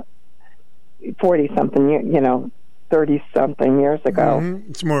 especially at that 40-something, you know, 30-something years ago. Mm-hmm.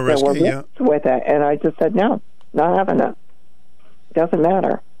 It's more risky, yeah. With it, and I just said, no, not having it. Doesn't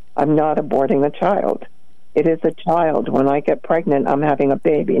matter. I'm not aborting the child. It is a child. When I get pregnant, I'm having a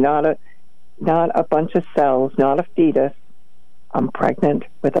baby, not a bunch of cells, not a fetus. I'm pregnant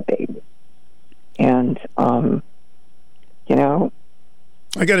with a baby. And, you know,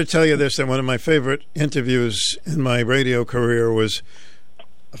 I got to tell you this, that one of my favorite interviews in my radio career was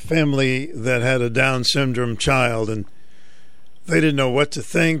a family that had a Down syndrome child, and they didn't know what to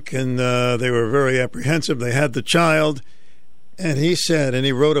think, and they were very apprehensive. They had the child, and he said, and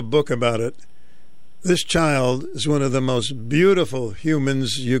he wrote a book about it, this child is one of the most beautiful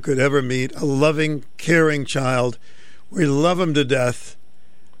humans you could ever meet, a loving, caring child. We love him to death,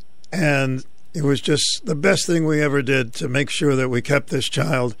 and it was just the best thing we ever did to make sure that we kept this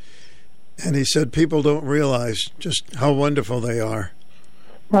child. And he said people don't realize just how wonderful they are.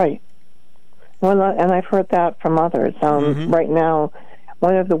 Right. Well, and I've heard that from others. Mm-hmm. Right now,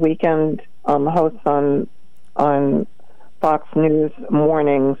 one of the weekend hosts on Fox News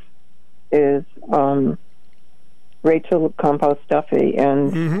mornings is Rachel Campos Duffy,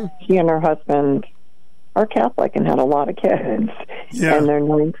 and mm-hmm. she and her husband are Catholic and had a lot of kids. Yeah.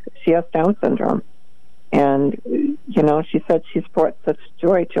 And she has Down syndrome. And, you know, she said she's brought such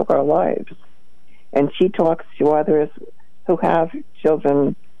joy to our lives. And she talks to others who have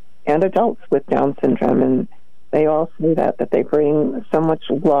children and adults with Down syndrome, and they all say that they bring so much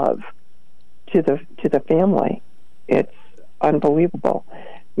love to the family. It's unbelievable,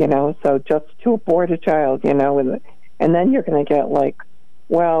 you know. So just to abort a child, you know, and then you're going to get like,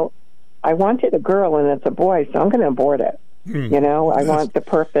 well, I wanted a girl and it's a boy, so I'm going to abort it. You know, I want the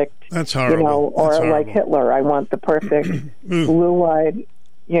perfect, that's horrible. You know, or that's like Hitler, I want the perfect blue-eyed,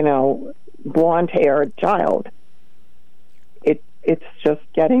 you know, blonde-haired child. It's just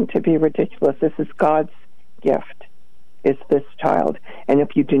getting to be ridiculous. This is God's gift, is this child. And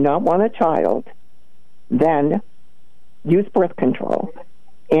if you do not want a child, then use birth control.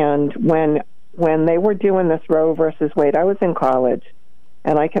 And when they were doing this Roe versus Wade, I was in college,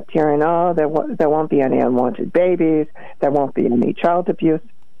 and I kept hearing, there won't be any unwanted babies, there won't be any child abuse.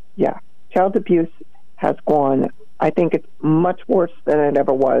 Yeah, child abuse has gone, I think it's much worse than it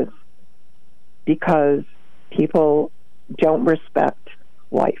ever was, because people don't respect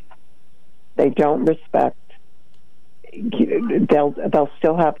life. They don't respect, they'll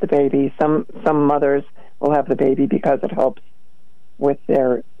still have the baby. Some mothers will have the baby because it helps with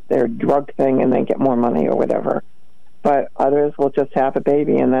their drug thing and they get more money or whatever. But others will just have a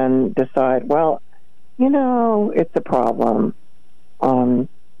baby and then decide, well, you know, it's a problem.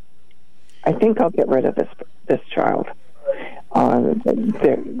 I think I'll get rid of this child.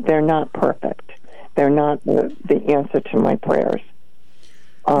 They're not perfect. They're not the answer to my prayers.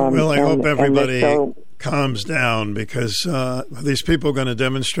 Well, I hope everybody calms down, because are these people going to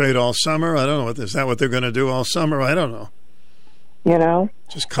demonstrate all summer? I don't know. Is that what they're going to do all summer? I don't know. You know?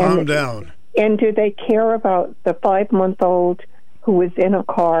 Just calm down. And do they care about the 5-month-old who was in a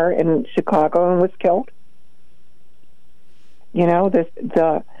car in Chicago and was killed? You know,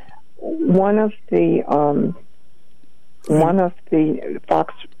 one of the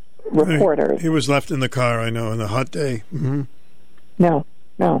Fox reporters. He was left in the car, I know, on a hot day. Mm-hmm. No.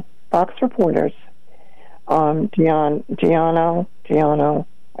 Fox reporters. Giano,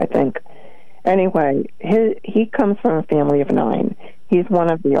 I think. Anyway, he comes from a family of 9. He's one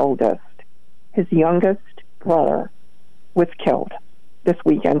of the oldest. His youngest brother was killed this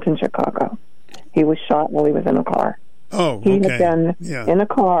weekend in Chicago. He was shot while he was in a car. Oh, he had been in a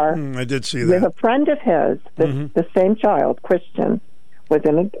car. I did see that. With a friend of his, the same child, Christian, was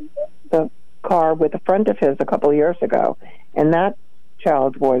in the car with a friend of his a couple of years ago, and that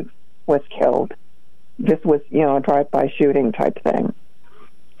child was killed. This was, a drive-by shooting type thing.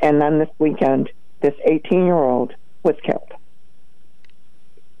 And then this weekend, this 18-year-old was killed.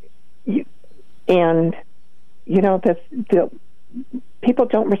 People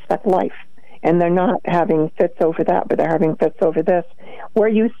don't respect life. And they're not having fits over that, but they're having fits over this, where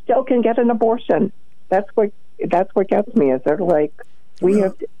you still can get an abortion. That's what gets me. Is they're like, we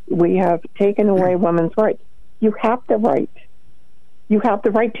have taken away women's rights. You have the right. You have the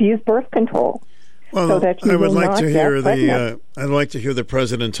right to use birth control. Well, so that you I would will like not to hear get I'd like to hear the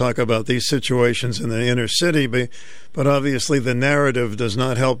president talk about these situations in the inner city, but obviously the narrative does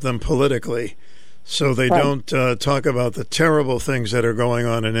not help them politically, so they don't talk about the terrible things that are going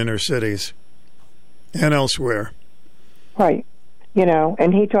on in inner cities and elsewhere. Right.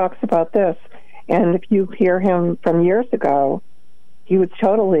 And he talks about this, and if you hear him from years ago, he was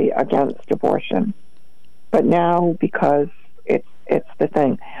totally against abortion, but now because it's the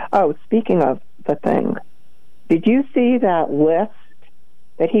thing. Oh, speaking of the thing, did you see that list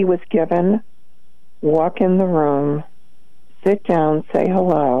that he was given? Walk in the room, sit down, say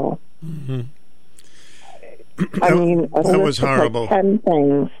hello. Mm-hmm. I mean, that was horrible. Like 10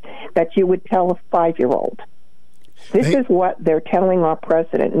 things that you would tell a 5-year-old. This is what they're telling our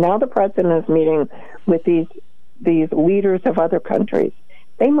president. Now the president is meeting with these leaders of other countries.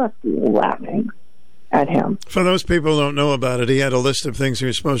 They must be laughing at him. For those people who don't know about it, he had a list of things he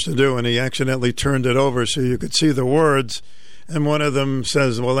was supposed to do, and he accidentally turned it over so you could see the words, and one of them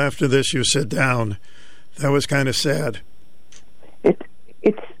says, well, after this, you sit down. That was kind of sad.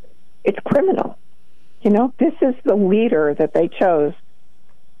 It's criminal. This is the leader that they chose.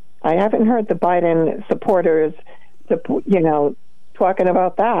 I haven't heard the Biden supporters, talking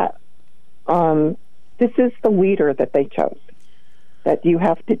about that. This is the leader that they chose. That you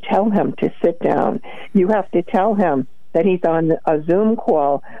have to tell him to sit down. You have to tell him that he's on a Zoom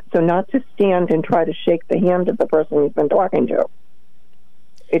call, so not to stand and try to shake the hand of the person he's been talking to.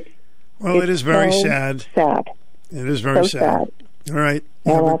 It is very sad. Sad. It is very sad. All right.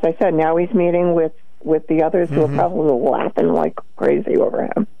 And as I said, now he's meeting with the others who are probably laughing like crazy over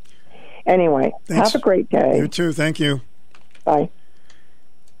him. Anyway, thanks. Have a great day. You too. Thank you. Bye.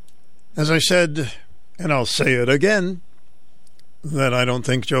 As I said, and I'll say it again, that I don't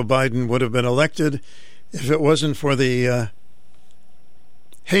think Joe Biden would have been elected if it wasn't for the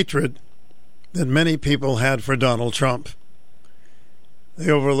hatred that many people had for Donald Trump.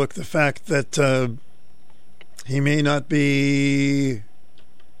 They overlook the fact that he may not be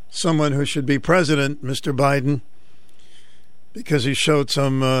someone who should be president, Mr. Biden, because he showed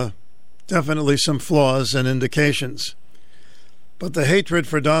definitely some flaws and indications. But the hatred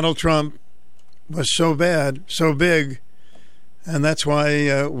for Donald Trump was so bad, so big, and that's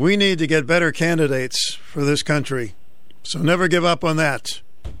why we need to get better candidates for this country. So never give up on that.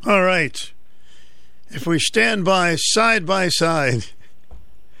 All right. If we stand by side,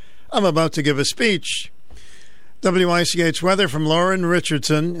 I'm about to give a speech. WICH weather from Lauren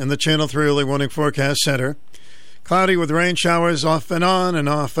Richardson in the Channel 3 Early Warning Forecast Center. Cloudy with rain showers off and on and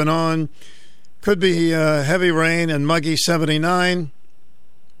off and on. Could be heavy rain and muggy 79.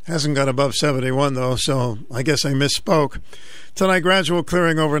 Hasn't got above 71, though, so I guess I misspoke. Tonight, gradual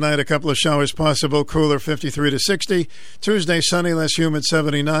clearing overnight, a couple of showers possible, cooler 53 to 60. Tuesday, sunny, less humid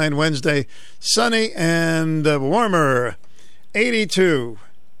 79. Wednesday, sunny and warmer 82.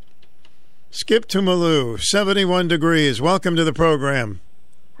 Skip to Malou, 71 degrees. Welcome to the program.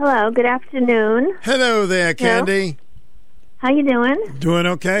 Hello, good afternoon. Hello there, Candy. How you doing? Doing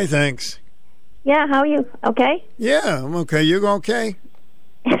okay, thanks. Yeah, how are you? Okay? Yeah, I'm okay. You okay?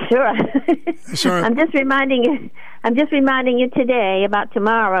 Sure. Sorry. I'm just reminding you today about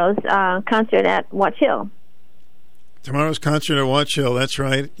tomorrow's concert at Watch Hill. Tomorrow's concert at Watch Hill, that's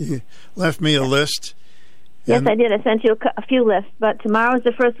right. You left me a list, Yes, I did. I sent you a few lists, but tomorrow's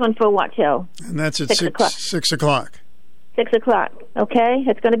the first one for what show? And that's at 6 o'clock. 6 o'clock. Okay,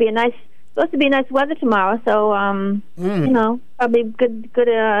 it's going to be supposed to be nice weather tomorrow, so probably good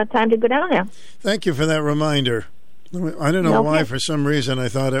time to go down there. Thank you for that reminder. I don't know why. For some reason, I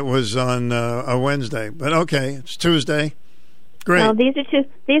thought it was on a Wednesday, but okay, it's Tuesday. Great. Well, these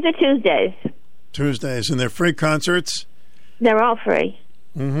are Tuesdays. Tuesdays, and they're free concerts. They're all free.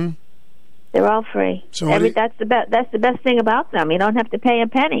 Mm-hmm. They're all free. So that's the best thing about them. You don't have to pay a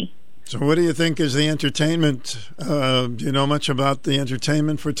penny. So what do you think is the entertainment? Do you know much about the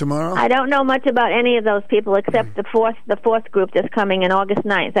entertainment for tomorrow? I don't know much about any of those people except the fourth group that's coming in August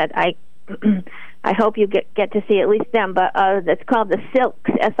 9th. That I hope you get to see at least them. But it's called the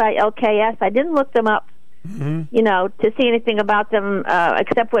Silks, Silks. I didn't look them up, to see anything about them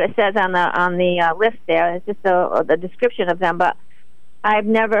except what it says on the list there. It's just the description of them, but I've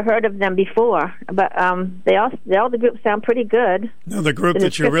never heard of them before, but all the groups sound pretty good. Now, the group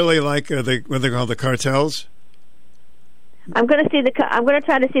that you really like, what they call the Cartels? I'm going to try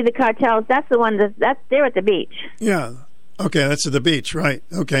to see the Cartels. That's the one they're at the beach. Yeah. Okay, that's at the beach, right?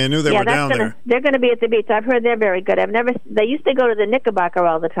 Okay, I knew they were down there. They're going to be at the beach. I've heard they're very good. They used to go to the Knickerbocker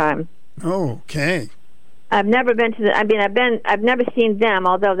all the time. Oh, okay. I've never been to I've never seen them,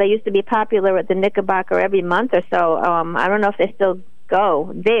 although they used to be popular at the Knickerbocker every month or so. I don't know if they still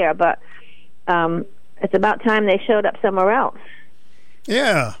go there, but it's about time they showed up somewhere else.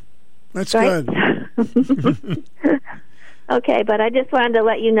 Yeah, that's right? good. Okay, but I just wanted to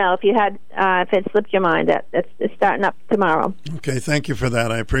let you know if it slipped your mind that it's starting up tomorrow. Okay, thank you for that.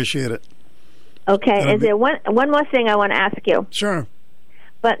 I appreciate it. Okay, there one more thing I want to ask you? Sure.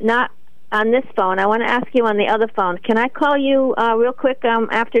 But not on this phone. I want to ask you on the other phone. Can I call you real quick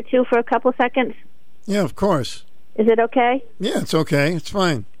after 2 for a couple seconds? Yeah, of course. Is it okay? Yeah, it's okay. It's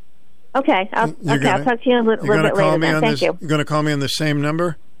fine. Okay, I'll talk to you a little bit later. Thank you. You're going to call me on the same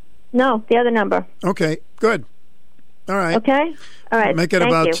number? No, the other number. Okay, good. All right. Okay. All right. Make it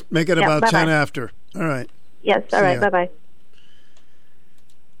about 10 after. All right. Yes. All right. Bye-bye.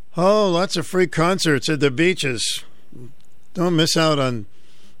 Oh, lots of free concerts at the beaches. Don't miss out on.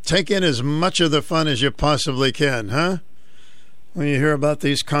 Take in as much of the fun as you possibly can, huh? When you hear about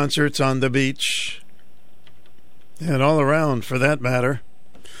these concerts on the beach. And all around, for that matter.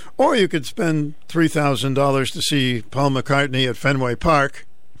 Or you could spend $3,000 to see Paul McCartney at Fenway Park.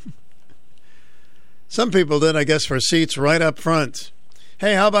 Some people did, I guess, for seats right up front.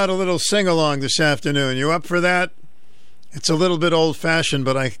 Hey, how about a little sing-along this afternoon? You up for that? It's a little bit old-fashioned,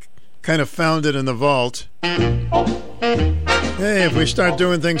 but I kind of found it in the vault. Hey, if we start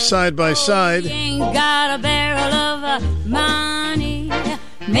doing things side by side... Ain't got a barrel of money.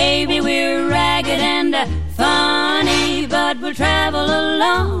 Maybe we're ragged and funny, but we'll travel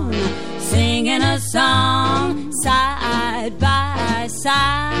along, singing a song side by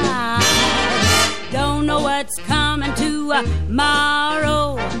side. Don't know what's coming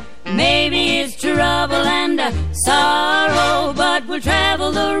tomorrow. Maybe it's trouble and sorrow, but we'll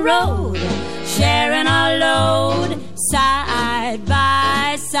travel the road, sharing our load side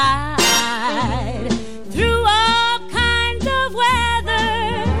by side. Through all kinds of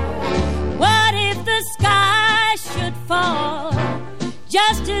weather, what if the sky should fall?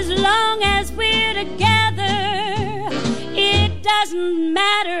 Just as long as we're together, it doesn't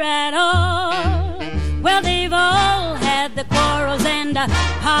matter at all. Well, they've all had the quarrels and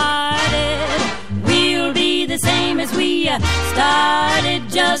parted. We'll be the same as we started,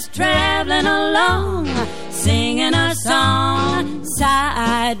 just traveling along, singing a song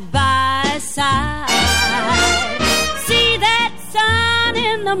side by side. See that sun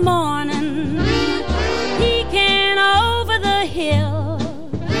in the morning peeking over the hill.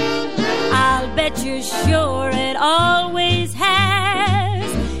 I'll bet you're sure it always has,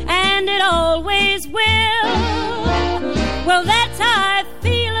 and it always will. Well, that's how I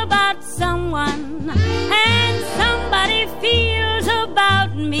feel about someone, and somebody feels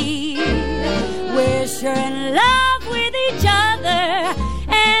about me. We're sure in love with each other,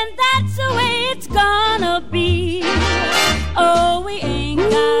 and that's the way it's gonna be. Oh, we ain't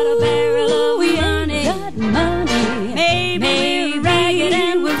got a barrel of money. Maybe we're ragged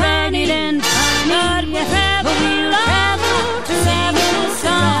and we're funny, but we'll travel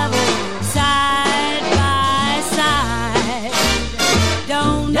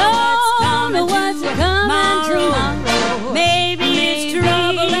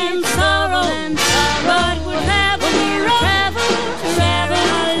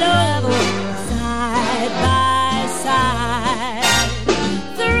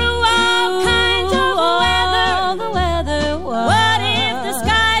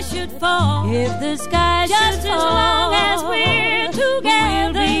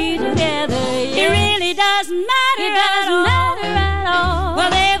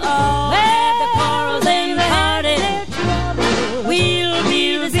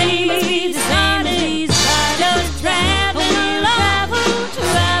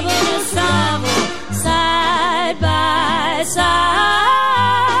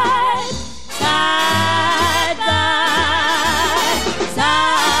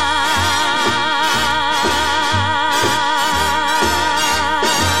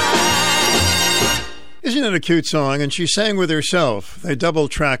in a cute song, and she sang with herself. They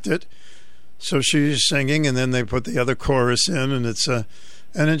double-tracked it, so she's singing, and then they put the other chorus in, and it's an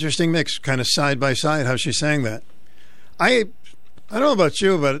interesting mix, kind of side by side how she sang that. I don't know about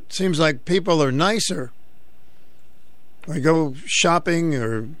you, but it seems like people are nicer. I go shopping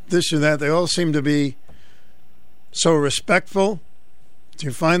or this or that, they all seem to be so respectful. Do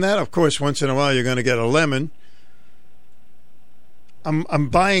you find that? Of course, once in a while you're going to get a lemon. I'm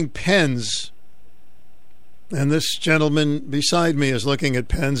buying pens, and this gentleman beside me is looking at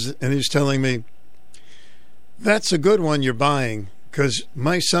pens, and he's telling me, that's a good one you're buying, because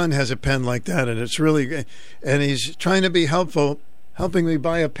my son has a pen like that, and it's really good. And he's trying to be helpful, helping me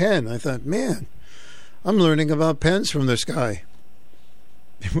buy a pen. I thought, man, I'm learning about pens from this guy.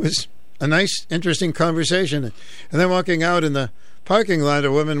 It was a nice, interesting conversation. And then walking out in the parking lot,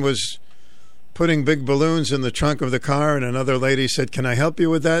 a woman was putting big balloons in the trunk of the car, and another lady said, can I help you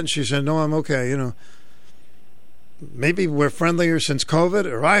with that? And she said, no, I'm okay. You know, maybe we're friendlier since COVID,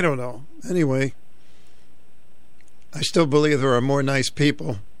 or I don't know. Anyway, I still believe there are more nice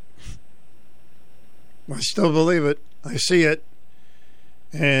people. I still believe it. I see it.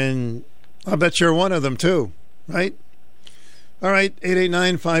 And I'll bet you're one of them too, right? All right,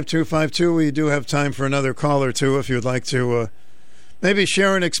 889-5252. We do have time for another call or two if you'd like to maybe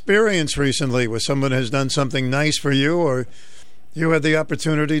share an experience recently where someone has done something nice for you, or you had the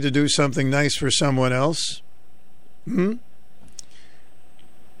opportunity to do something nice for someone else.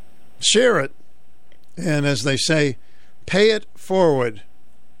 Share it. And as they say, pay it forward.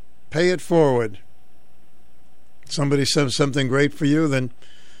 Pay it forward. Somebody says something great for you, then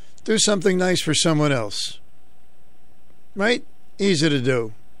do something nice for someone else. Right? Easy to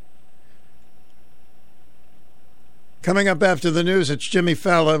do. Coming up after the news, it's Jimmy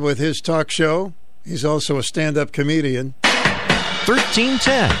Fallon with his talk show. He's also a stand-up comedian.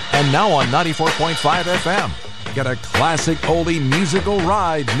 1310, and now on 94.5 FM. Get a classic oldie musical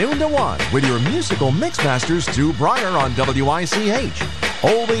ride, noon to 1, with your musical mixmasters Stu Bryer on WICH.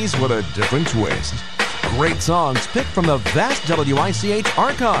 Oldies with a different twist. Great songs picked from the vast WICH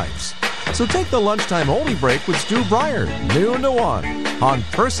archives. So take the lunchtime oldie break with Stu Bryer, noon to 1, on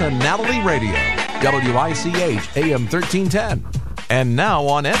Personality Radio, WICH AM 1310, and now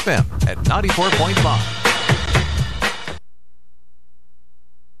on FM at 94.5.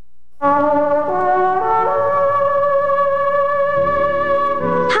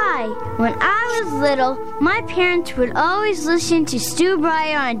 When I was little, my parents would always listen to Stu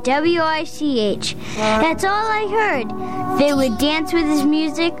Bryer on WICH. That's all I heard. They would dance with his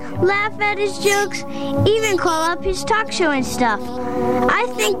music, laugh at his jokes, even call up his talk show and stuff. I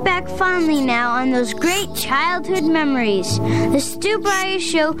think back fondly now on those great childhood memories. The Stu Bryer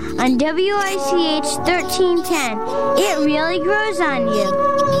Show on WICH 1310. It really grows on you.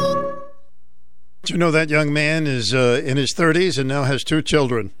 Do you know that young man is in his 30s and now has 2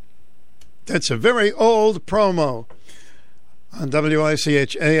 children? That's a very old promo on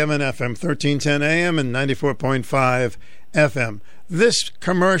WICH AM and FM, 1310 AM and 94.5 FM. This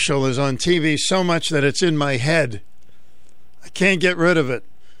commercial is on TV so much that it's in my head. I can't get rid of it.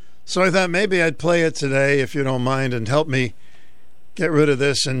 So I thought maybe I'd play it today, if you don't mind, and help me get rid of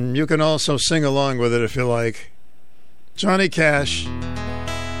this. And you can also sing along with it if you like. Johnny Cash.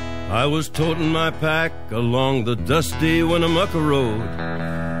 I was toting my pack along the dusty Winnemucca Road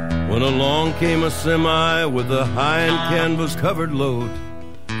when along came a semi with a high and canvas-covered load.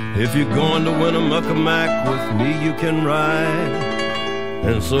 If you're going to Winnemucca Mac with me, you can ride.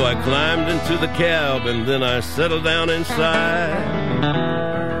 And so I climbed into the cab and then I settled down inside.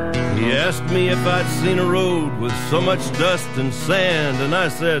 He asked me if I'd seen a road with so much dust and sand, and I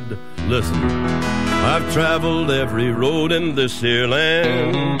said, listen, I've traveled every road in this here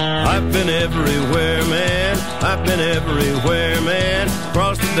land. I've been everywhere, man. I've been everywhere, man.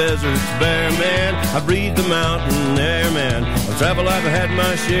 Across the deserts bare, man. I breathe the mountain air, man. Of travel I've had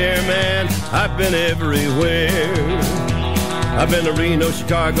my share, man. I've been everywhere. I've been to Reno,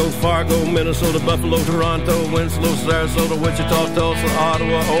 Chicago, Fargo, Minnesota, Buffalo, Toronto, Winslow, Sarasota, Wichita, Tulsa,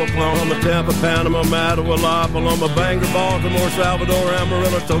 Ottawa, Oklahoma, Tampa, Panama, Mattawa, La Paloma, Bangor, Baltimore, Salvador,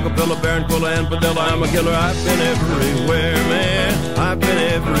 Amarillo, Tocopilla, Barranquilla, and Padilla. I'm a killer. I've been everywhere, man. I've been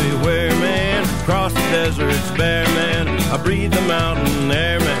everywhere, man. Across the deserts bare, man. I breathe the mountain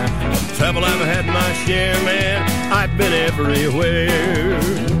air, man. Of travel I've had my share, man. I've been everywhere.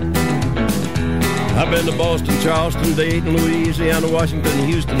 I've been to Boston, Charleston, Dayton, Louisiana, Washington,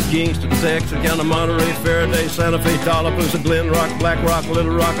 Houston, Kingston, Texarkana, Monterey, Faraday, Santa Fe, Tallapoosa, Glen Rock, Black Rock,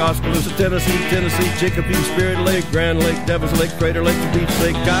 Little Rock, Oskaloosa, Tennessee, Chicopee, Spirit Lake, Grand Lake, Devil's Lake, Crater Lake, Beach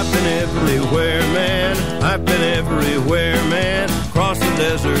Lake. I've been everywhere, man. I've been everywhere, man. Across the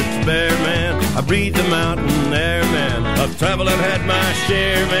deserts, bare, man. I breathe the mountain air, man. I've traveled, I've had my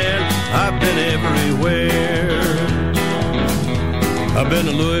share, man. I've been everywhere. I've been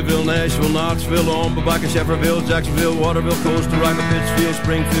to Louisville, Nashville, Knoxville, Omaha, Shefferville, Jacksonville, Waterville, Costa Rica, Pittsfield,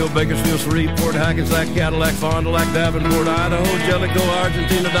 Springfield, Bakersfield, Shreveport, Hackensack, Cadillac, Fond du Lac, Davenport, Idaho, Jellicoe,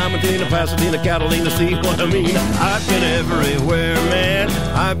 Argentina, Diamantina, Pasadena, Catalina, see what I mean? I've been everywhere, man.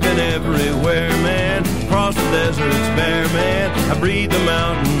 I've been everywhere, man. Across the deserts, bare, man. I breathe the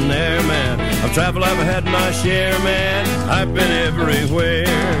mountain air, man. I've traveled, I've had my share, man. I've been everywhere.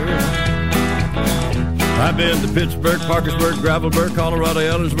 I've been to Pittsburgh, Parkersburg, Gravelburg, Colorado,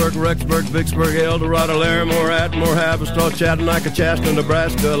 Ellensburg, Rexburg, Vicksburg, El Dorado, Larimore, Atmore, Haverstraw, Chattanooga, Chaska,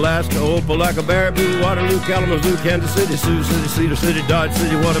 Nebraska, Alaska, Opelika, Baraboo, Waterloo, Kalamazoo, Kansas City, Sioux City, Cedar City, Dodge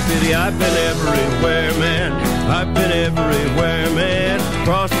City, what a pity. I've been everywhere, man. I've been everywhere, man.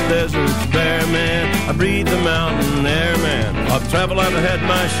 Across the deserts, bare, man. I breathe the mountain air, man. I've traveled, I've had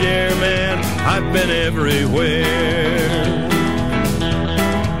my share, man. I've been everywhere.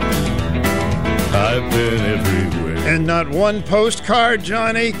 I've been everywhere. And not one postcard,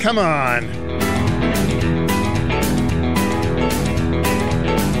 Johnny? Come on.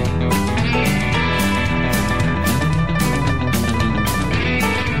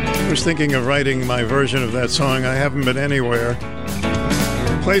 I was thinking of writing my version of that song. I haven't been anywhere.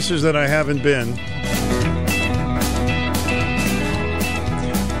 Places that I haven't been.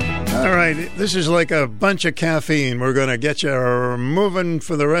 All right, this is like a bunch of caffeine. We're going to get you moving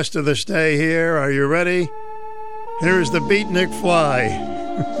for the rest of this day here. Are you ready? Here's the Beatnik Fly.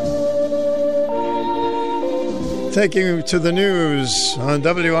 Taking you to the news on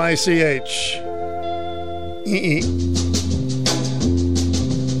WICH.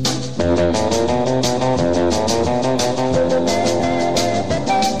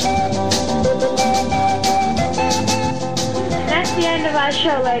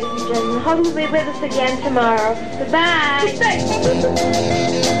 Show, ladies and gentlemen. Hope you'll be with us again tomorrow. Goodbye.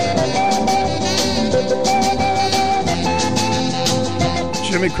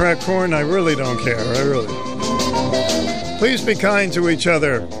 Jimmy Crack Corn, I really don't care. I really. Please be kind to each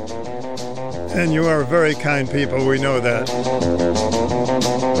other. And you are very kind people. We know that.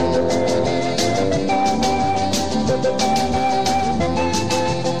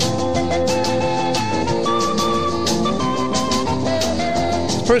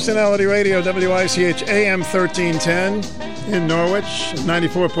 Personality Radio, WICH AM 1310 in Norwich,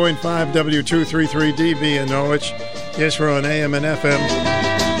 94.5 W233DV in Norwich. Yes, we're on AM and FM.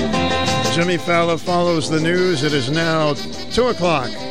 Jimmy Fallon follows the news. It is now 2 o'clock.